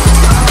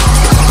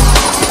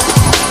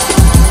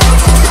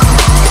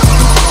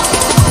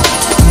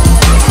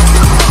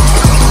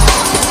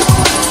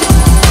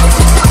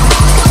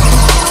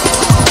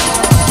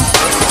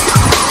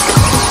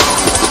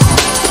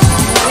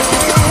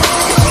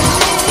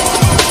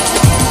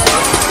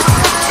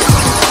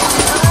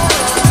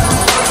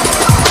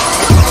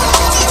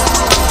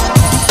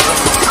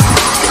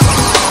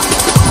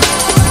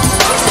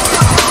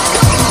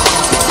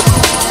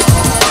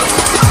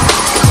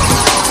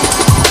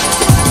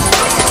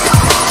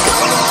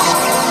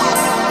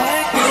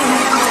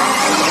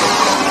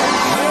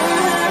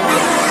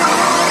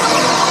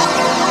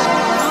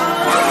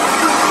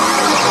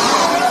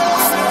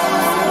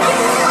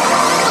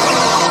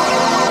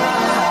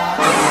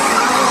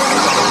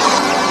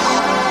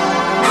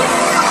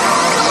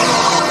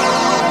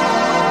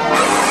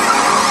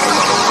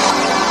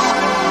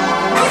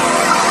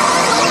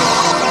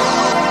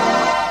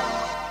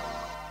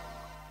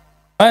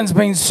 Man's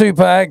been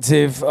super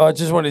active. I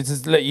just wanted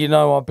to let you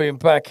know I've been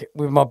back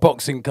with my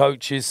boxing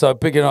coaches. So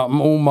bigging up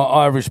all my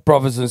Irish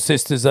brothers and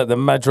sisters at the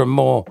Madra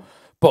Moor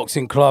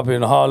Boxing Club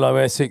in Harlow,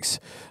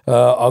 Essex.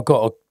 I've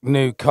got a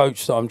new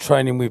coach that I'm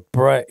training with,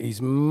 Brett.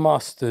 He's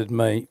mustard,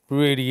 mate.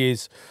 Really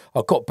is.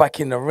 I got back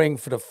in the ring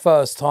for the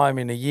first time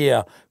in a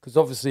year because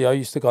obviously I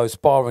used to go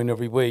sparring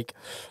every week.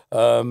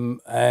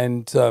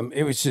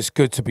 It was just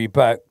good to be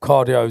back.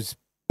 Cardio's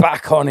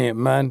back on it,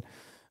 man.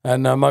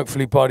 And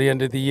hopefully by the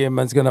end of the year,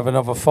 man's going to have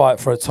another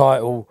fight for a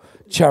title,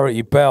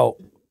 charity belt.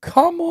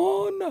 Come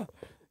on.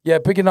 Yeah,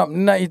 picking up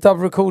Natty Dub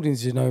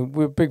Recordings, you know.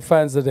 We're big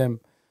fans of them.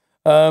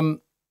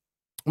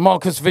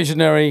 Marcus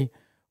Visionary,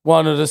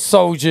 one of the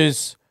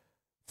soldiers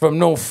from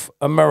North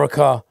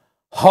America,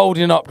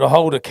 holding up the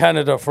whole of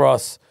Canada for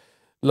us.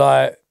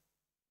 Like,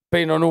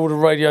 being on all the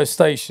radio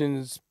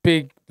stations,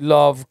 big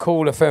love,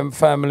 Cool FM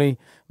family.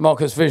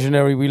 Marcus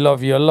Visionary, we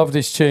love you. I love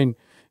this tune.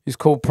 It's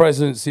called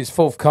Presence. It's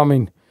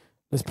forthcoming.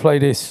 Let's play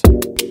this.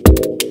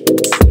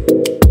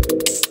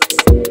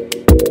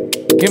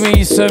 Give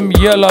me some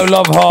yellow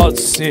love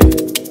hearts.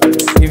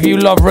 If you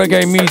love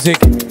reggae music,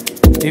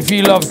 if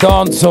you love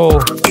dancehall,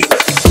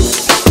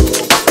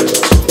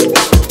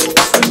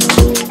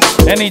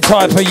 any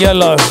type of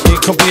yellow.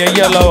 It could be a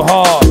yellow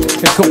heart,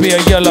 it could be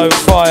a yellow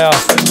fire,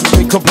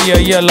 it could be a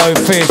yellow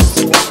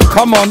fist.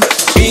 Come on.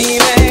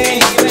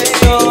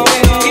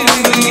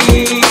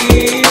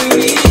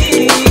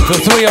 For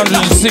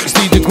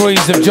 360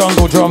 degrees of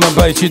jungle drum and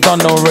bass, you done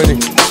know already.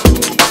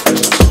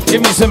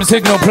 Give me some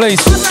signal, please.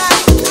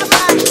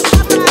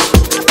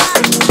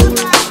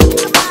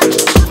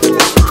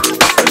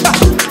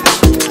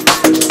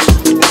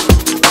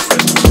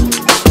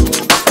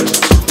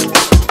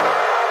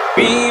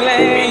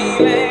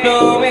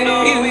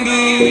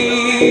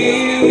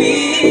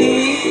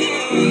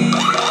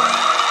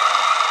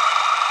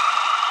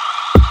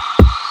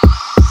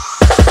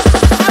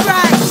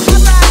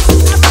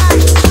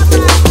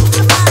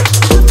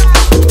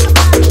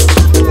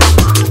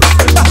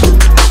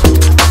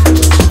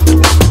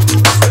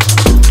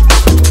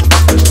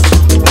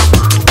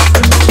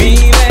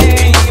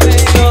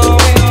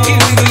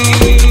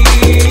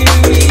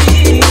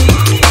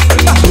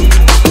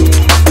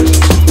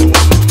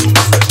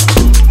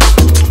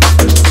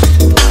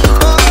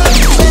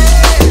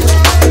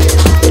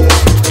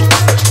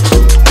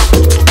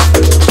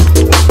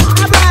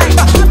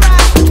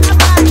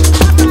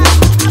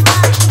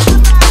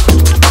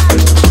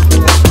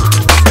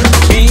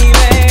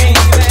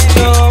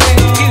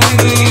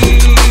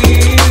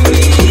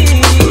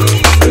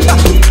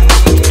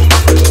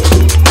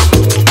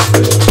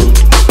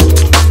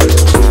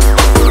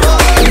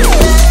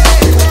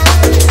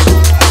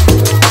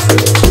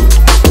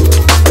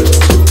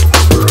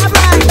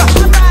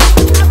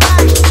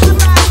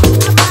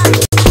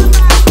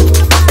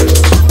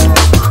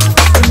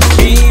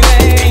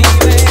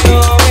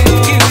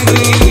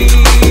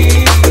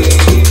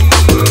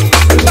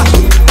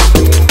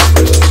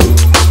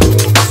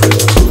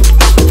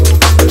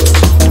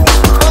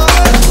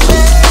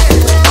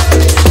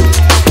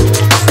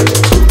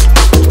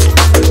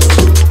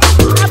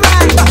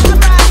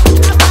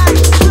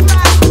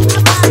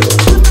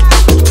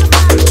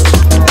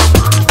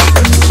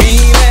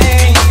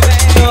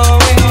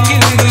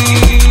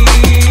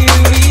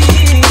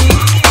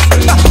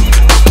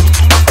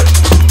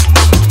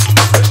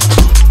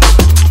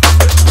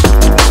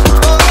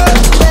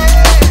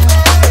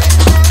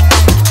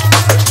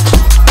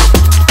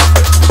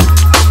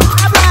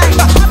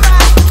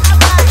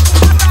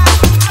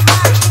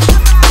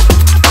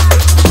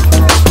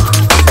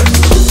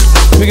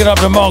 Picking up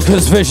the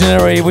Marcus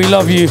Visionary, we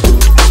love you.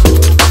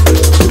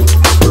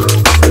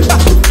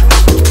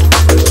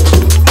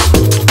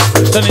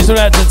 Sending it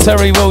out to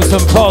Terry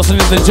Wilson, passing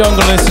the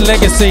Junglist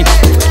legacy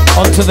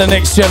onto the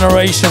next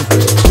generation.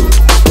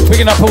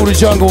 Picking up all the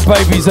jungle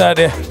babies out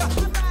there.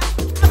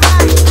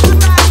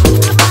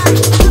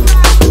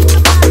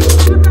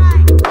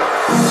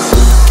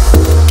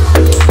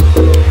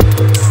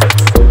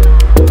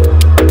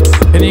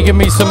 Can you give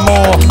me some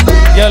more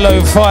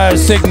yellow fire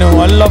signal?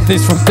 I love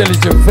this from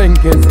Diligent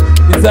Fingers.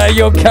 Is that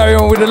you're carrying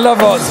on with the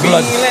Love Arts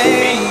blood?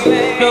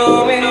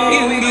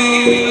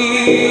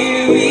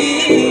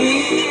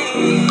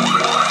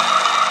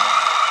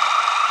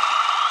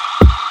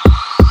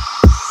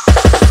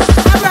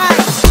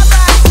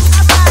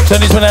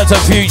 Send this one out to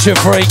Future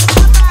Freak.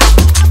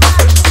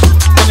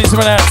 Send this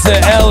one out to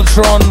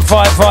Eltron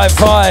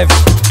 555.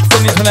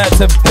 Send this one out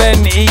to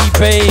Ben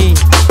EB.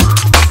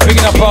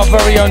 Picking up our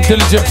very own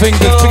Diligent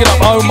Fingers. Picking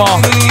up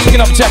Omar.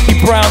 Picking up Jackie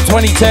Brown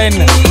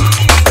 2010.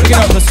 Picking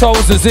up the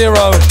Souls of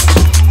Zero.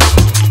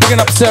 Picking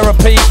up Sarah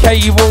P.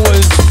 Katie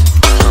Waters.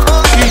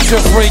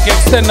 Future Freak.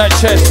 Extend that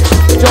chest.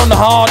 John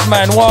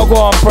Hardman.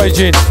 Wagwan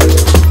Bridget.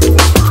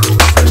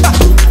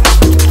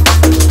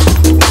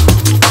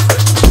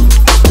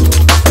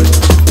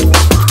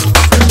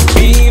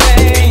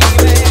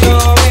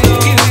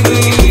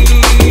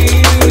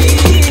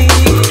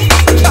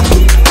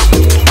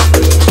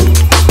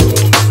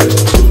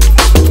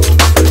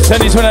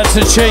 Send this one out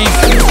to Chief.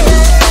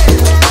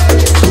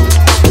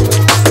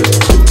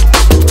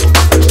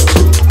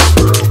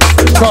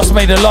 Trust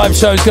me, the live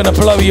show's gonna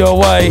blow you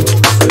away.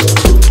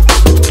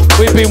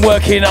 We've been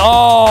working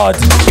hard.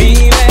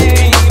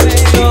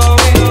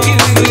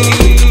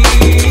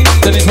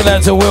 Send this one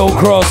out to Will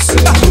Cross.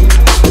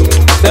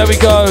 There we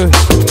go.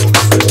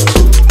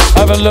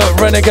 Have a look,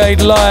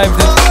 Renegade Live.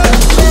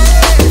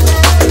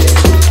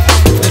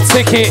 The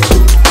ticket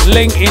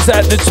link is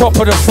at the top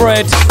of the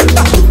thread.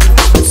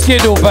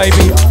 Skiddle,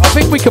 baby. I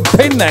think we can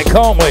pin that,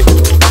 can't we?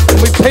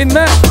 Can we pin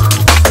that?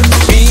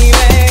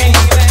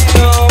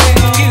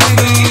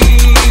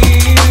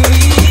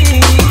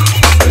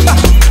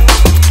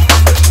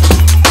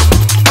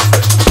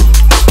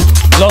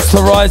 Lost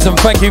Horizon,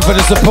 thank you for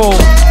the support.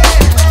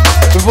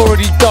 We've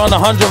already done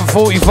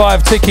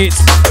 145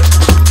 tickets.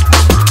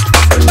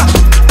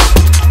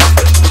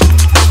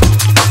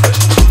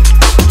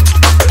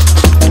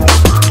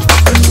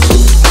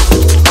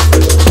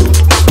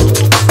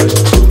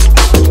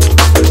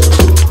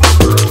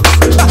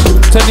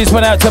 Send this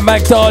one out to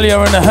Magdalia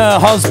and her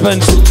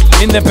husband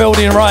in the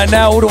building right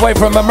now, all the way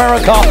from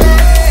America.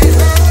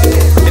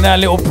 In our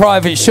little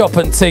private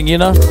shopping thing, you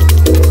know.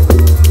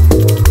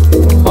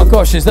 Oh my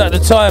gosh, is that the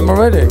time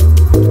already?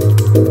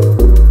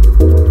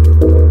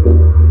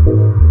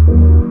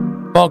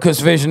 Marcus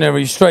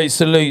Visionary, straight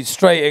salute,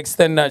 straight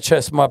extend that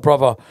chest, my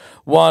brother.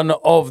 One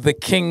of the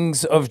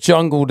kings of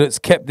jungle that's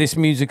kept this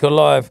music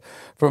alive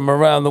from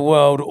around the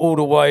world, all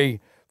the way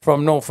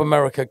from North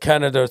America,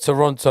 Canada,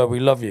 Toronto. We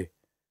love you.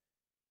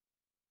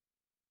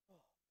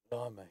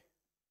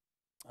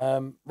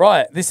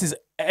 Right, this is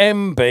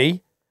MB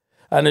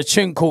and a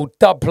tune called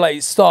Dub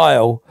Plate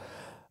Style,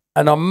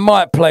 and I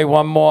might play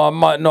one more, I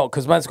might not,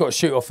 because man's got to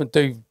shoot off and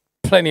do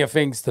plenty of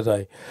things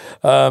today.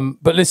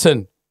 But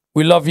listen,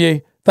 we love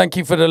you. Thank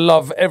you for the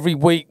love every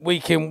week,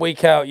 week in,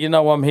 week out. You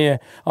know I'm here.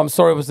 I'm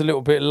sorry it was a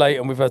little bit late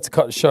and we've had to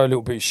cut the show a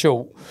little bit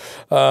short,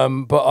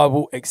 but I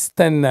will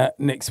extend that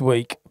next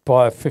week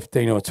by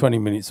 15 or 20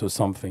 minutes or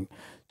something.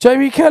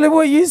 Jamie Kelly,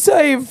 what are you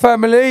saying,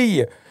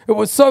 family? It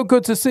was so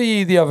good to see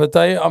you the other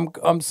day.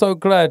 I'm so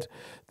glad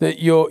that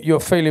you're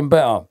feeling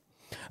better.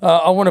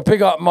 I want to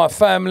pick up my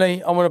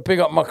family. I want to pick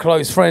up my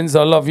close friends.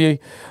 I love you.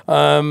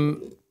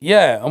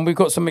 Yeah, and we've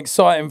got some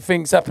exciting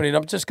things happening.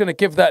 I'm just going to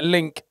give that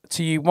link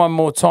to you one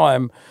more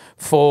time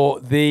for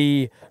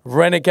the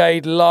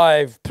Renegade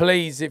Live.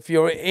 Please, if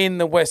you're in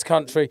the West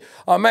Country,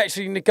 I'm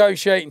actually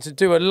negotiating to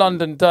do a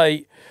London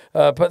date,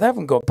 but they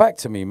haven't got back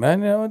to me, man.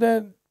 You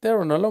know, they're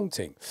on a long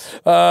thing.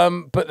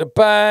 But the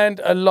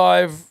band are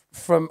live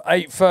from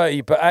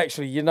 8:30, but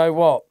actually, you know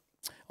what?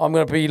 I'm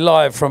going to be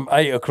live from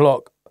 8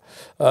 o'clock,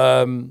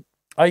 8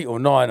 or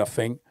 9, I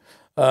think.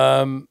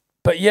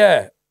 But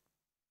yeah,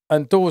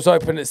 and doors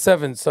open at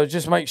 7, so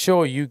just make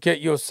sure you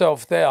get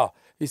yourself there.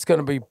 It's going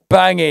to be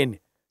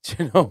banging. Do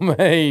you know what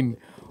I mean?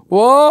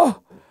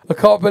 What? I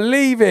can't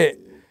believe it.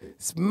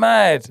 It's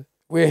mad.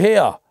 We're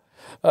here.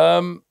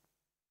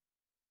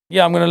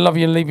 Yeah, I'm going to love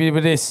you and leave you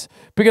with this.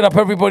 Picking up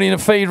everybody in the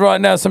feed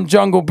right now, some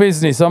jungle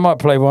business. I might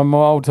play one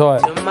more old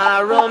tight.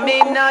 Tomorrow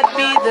may not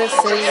be the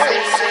same.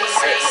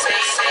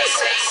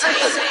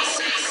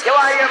 You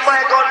are here,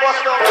 my God,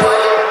 what's up?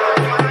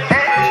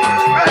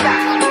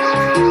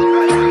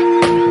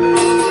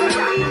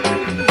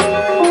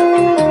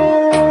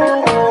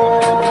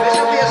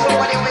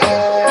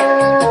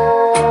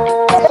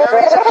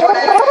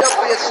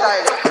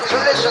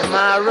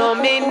 Tomorrow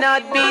may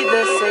not be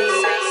the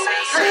same.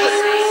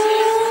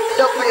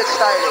 Don't be a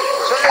styling.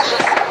 So listen.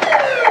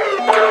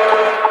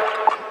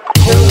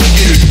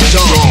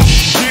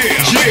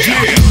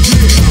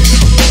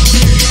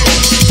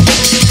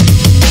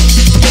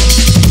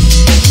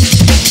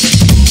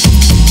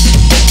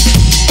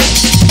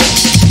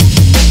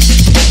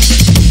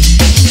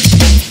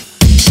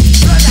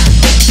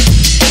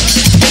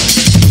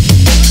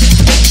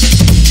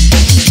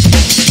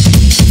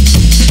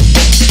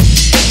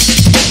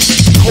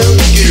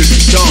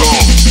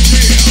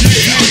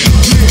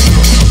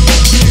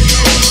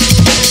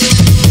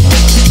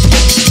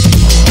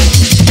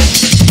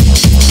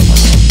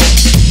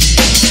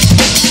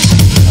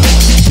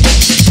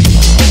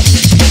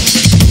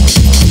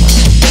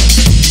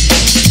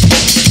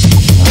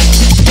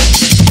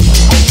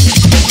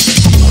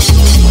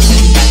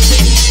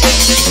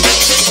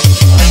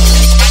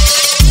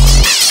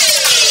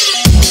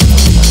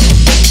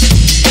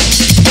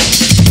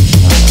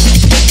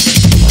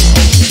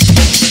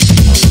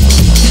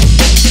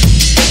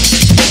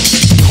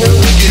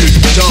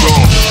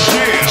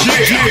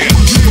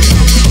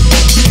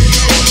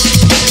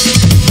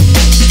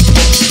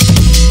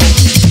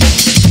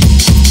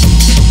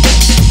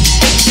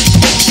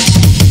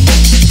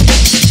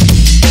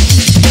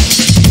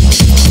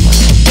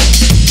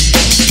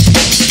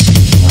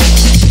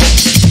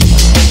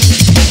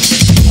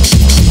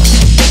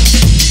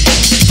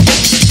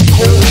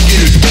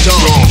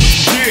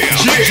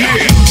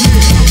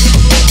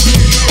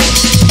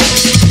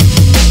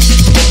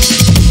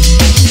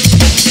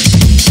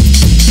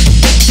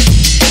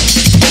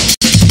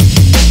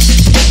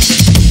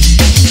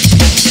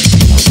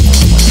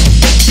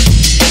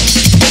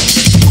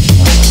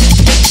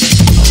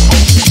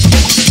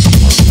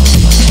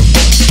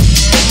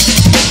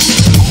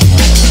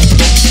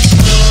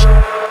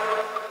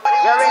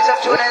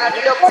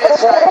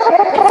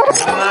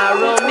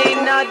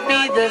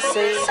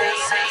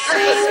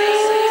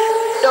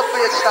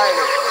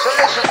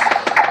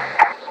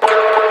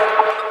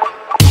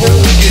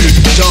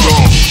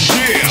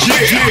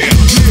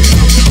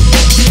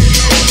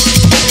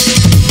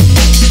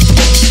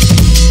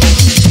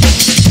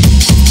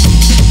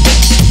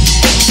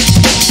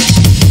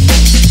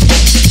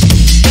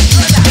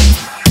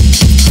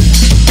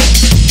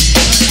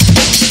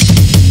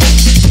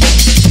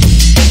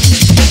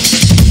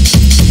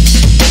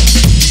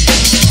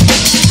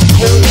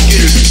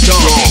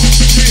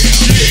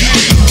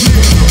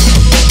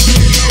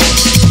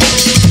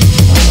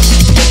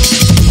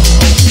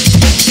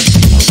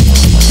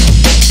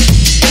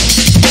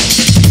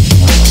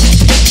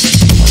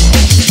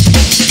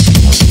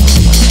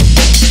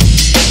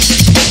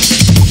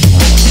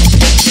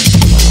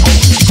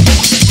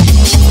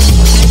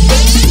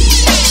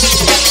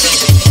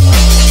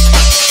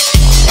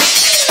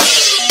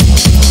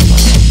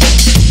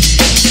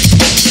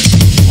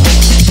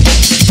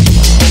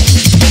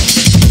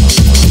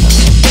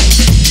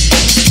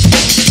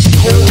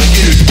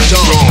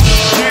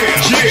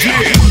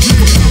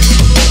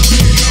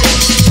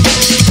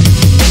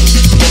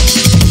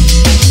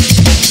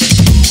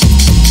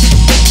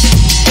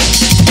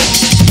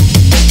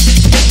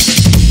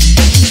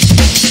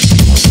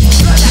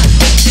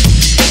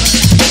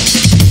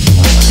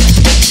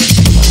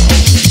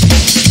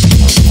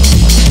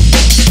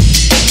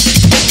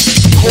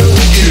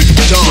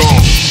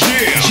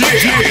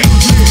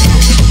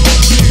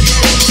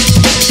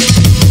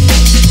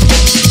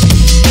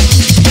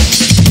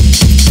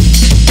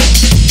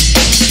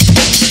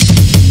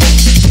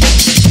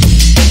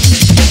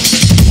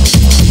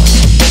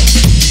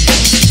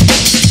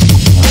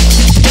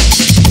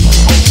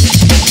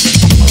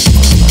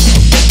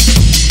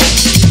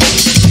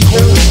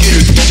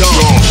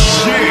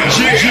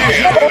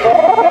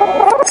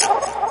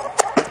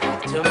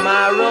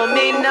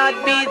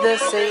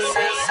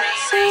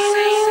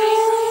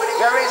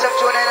 some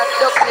tune in a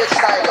dub plate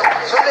style.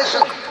 So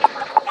listen.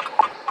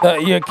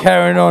 You're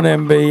carrying on,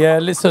 MB. Yeah,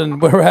 listen,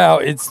 we're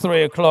out. It's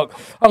 3 o'clock.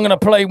 I'm going to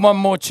play one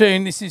more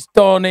tune. This is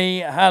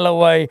Donny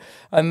Hathaway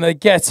and the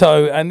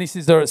Ghetto, and this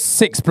is their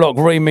 6 Block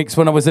remix.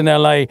 When I was in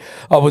LA,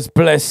 I was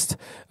blessed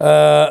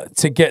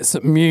to get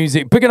some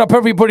music. Picking up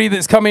everybody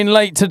that's come in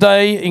late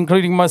today,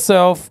 including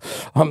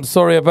myself. I'm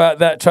sorry about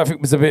that.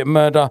 Traffic was a bit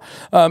murder.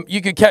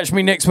 You can catch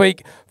me next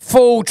week.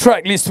 Full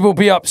track list will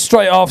be up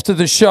straight after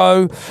the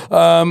show.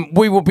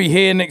 We will be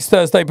here next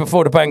Thursday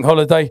before the bank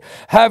holiday.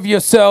 Have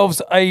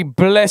yourselves a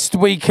blessed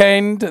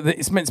weekend.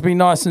 It's meant to be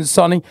nice and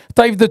sunny.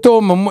 Dave the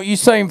Doorman, what are you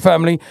saying,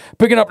 family?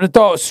 Picking up the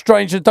Dark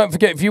Stranger. Don't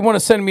forget, if you want to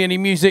send me any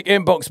music,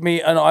 inbox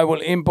me and I will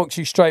inbox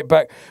you straight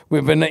back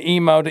with an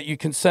email that you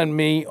can send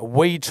me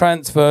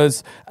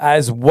WeTransfers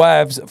as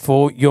WAVs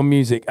for your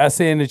music. That's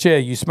the energy.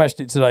 You smashed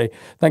it today.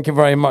 Thank you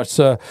very much,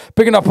 sir.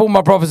 Picking up all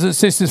my brothers and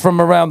sisters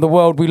from around the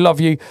world. We love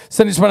you.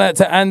 Send this one out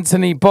to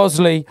Anthony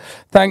Bosley.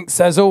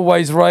 Thanks as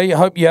always, Ray. I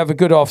hope you have a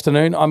good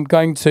afternoon. I'm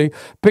going to.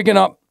 Picking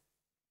up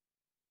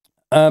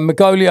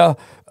Magolia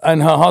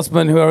and her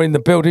husband who are in the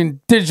building.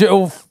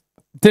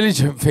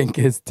 Diligent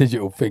Fingers,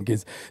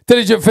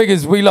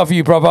 we love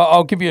you, brother.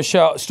 I'll give you a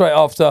shout straight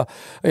after,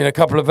 in a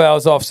couple of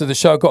hours after the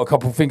show. Got a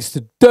couple of things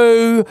to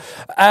do.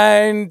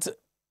 And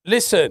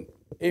listen,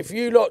 if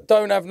you lot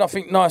don't have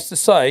nothing nice to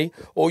say,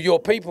 or your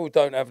people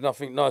don't have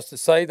nothing nice to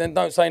say, then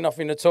don't say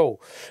nothing at all.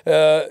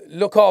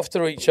 Look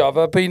after each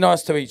other. Be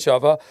nice to each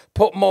other.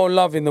 Put more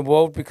love in the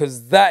world,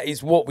 because that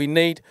is what we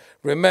need.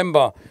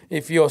 Remember,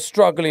 if you're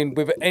struggling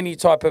with any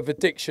type of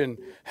addiction,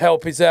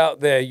 help is out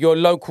there. Your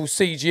local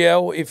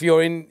CGL, if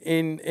you're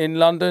in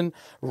London,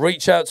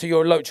 reach out to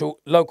your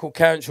local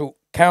council,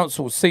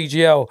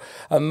 CGL,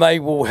 and they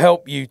will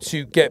help you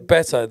to get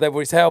better.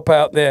 There is help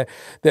out there.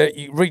 That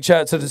you reach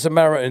out to the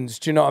Samaritans.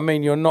 Do you know what I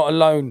mean? You're not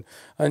alone,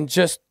 and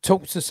just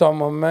talk to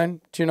someone,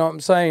 man. Do you know what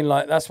I'm saying?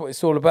 Like, that's what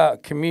it's all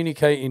about,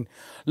 communicating.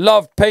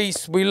 Love,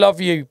 peace. We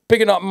love you.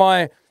 Bigging up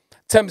my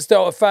Thames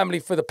Delta family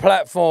for the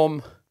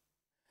platform.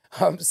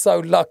 I'm so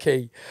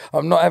lucky.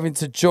 I'm not having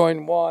to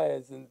join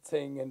wires and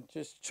thing and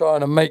just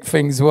trying to make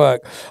things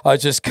work. I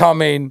just come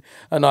in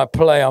and I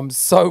play. I'm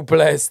so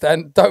blessed.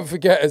 And don't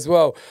forget as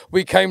well,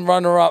 we came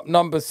runner-up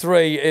number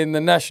 3 in the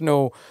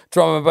National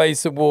Drum and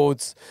Bass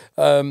Awards.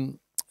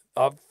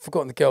 I've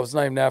forgotten the girl's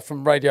name now,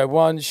 from Radio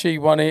 1. She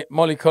won it.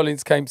 Molly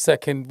Collins came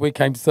second. We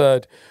came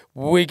third.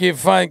 We give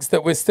thanks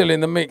that we're still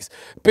in the mix.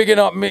 Bigging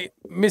up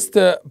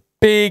Mr.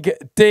 Big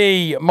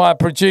D, my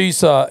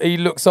producer. He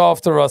looks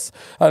after us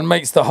and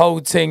makes the whole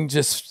thing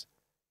just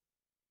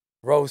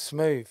roll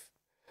smooth.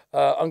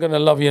 I'm going to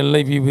love you and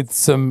leave you with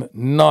some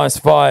nice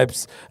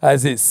vibes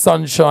as it's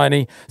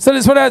sunshiny. So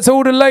let's put out to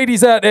all the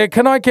ladies out there.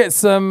 Can I get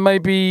some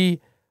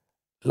maybe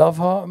love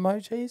heart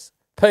emojis?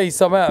 Peace,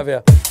 I'm out of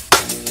here.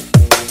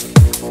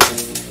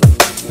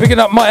 Picking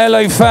up my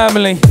LA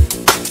family.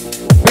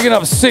 Picking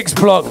up 6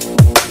 Block.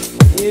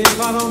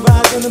 If I don't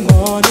rise in the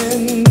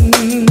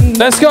morning,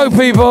 let's go,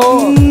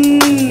 people.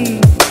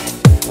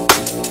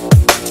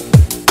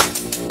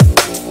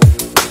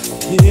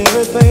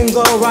 Everything's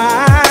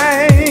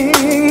alright.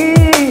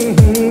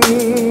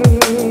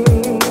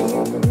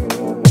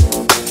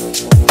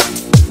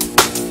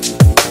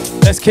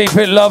 Let's keep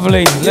it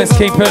lovely. Let's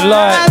keep it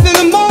light.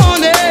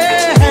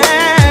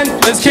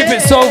 Let's keep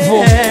it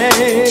soulful.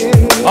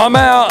 I'm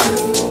out.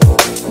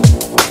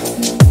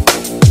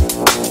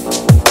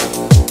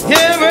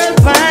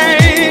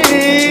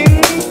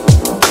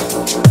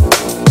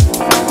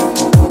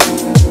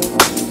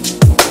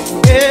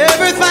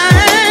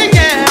 Everything,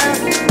 yeah.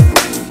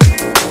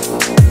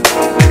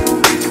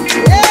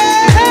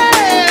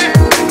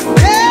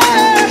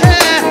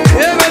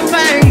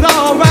 Everything's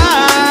alright.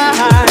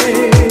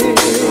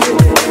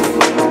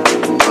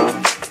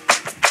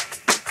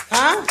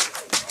 Huh?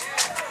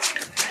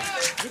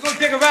 We're gonna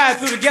take a ride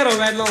through the ghetto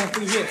right along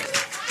through here.